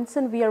Sarah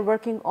Robinson, we are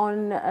working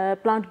on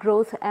plant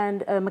growth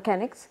and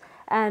mechanics.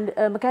 And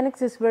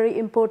mechanics is very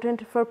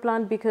important for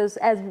plant because,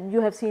 as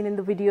you have seen in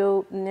the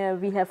video,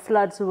 we have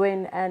floods,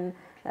 wind, and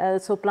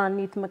so plant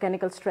needs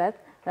mechanical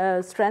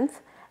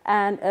strength.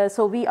 And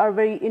so we are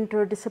very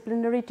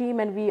interdisciplinary team,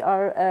 and we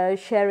are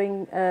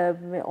sharing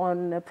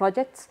on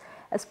projects.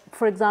 As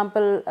for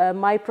example,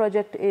 my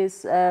project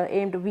is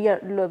aimed.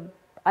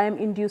 I am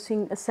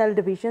inducing cell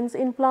divisions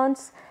in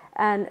plants.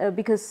 And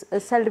because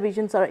cell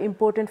divisions are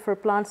important for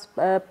plants,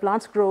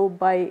 plants grow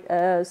by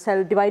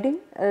cell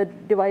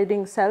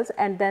dividing cells,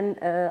 and then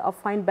a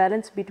fine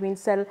balance between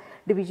cell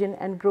division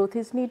and growth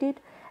is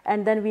needed.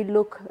 And then we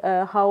look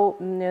how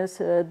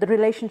the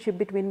relationship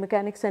between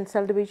mechanics and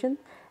cell division.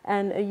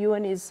 And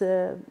Ewan is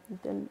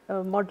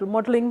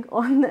modeling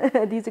on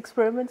these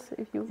experiments.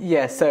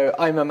 Yeah, so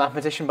I'm a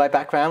mathematician by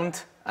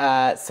background.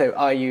 So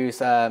I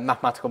use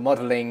mathematical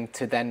modeling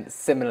to then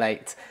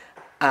simulate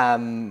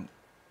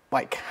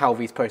like how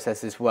these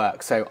processes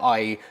work. So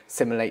I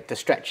simulate the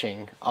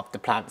stretching of the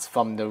plants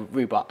from the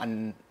robot,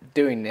 and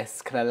doing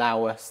this can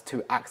allow us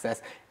to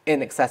access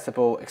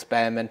inaccessible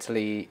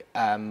experimentally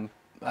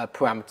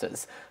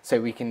parameters, so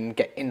we can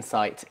get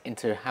insight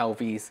into how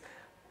these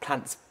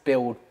plants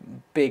build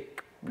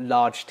big,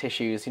 large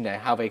tissues,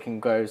 how they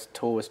can grow as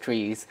tall as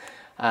trees.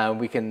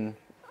 We can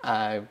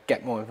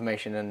get more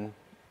information and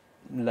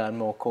learn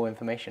more core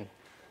information.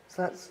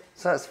 So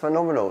that's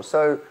phenomenal.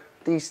 So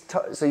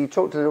you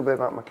talked a little bit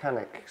about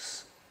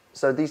mechanics.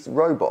 So these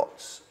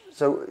robots,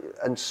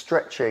 and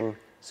stretching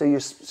So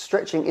you're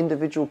stretching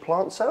individual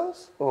plant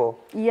cells, or?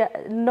 Yeah,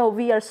 no,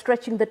 we are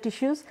stretching the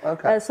tissues.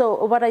 Okay.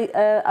 So what I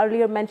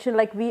earlier mentioned,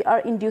 like we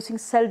are inducing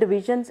cell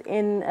divisions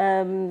in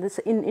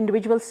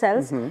individual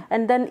cells,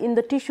 and then in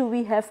the tissue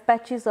we have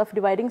patches of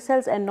dividing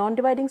cells and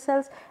non-dividing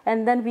cells,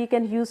 and then we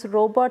can use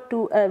robot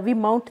to we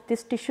mount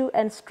this tissue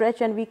and stretch,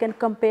 and we can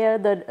compare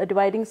the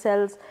dividing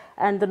cells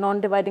and the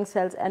non-dividing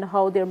cells and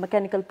how their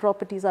mechanical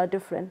properties are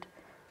different.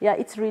 Yeah,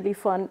 it's really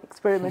fun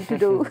experiment to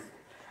do.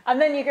 And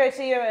then you go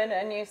to Ewan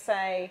and you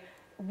say,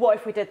 what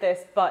if we did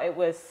this, but it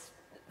was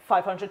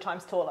 500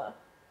 times taller?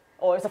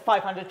 Or it's a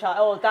 500 times,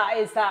 or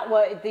that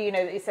what, you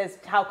know, it says,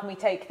 how can we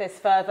take this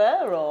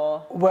further,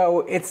 or?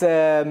 Well, it's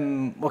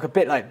like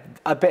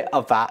a bit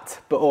of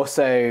that, but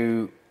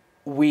also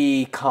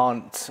we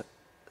can't,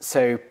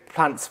 so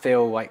plants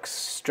feel like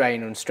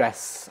strain and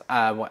stress,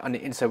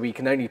 and so we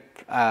can only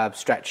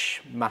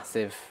stretch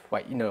massive,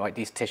 like, you know, like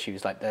these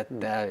tissues, like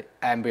the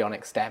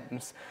embryonic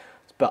stems.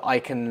 But I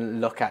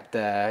can look at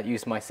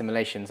use my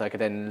simulations, I could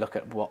then look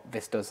at what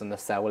this does on the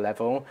cell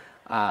level.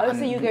 So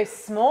you go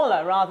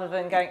smaller rather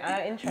than going,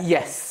 interesting.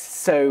 Yes,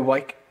 so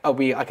like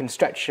I can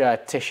stretch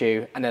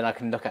tissue and then I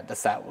can look at the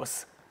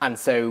cells. And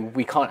so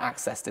we can't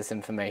access this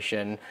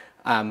information,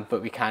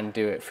 but we can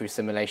do it through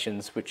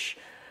simulations, which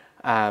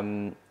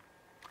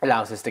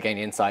allows us to gain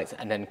insights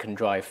and then can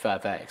drive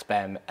further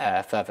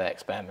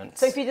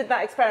experiments. So if you did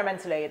that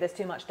experimentally, there's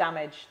too much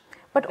damage.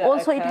 But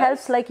also it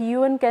helps, like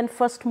Ewan can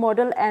first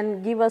model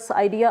and give us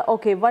idea,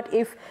 okay, what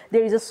if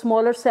there is a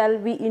smaller cell,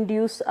 we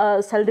induce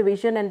cell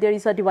division, and there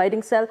is a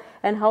dividing cell,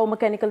 and how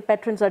mechanical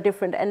patterns are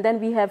different. And then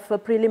we have a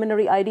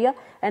preliminary idea,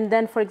 and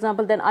then, for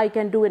example, then I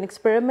can do an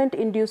experiment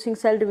inducing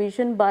cell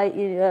division by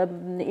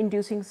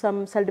inducing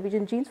some cell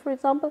division genes, for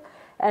example,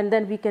 and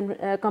then we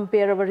can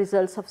compare our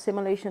results of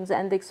simulations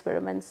and the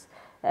experiments.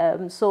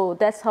 So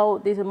that's how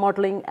this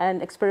modeling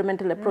and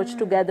experimental approach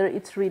together,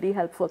 it's really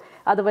helpful.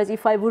 Otherwise,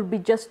 if I would be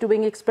just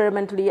doing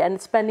experimentally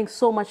and spending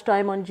so much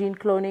time on gene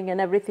cloning and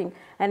everything,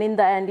 and in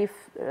the end, if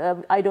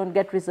I don't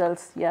get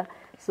results, yeah.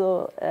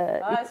 So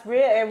it's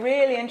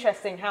really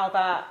interesting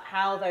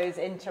how those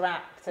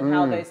interact and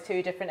how those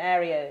two different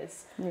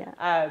areas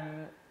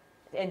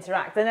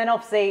interact. And then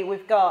obviously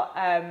we've got,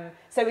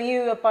 so are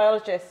you a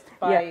biologist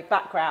by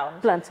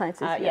background? Plant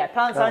scientist.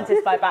 Plant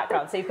scientist by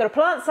background. So you've got a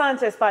plant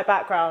scientist by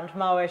background,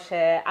 Marwish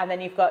here, and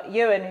then you've got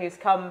Ewan who's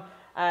come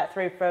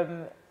through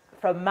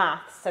from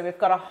maths. So we've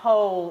got a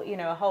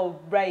whole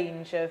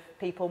range of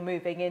people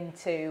moving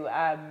into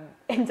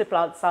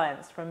plant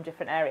science from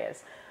different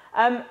areas.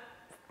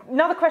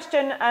 Another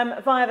question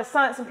via the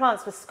Science and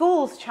Plants for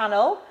Schools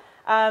channel.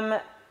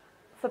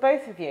 For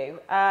both of you,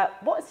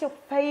 what is your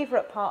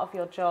favourite part of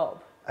your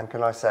job? And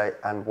can I say,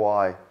 and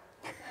why?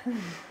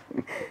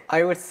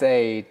 I would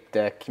say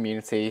the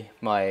community,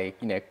 my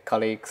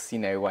colleagues,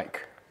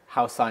 like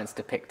how science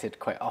depicted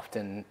quite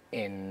often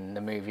in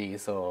the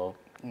movies or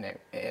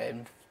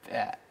in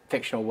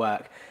fictional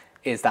work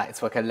is that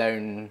it's like a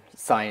lone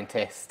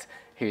scientist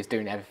who's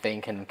doing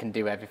everything and can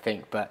do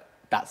everything, but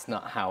that's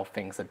not how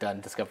things are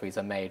done. Discoveries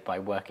are made by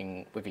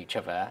working with each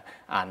other,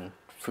 and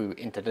through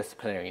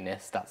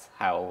interdisciplinariness, that's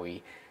how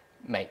we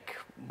make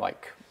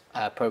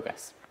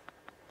progress.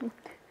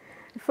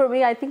 For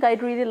me, I think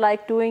I'd really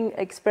like doing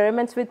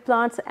experiments with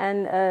plants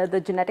and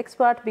the genetics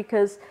part,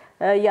 because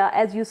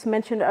as you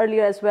mentioned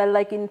earlier as well,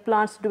 like in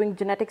plants doing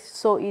genetics is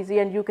so easy,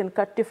 and you can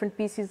cut different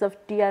pieces of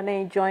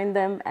DNA, join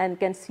them, and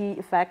can see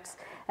effects,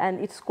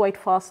 and it's quite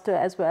faster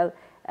as well.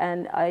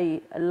 And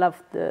I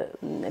love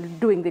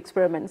doing the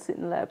experiments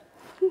in the lab.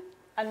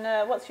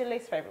 And what's your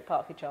least favourite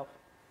part of your job?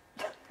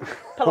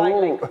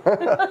 Politely.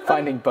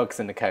 Finding bugs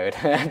in the code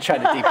and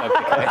trying to debug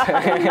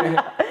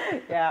the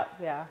code.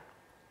 Yeah.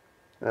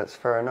 That's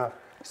fair enough.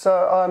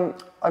 So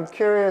I'm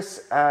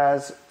curious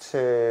as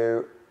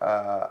to,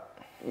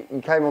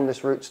 you came on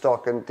this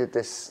Rootstock and did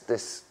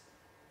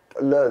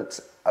learnt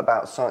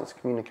about science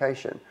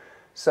communication.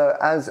 So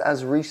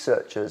as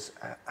researchers,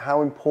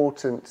 how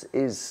important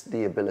is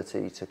the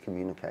ability to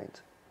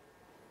communicate?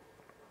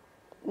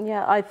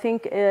 Yeah, I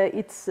think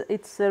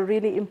it's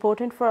really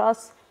important for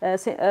us,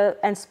 and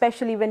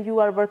especially when you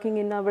are working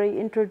in a very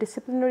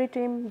interdisciplinary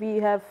team. We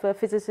have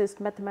physicists,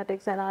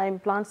 mathematics, and I'm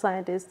plant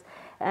scientist,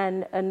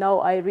 and now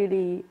I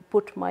really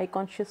put my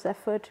conscious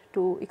effort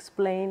to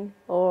explain,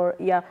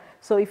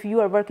 so if you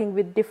are working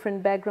with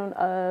different background,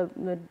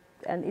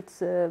 and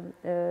it's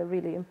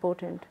really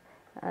important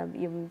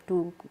even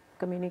to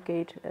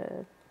communicate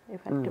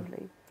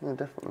effectively. Yeah,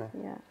 definitely.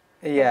 Yeah.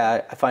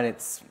 Yeah, I find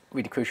it's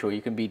really crucial.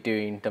 You can be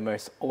doing the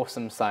most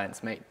awesome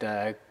science, make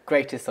the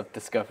greatest of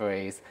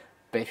discoveries,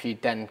 but if you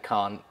then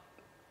can't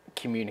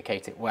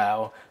communicate it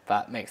well,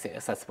 that makes it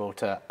accessible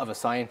to other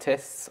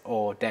scientists,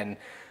 or then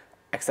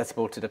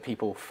accessible to the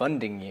people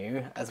funding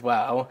you as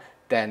well,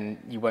 then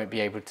you won't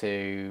be able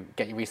to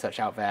get your research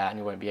out there, and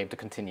you won't be able to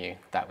continue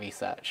that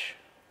research.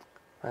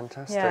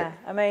 Fantastic. Yeah,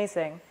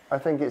 amazing. I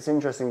think it's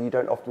interesting, you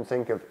don't often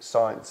think of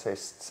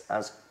scientists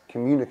as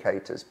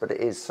communicators, but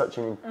it is such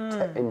an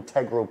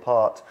integral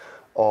part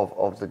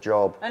of the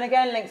job. And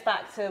again, links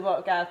back to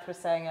what Gareth was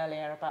saying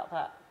earlier about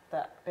that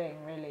that being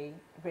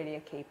really a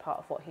key part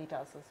of what he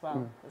does as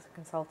well as a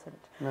consultant.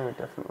 No,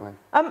 definitely.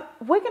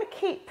 We're going to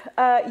keep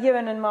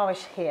Ewan and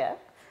Marish here.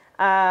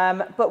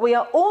 But we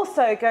are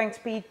also going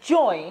to be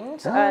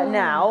joined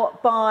now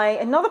by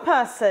another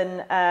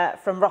person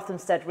from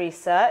Rothamsted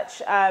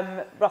Research.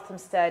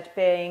 Rothamsted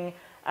being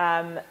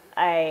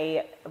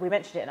we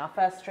mentioned it in our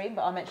first stream,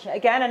 but I'll mention it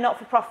again, a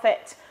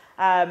not-for-profit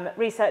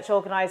research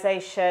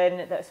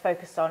organisation that's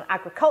focused on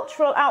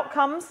agricultural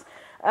outcomes.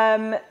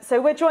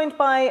 So we're joined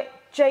by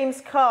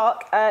James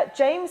Clark.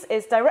 James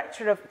is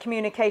Director of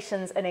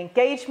Communications and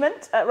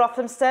Engagement at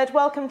Rothamsted.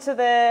 Welcome to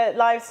the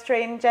live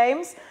stream,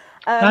 James.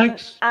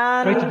 Thanks.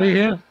 Great to be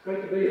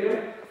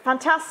here.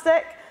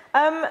 Fantastic.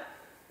 And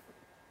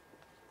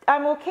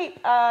we'll keep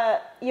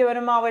Ewan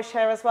and Marwish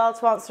here as well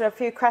to answer a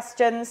few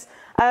questions.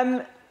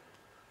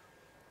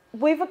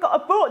 We've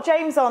brought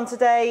James on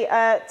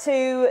today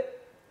to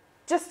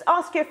just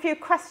ask you a few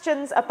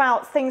questions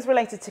about things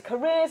related to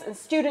careers and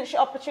studentship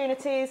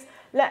opportunities.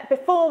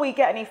 Before we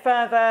get any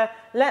further,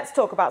 let's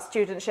talk about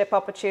studentship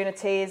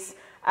opportunities.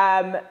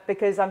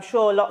 Because I'm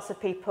sure lots of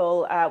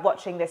people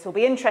watching this will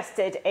be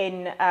interested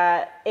in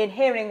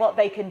hearing what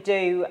they can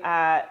do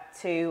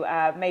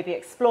to maybe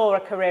explore a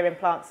career in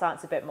plant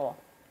science a bit more.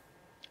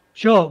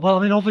 Sure. Well,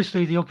 I mean,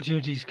 obviously the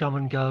opportunities come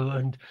and go,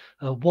 and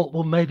what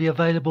will may be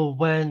available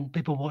when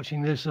people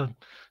watching this are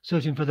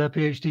searching for their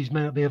PhDs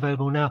may not be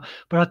available now.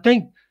 But I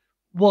think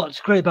what's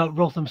great about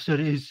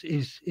Rothamsted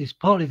is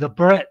partly the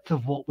breadth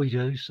of what we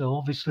do. So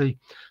obviously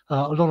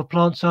a lot of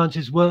plant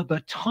sciences work,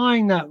 but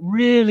tying that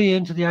really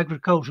into the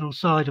agricultural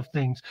side of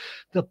things.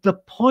 The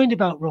point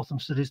about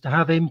Rothamsted is to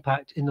have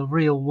impact in the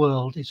real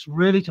world. It's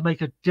really to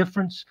make a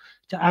difference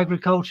to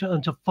agriculture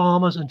and to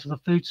farmers and to the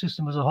food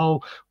system as a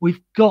whole. We've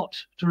got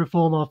to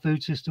reform our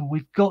food system.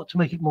 We've got to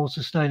make it more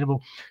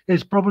sustainable.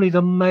 It's probably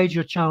the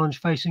major challenge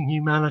facing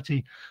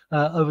humanity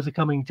over the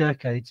coming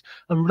decades.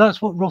 And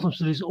that's what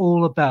Rothamsted is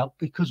all about,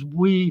 because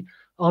we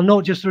are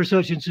not just a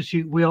research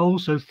institute, we are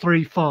also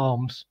 3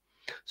 farms.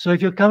 So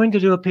if you're coming to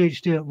do a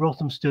PhD at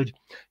Rothamsted,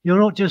 you're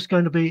not just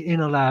going to be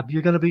in a lab,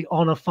 you're going to be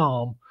on a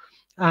farm.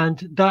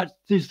 And that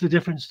is the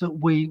difference that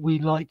we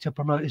like to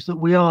promote, is that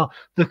we are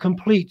the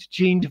complete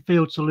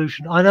gene-to-field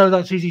solution. I know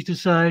that's easy to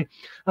say,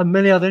 and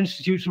many other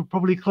institutes will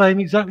probably claim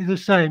exactly the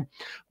same.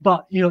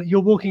 But you know, you're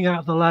walking out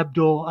of the lab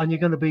door and you're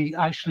going to be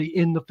actually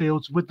in the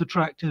fields with the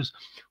tractors,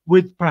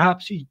 with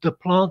perhaps the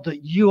plant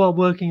that you are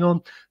working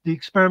on, the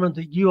experiment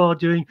that you are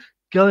doing,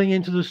 going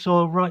into the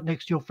soil right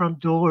next to your front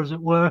door, as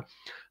it were.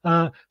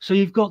 So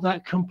you've got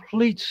that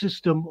complete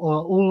system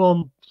all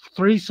on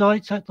 3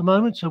 sites at the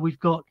moment. So we've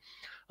got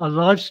a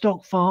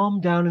livestock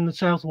farm down in the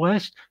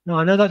southwest. Now,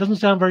 I know that doesn't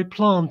sound very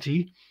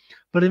planty,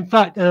 but in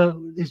fact,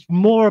 it's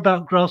more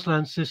about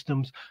grassland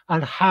systems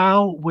and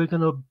how we're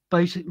going to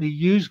basically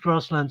use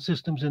grassland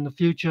systems in the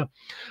future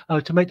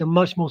to make them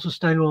much more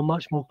sustainable and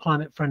much more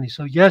climate friendly.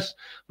 So yes,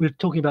 we're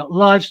talking about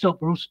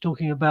livestock. We're also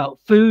talking about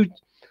food,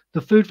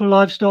 the food for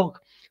livestock,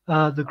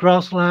 the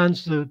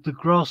grasslands, the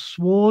grass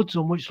swards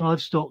on which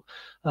livestock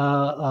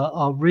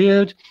are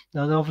reared.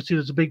 Now, obviously,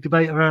 there's a big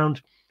debate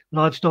around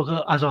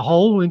livestock as a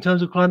whole in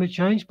terms of climate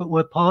change, but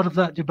we're part of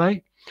that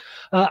debate.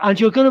 And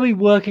you're going to be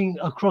working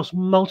across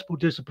multiple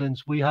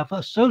disciplines. We have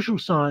a social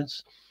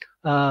science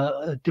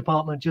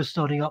department just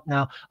starting up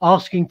now,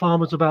 asking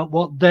farmers about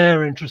what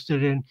they're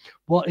interested in,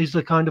 what is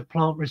the kind of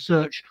plant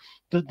research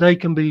that they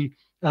can be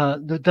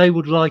that they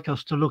would like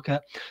us to look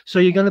at. So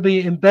you're going to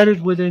be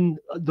embedded within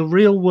the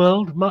real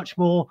world much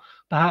more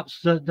perhaps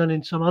than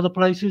in some other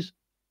places.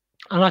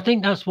 And I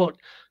think that's what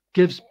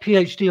gives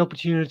PhD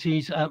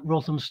opportunities at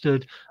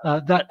Rothamsted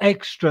that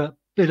extra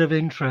bit of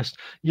interest.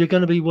 You're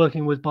going to be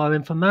working with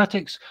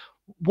bioinformatics.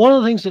 One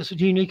of the things that's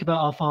unique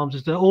about our farms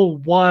is they're all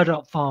wired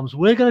up farms.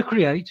 We're going to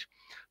create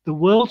the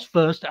world's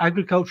first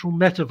agricultural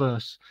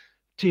metaverse.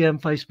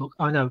 TM Facebook,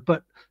 I know,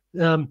 but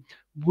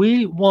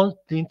we want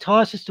the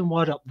entire system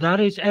wired up. That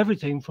is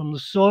everything from the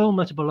soil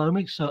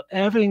metabolomics, so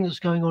everything that's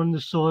going on in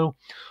the soil,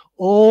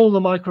 all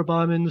the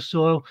microbiome in the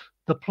soil,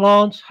 the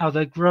plants, how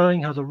they're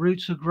growing, how the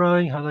roots are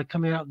growing, how they're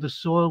coming out of the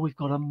soil. We've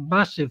got a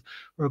massive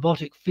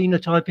robotic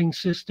phenotyping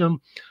system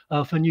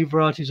for new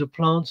varieties of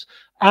plants.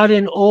 Add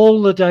in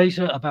all the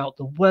data about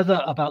the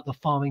weather, about the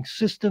farming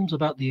systems,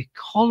 about the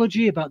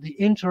ecology, about the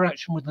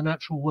interaction with the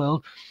natural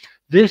world.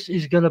 This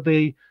is going to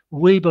be,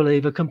 we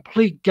believe, a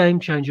complete game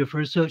changer for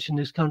research in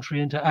this country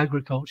into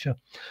agriculture.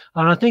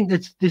 And I think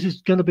that this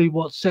is going to be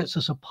what sets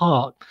us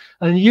apart.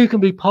 And you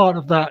can be part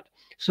of that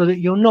so that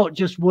you're not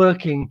just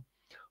working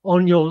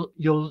on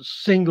your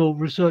single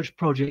research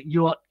project.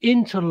 You are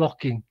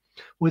interlocking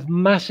with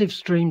massive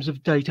streams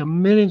of data,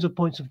 millions of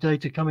points of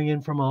data coming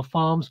in from our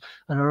farms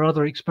and our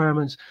other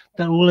experiments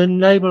that will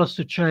enable us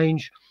to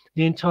change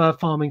the entire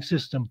farming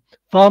system.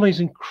 Farming is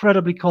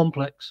incredibly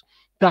complex.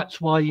 That's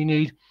why you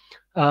need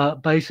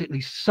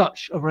basically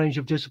such a range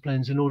of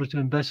disciplines in order to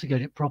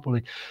investigate it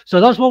properly. So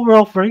that's what we're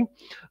offering.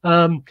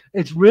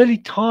 It's really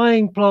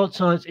tying plant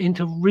science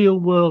into real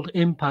world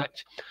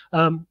impact.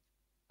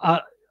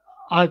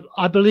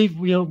 I believe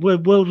we're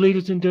world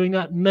leaders in doing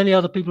that. Many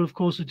other people, of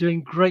course, are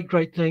doing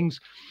great things.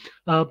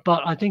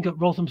 But I think at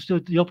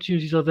Rothamsted, the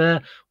opportunities are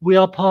there. We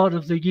are part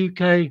of the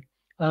UK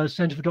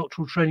Centre for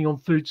Doctoral Training on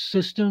Food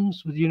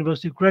Systems with the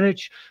University of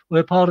Greenwich.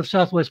 We're part of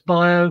Southwest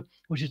Bio,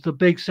 which is the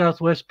big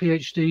Southwest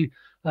PhD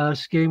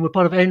scheme. We're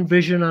part of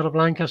Envision out of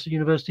Lancaster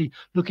University,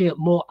 looking at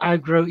more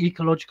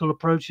agroecological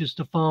approaches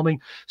to farming.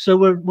 So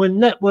we're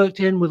networked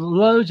in with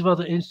loads of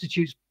other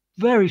institutes,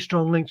 very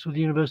strong links with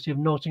the University of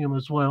Nottingham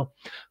as well,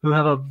 who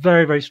have a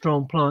very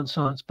strong plant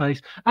science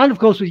base. And of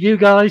course with you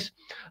guys,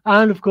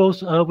 and of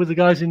course with the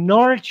guys in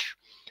Norwich.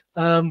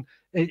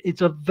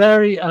 It's a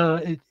very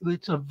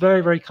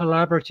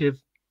collaborative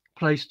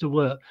place to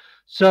work.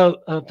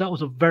 So that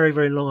was a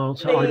very long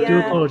answer. I do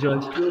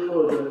apologise.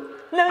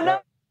 No.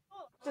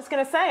 Just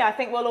going to say, I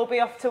think we'll all be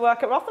off to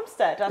work at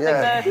Rothamsted.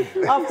 I think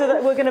after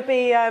that, we're going to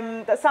be.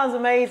 That sounds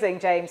amazing,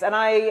 James. And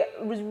I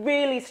was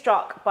really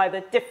struck by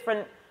the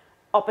different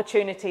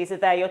opportunities are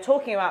there. You're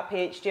talking about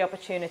PhD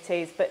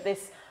opportunities, but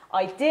this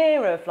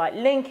idea of like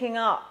linking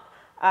up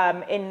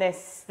in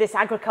this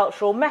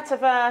agricultural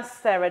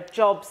metaverse. There are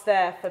jobs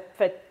there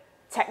for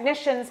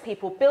technicians,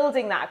 people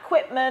building that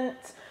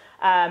equipment,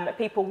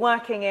 people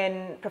working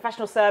in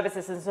professional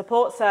services and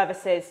support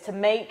services to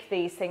make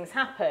these things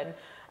happen.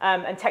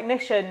 And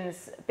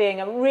technicians being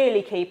a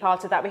really key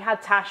part of that. We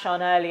had Tash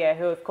on earlier,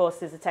 who of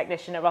course is a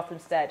technician at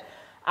Rothamsted.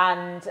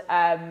 And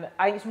I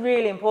think it's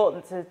really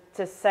important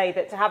to say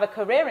that to have a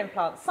career in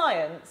plant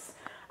science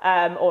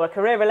or a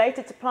career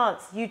related to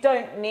plants, you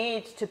don't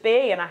need to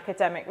be an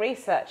academic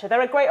researcher.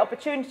 There are great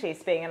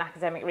opportunities being an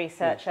academic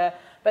researcher,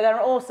 but there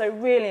are also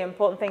really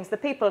important things. The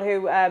people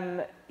who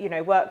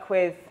work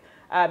with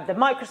the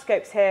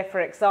microscopes here, for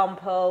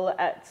example,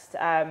 at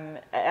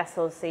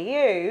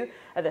SLCU,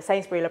 at the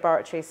Sainsbury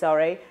laboratory,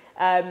 sorry,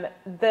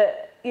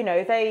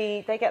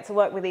 they get to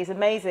work with these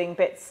amazing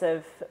bits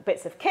of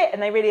kit,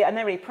 and they're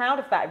really proud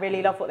of that. I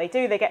really love what they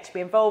do. They get to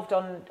be involved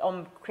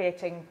on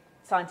creating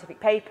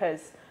scientific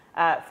papers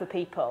for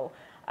people,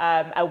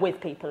 with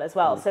people as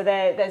well. So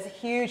there's a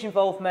huge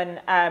involvement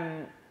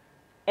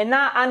in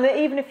that, and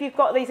even if you've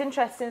got these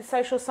interests in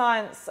social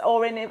science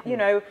or in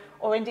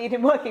or indeed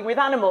in working with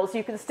animals,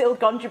 you can still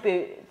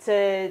contribute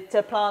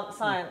to plant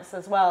science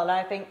as well. And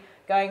I think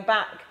going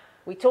back,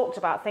 we talked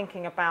about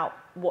thinking about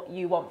what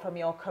you want from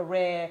your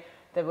career.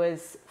 There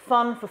was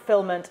fun,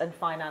 fulfillment, and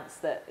finance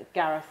that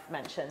Gareth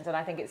mentioned, and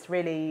I think it's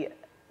really,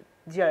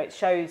 it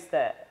shows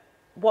that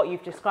what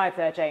you've described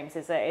there, James,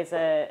 is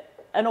an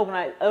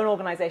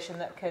organisation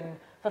that can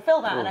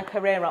fulfil that, and a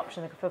career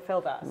option that can fulfil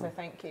that. So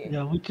thank you.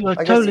 Yeah,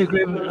 I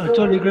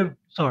totally agree.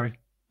 Sorry.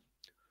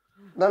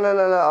 No.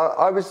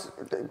 I was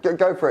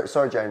go for it.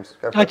 Sorry, James.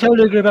 Go for it. I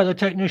totally agree about the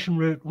technician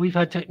route. We've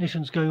had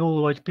technicians going all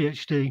the way to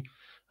PhD,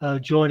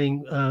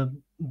 joining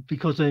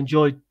because they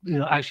enjoy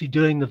actually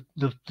doing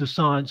the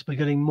science, but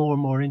getting more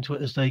and more into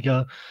it as they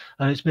go,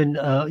 and it's been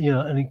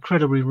an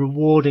incredibly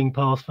rewarding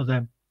path for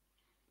them.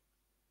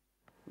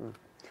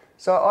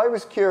 So I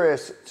was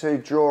curious to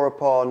draw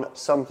upon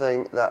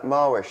something that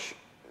Marwish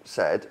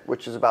said,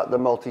 which is about the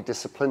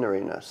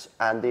multidisciplinariness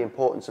and the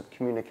importance of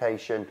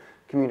communicating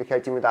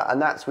with that,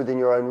 and that's within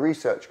your own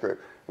research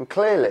group. And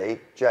clearly,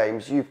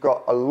 James, you've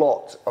got a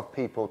lot of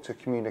people to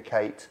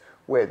communicate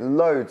with,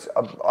 loads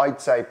of,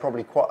 I'd say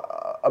probably quite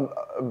a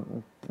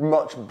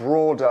much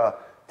broader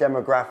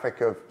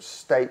demographic of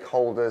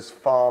stakeholders,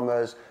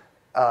 farmers,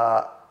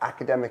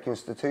 academic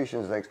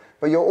institutions and things.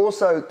 But you're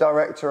also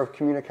Director of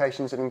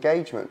Communications and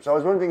Engagement. So I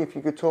was wondering if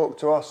you could talk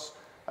to us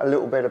a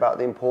little bit about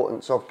the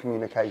importance of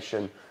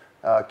communication,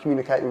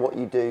 communicating what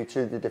you do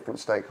to the different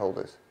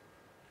stakeholders.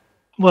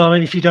 Well, I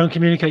mean, if you don't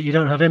communicate, you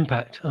don't have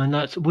impact, and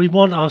we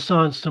want our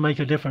science to make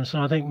a difference.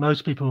 And I think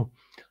most people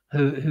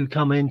who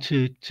come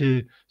into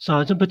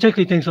science, and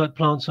particularly things like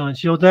plant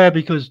science, you're there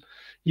because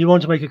you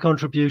want to make a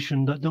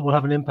contribution that will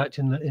have an impact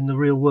in the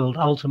real world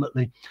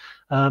ultimately.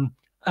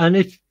 And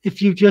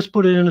if you just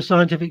put it in a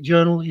scientific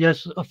journal,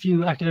 yes, a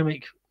few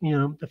academic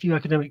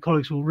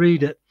colleagues will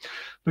read it.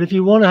 But if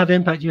you want to have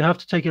impact, you have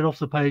to take it off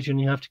the page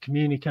and you have to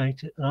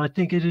communicate it. And I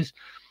think it is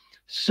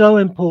so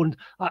important.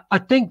 I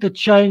think the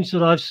change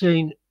that I've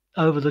seen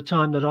over the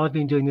time that I've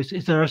been doing this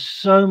is there are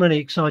so many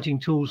exciting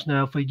tools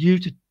now for you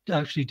to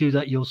actually do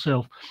that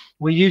yourself.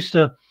 We used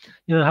to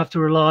have to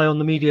rely on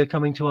the media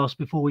coming to us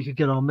before we could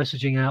get our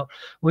messaging out.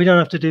 We don't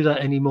have to do that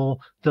anymore.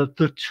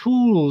 The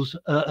tools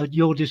at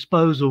your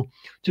disposal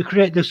to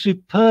create the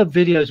superb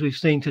videos we've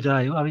seen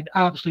today, I mean,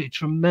 absolutely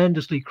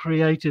tremendously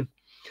creative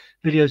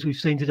videos we've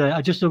seen today,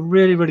 are just a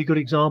really good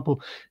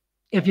example.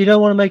 If you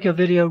don't want to make a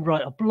video,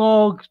 write a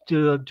blog,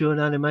 do an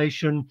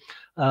animation,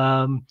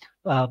 do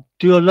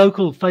a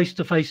local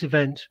face-to-face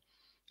event.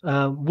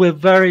 We're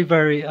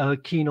very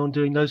keen on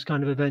doing those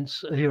kind of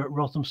events here at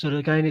Rothamsted.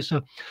 Again, it's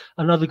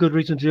another good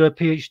reason to do a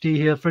PhD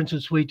here. For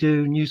instance, we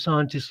do New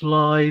Scientist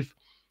Live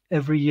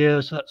every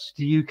year. So that's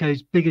the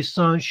UK's biggest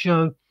science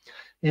show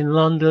in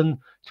London.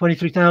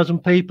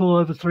 23,000 people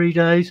over 3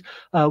 days.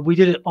 We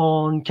did it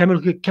on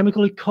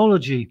chemical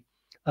ecology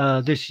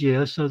this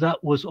year. So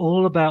that was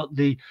all about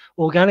the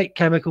organic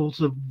chemicals,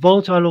 the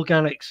volatile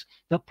organics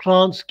that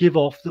plants give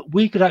off that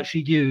we could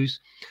actually use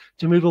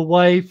to move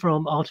away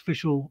from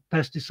artificial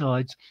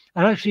pesticides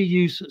and actually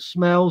use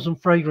smells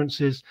and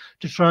fragrances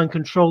to try and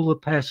control the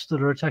pests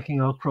that are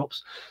attacking our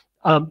crops.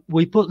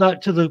 We put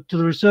that to the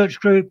research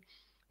group.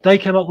 They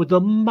came up with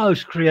the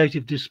most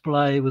creative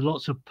display with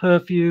lots of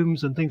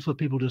perfumes and things for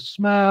people to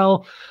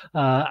smell,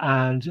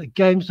 and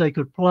games they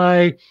could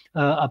play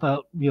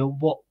about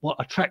what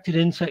attracted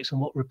insects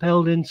and what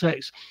repelled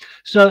insects.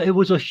 So it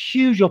was a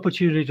huge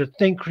opportunity to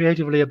think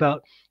creatively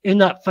about, in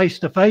that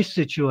face-to-face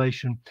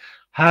situation,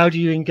 how do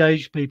you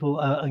engage people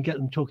and get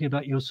them talking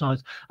about your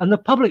science? And the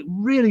public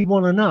really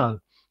want to know.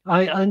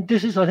 And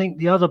this is, I think,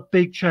 the other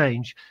big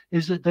change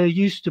is that there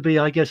used to be,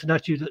 I guess, an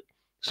attitude that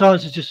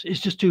science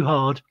is just too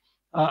hard.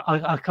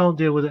 I can't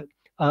deal with it.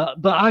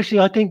 But actually,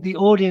 I think the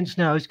audience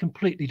now is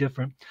completely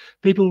different.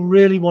 People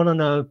really want to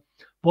know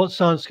what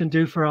science can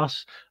do for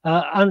us.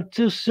 And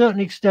to a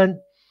certain extent,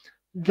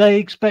 they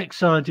expect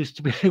scientists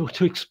to be able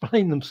to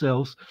explain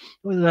themselves.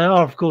 They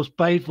are, of course,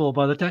 paid for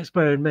by the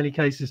taxpayer in many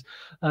cases,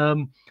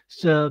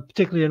 so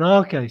particularly in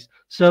our case.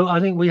 So I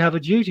think we have a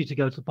duty to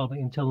go to the public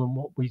and tell them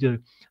what we do.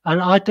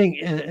 And I think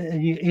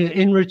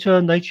in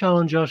return, they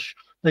challenge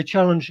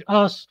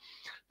us.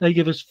 They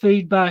give us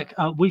feedback.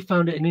 We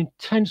found it an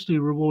intensely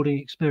rewarding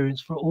experience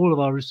for all of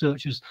our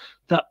researchers,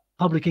 that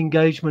public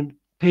engagement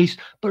piece.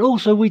 But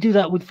also we do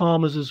that with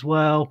farmers as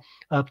well,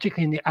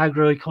 particularly in the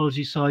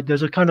agroecology side.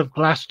 There's a kind of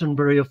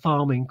Glastonbury of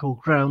farming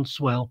called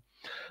Groundswell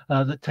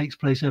that takes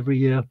place every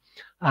year.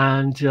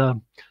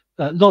 And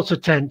lots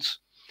of tents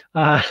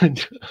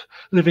and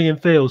living in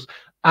fields.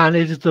 And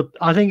it is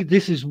I think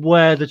this is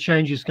where the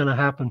change is going to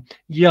happen.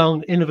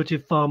 Young,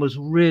 innovative farmers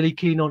really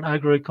keen on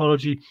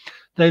agroecology.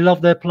 They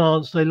love their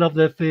plants, they love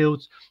their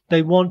fields,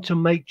 they want to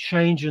make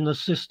change in the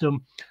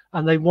system,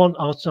 and they want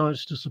our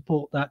science to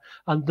support that.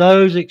 And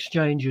those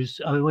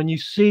exchanges, when you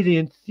see the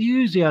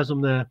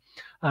enthusiasm there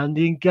and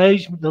the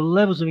engagement, the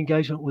levels of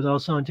engagement with our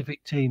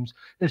scientific teams,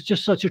 it's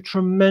just such a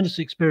tremendous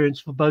experience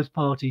for both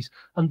parties.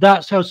 And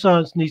that's how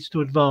science needs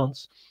to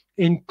advance,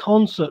 in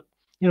concert,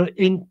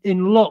 in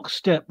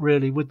lockstep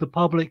really with the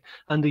public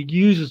and the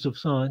users of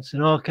science,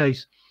 in our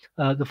case,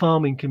 the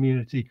farming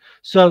community.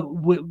 So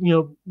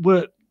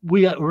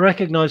we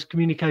recognize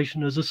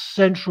communication as a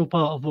central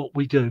part of what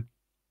we do.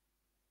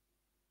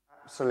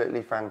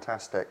 Absolutely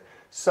fantastic.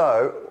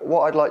 So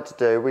what I'd like to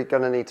do, we're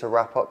going to need to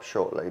wrap up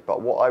shortly,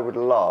 but what I would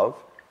love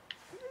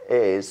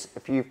is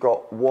if you've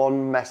got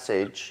one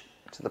message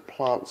to the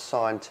plant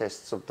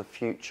scientists of the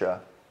future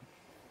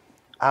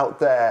out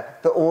there,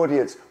 the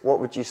audience, what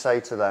would you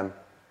say to them?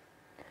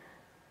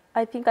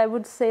 I think I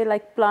would say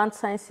plant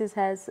sciences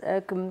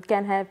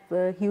can have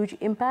a huge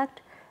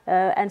impact.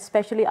 And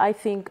especially I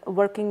think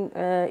working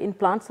in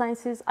plant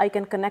sciences, I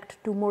can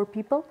connect to more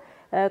people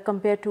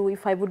compared to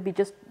if I would be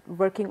just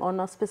working on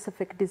a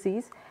specific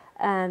disease.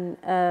 And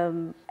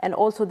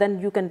also then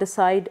you can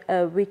decide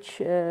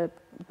which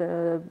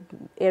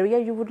area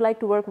you would like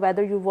to work,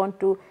 whether you want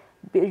to,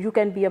 you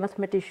can be a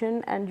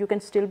mathematician and you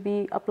can still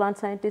be a plant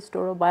scientist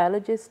or a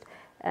biologist.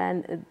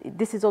 And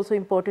this is also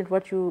important,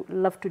 what you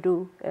love to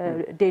do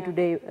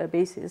day-to-day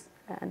basis.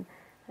 And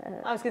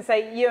I was going to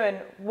say, Ewan,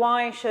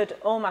 why should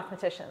all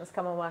mathematicians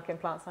come and work in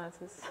plant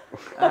sciences?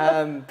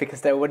 Because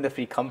they're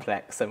wonderfully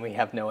complex and we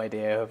have no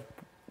idea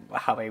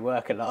how they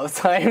work a lot of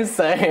times.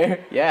 So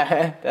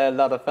yeah, they're a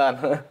lot of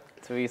fun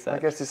to research. I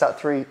guess it's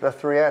that the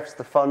three Fs,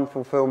 the fun,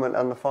 fulfillment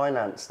and the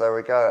finance. There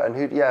we go.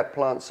 And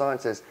plant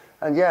sciences.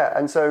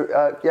 And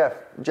so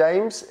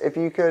James, if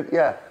you could,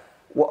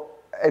 what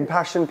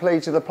impassioned plea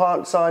to the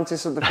plant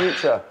scientists of the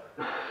future?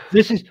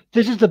 This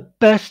is the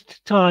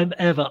best time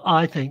ever,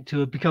 I think, to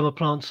have become a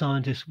plant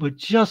scientist. We're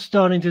just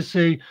starting to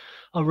see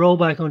a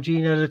rollback on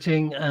gene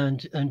editing and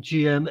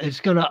GM.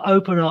 It's going to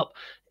open up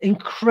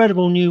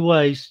incredible new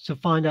ways to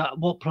find out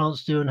what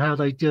plants do and how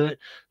they do it.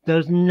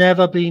 There's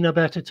never been a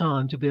better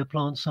time to be a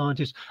plant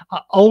scientist.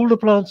 Older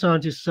plant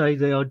scientists say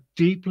they are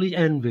deeply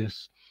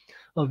envious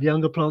of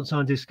younger plant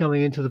scientists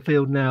coming into the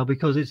field now,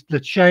 because the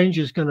change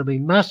is going to be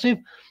massive.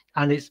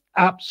 And it's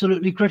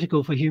absolutely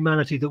critical for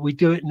humanity that we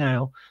do it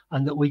now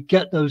and that we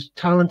get those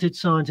talented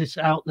scientists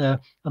out there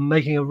and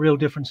making a real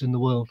difference in the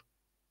world.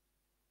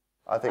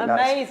 I think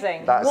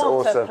amazing. That's what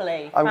awesome. A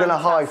plea. I'm going to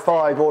high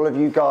five all of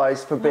you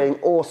guys for being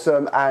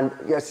awesome. And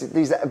yes,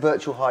 these are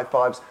virtual high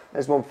fives.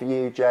 There's one for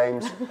you,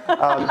 James.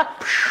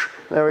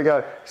 There we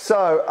go.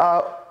 So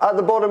at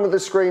the bottom of the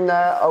screen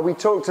there, we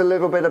talked a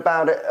little bit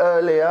about it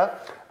earlier.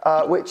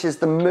 Which is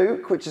the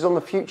MOOC, which is on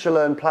the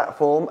FutureLearn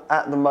platform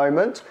at the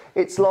moment.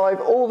 It's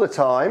live all the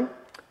time,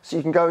 so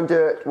you can go and do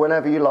it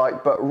whenever you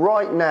like. But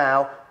right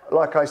now,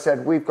 like I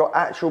said, we've got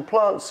actual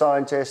plant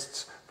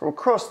scientists from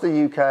across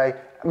the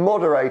UK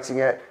moderating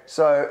it,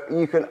 so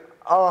you can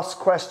ask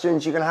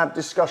questions, you can have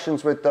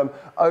discussions with them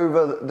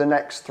over the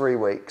next 3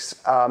 weeks.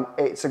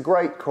 It's a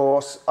great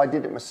course. I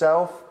did it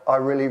myself. I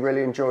really,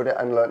 really enjoyed it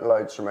and learnt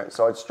loads from it.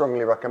 So I'd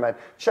strongly recommend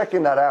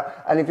checking that out.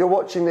 And if you're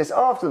watching this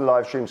after the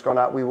live stream's gone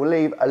out, we will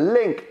leave a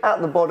link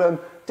at the bottom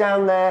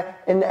down there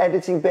in the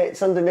editing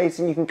bits underneath,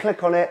 and you can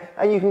click on it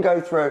and you can go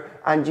through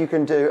and you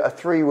can do a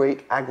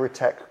 3-week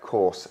agri-tech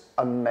course.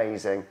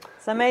 Amazing.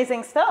 It's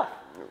amazing stuff.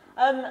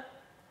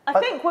 I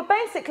think we're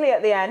basically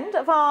at the end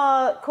of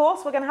our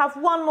course. We're going to have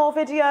one more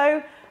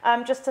video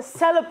just to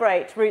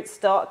celebrate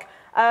Rootstock.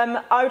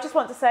 I just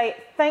want to say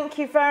thank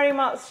you very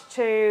much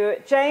to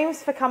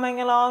James for coming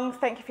along.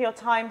 Thank you for your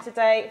time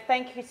today.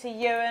 Thank you to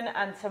Ewan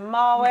and to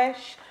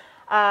Marwish.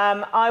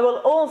 I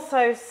will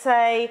also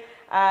say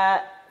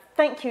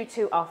thank you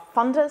to our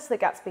funders, the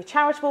Gatsby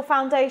Charitable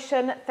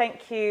Foundation.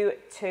 Thank you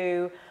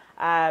to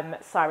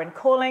Siren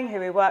Calling, who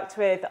we worked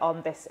with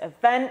on this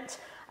event.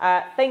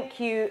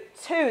 Thank you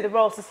to the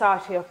Royal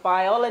Society of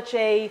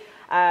Biology,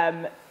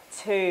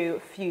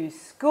 to Fuse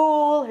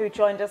School, who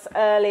joined us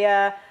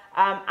earlier,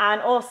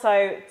 and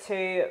also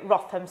to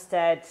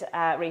Rothamsted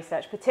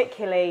Research,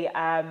 particularly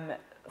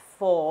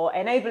for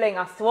enabling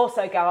us to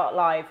also go out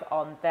live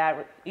on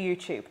their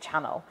YouTube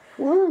channel.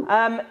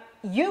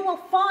 You will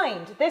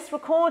find this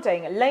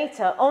recording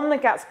later on the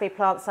Gatsby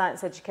Plant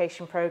Science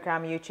Education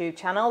Programme YouTube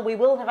channel. We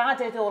will have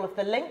added all of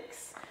the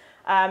links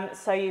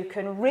so you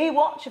can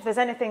re-watch if there's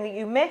anything that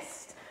you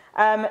missed.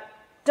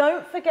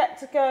 Don't forget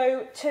to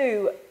go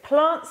to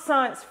Plant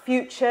Science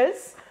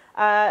Futures,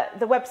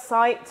 the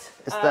website.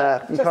 It's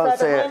there. You can't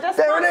see it.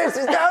 There it is.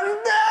 It's down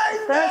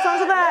there. There it's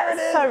under there.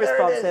 It's so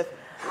responsive.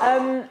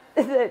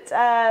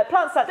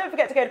 Don't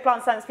forget to go to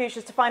Plant Science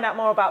Futures to find out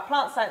more about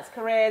plant science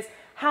careers,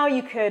 how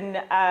you can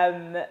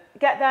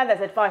get there.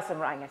 There's advice on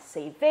writing a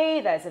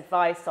CV, there's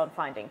advice on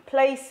finding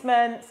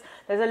placements,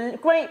 there's a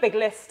great big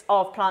list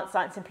of plant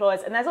science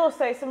employers, and there's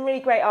also some really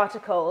great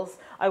articles,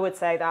 I would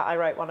say that, I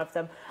wrote one of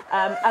them,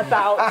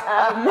 about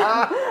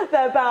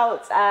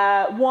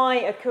why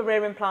a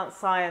career in plant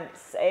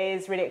science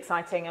is really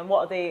exciting and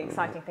what are the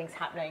exciting things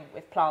happening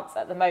with plants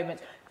at the moment.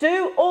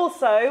 Do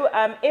also,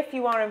 if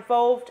you are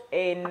involved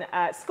in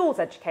schools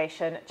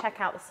education, check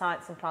out the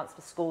Science and Plants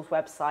for Schools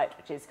website,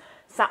 which is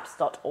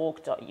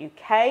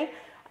saps.org.uk.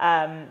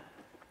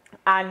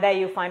 And there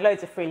you'll find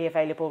loads of freely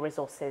available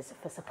resources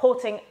for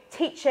supporting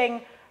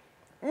teaching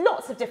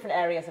lots of different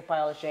areas of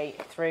biology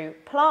through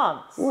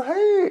plants.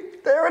 Hey,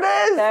 there it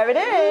is. There it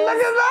is.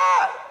 Look at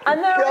that.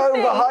 And there Go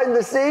behind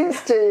the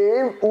scenes,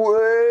 team.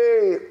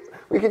 Wait.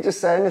 We could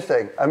just say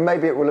anything, and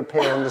maybe it will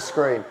appear on the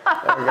screen.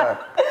 There we go.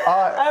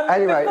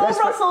 Anyway,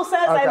 before Russell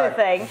says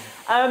anything,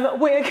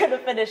 we're going to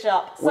finish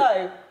up.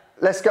 So.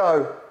 Let's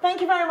go. Thank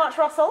you very much,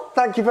 Russell.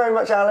 Thank you very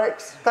much,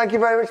 Alex. Thank you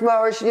very much,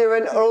 Marish,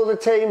 Ewan, all the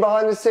team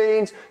behind the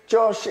scenes,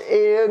 Josh,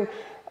 Ian,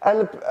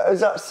 and is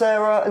that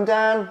Sarah and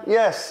Dan?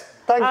 Yes.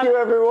 Thank you,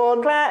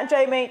 everyone. Claire and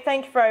Jamie,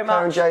 thank you very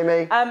much. Claire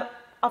and Jamie.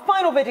 Our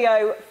final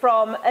video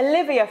from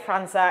Olivia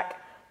Franzak,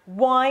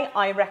 why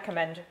I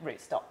recommend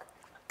Rootstock.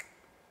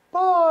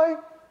 Bye.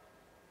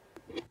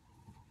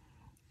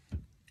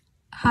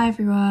 Hi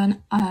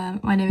everyone,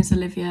 my name is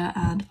Olivia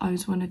and I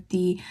was one of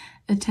the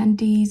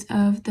attendees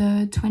of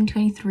the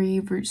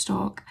 2023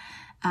 Rootstock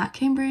at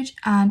Cambridge,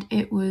 and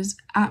it was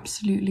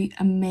absolutely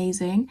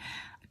amazing.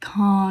 I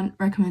can't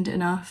recommend it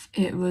enough.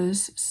 It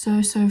was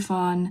so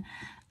fun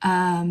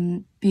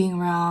being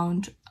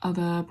around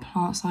other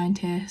plant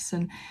scientists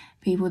and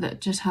people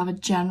that just have a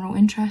general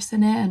interest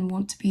in it and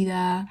want to be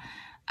there,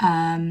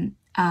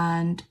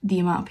 and the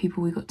amount of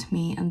people we got to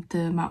meet and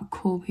the amount of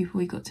cool people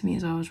we got to meet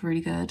as well was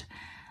really good.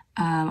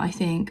 I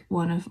think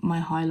one of my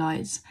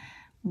highlights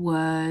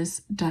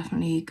was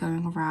definitely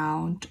going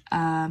around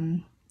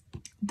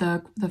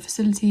the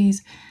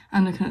facilities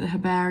and looking at the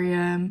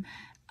herbarium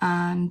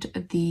and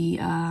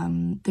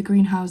the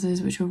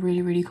greenhouses, which were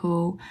really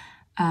cool.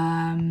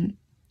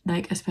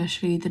 Like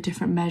especially the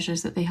different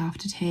measures that they have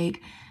to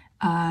take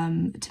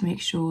to make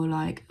sure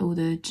like all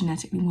the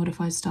genetically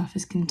modified stuff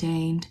is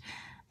contained.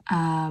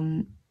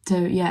 So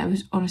yeah, it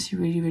was honestly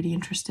really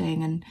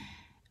interesting,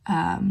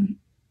 and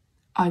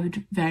I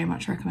would very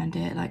much recommend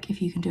it. Like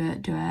if you can do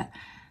it,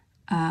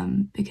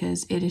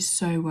 because it is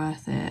so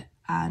worth it,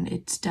 and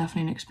it's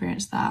definitely an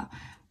experience that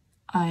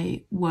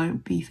I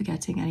won't be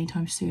forgetting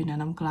anytime soon,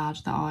 and I'm glad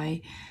that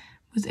I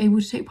was able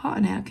to take part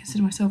in it. I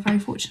consider myself very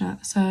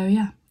fortunate. So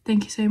yeah,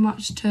 thank you so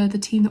much to the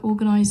team that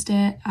organised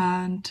it,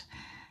 and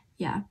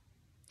yeah,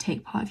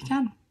 take part if you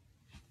can.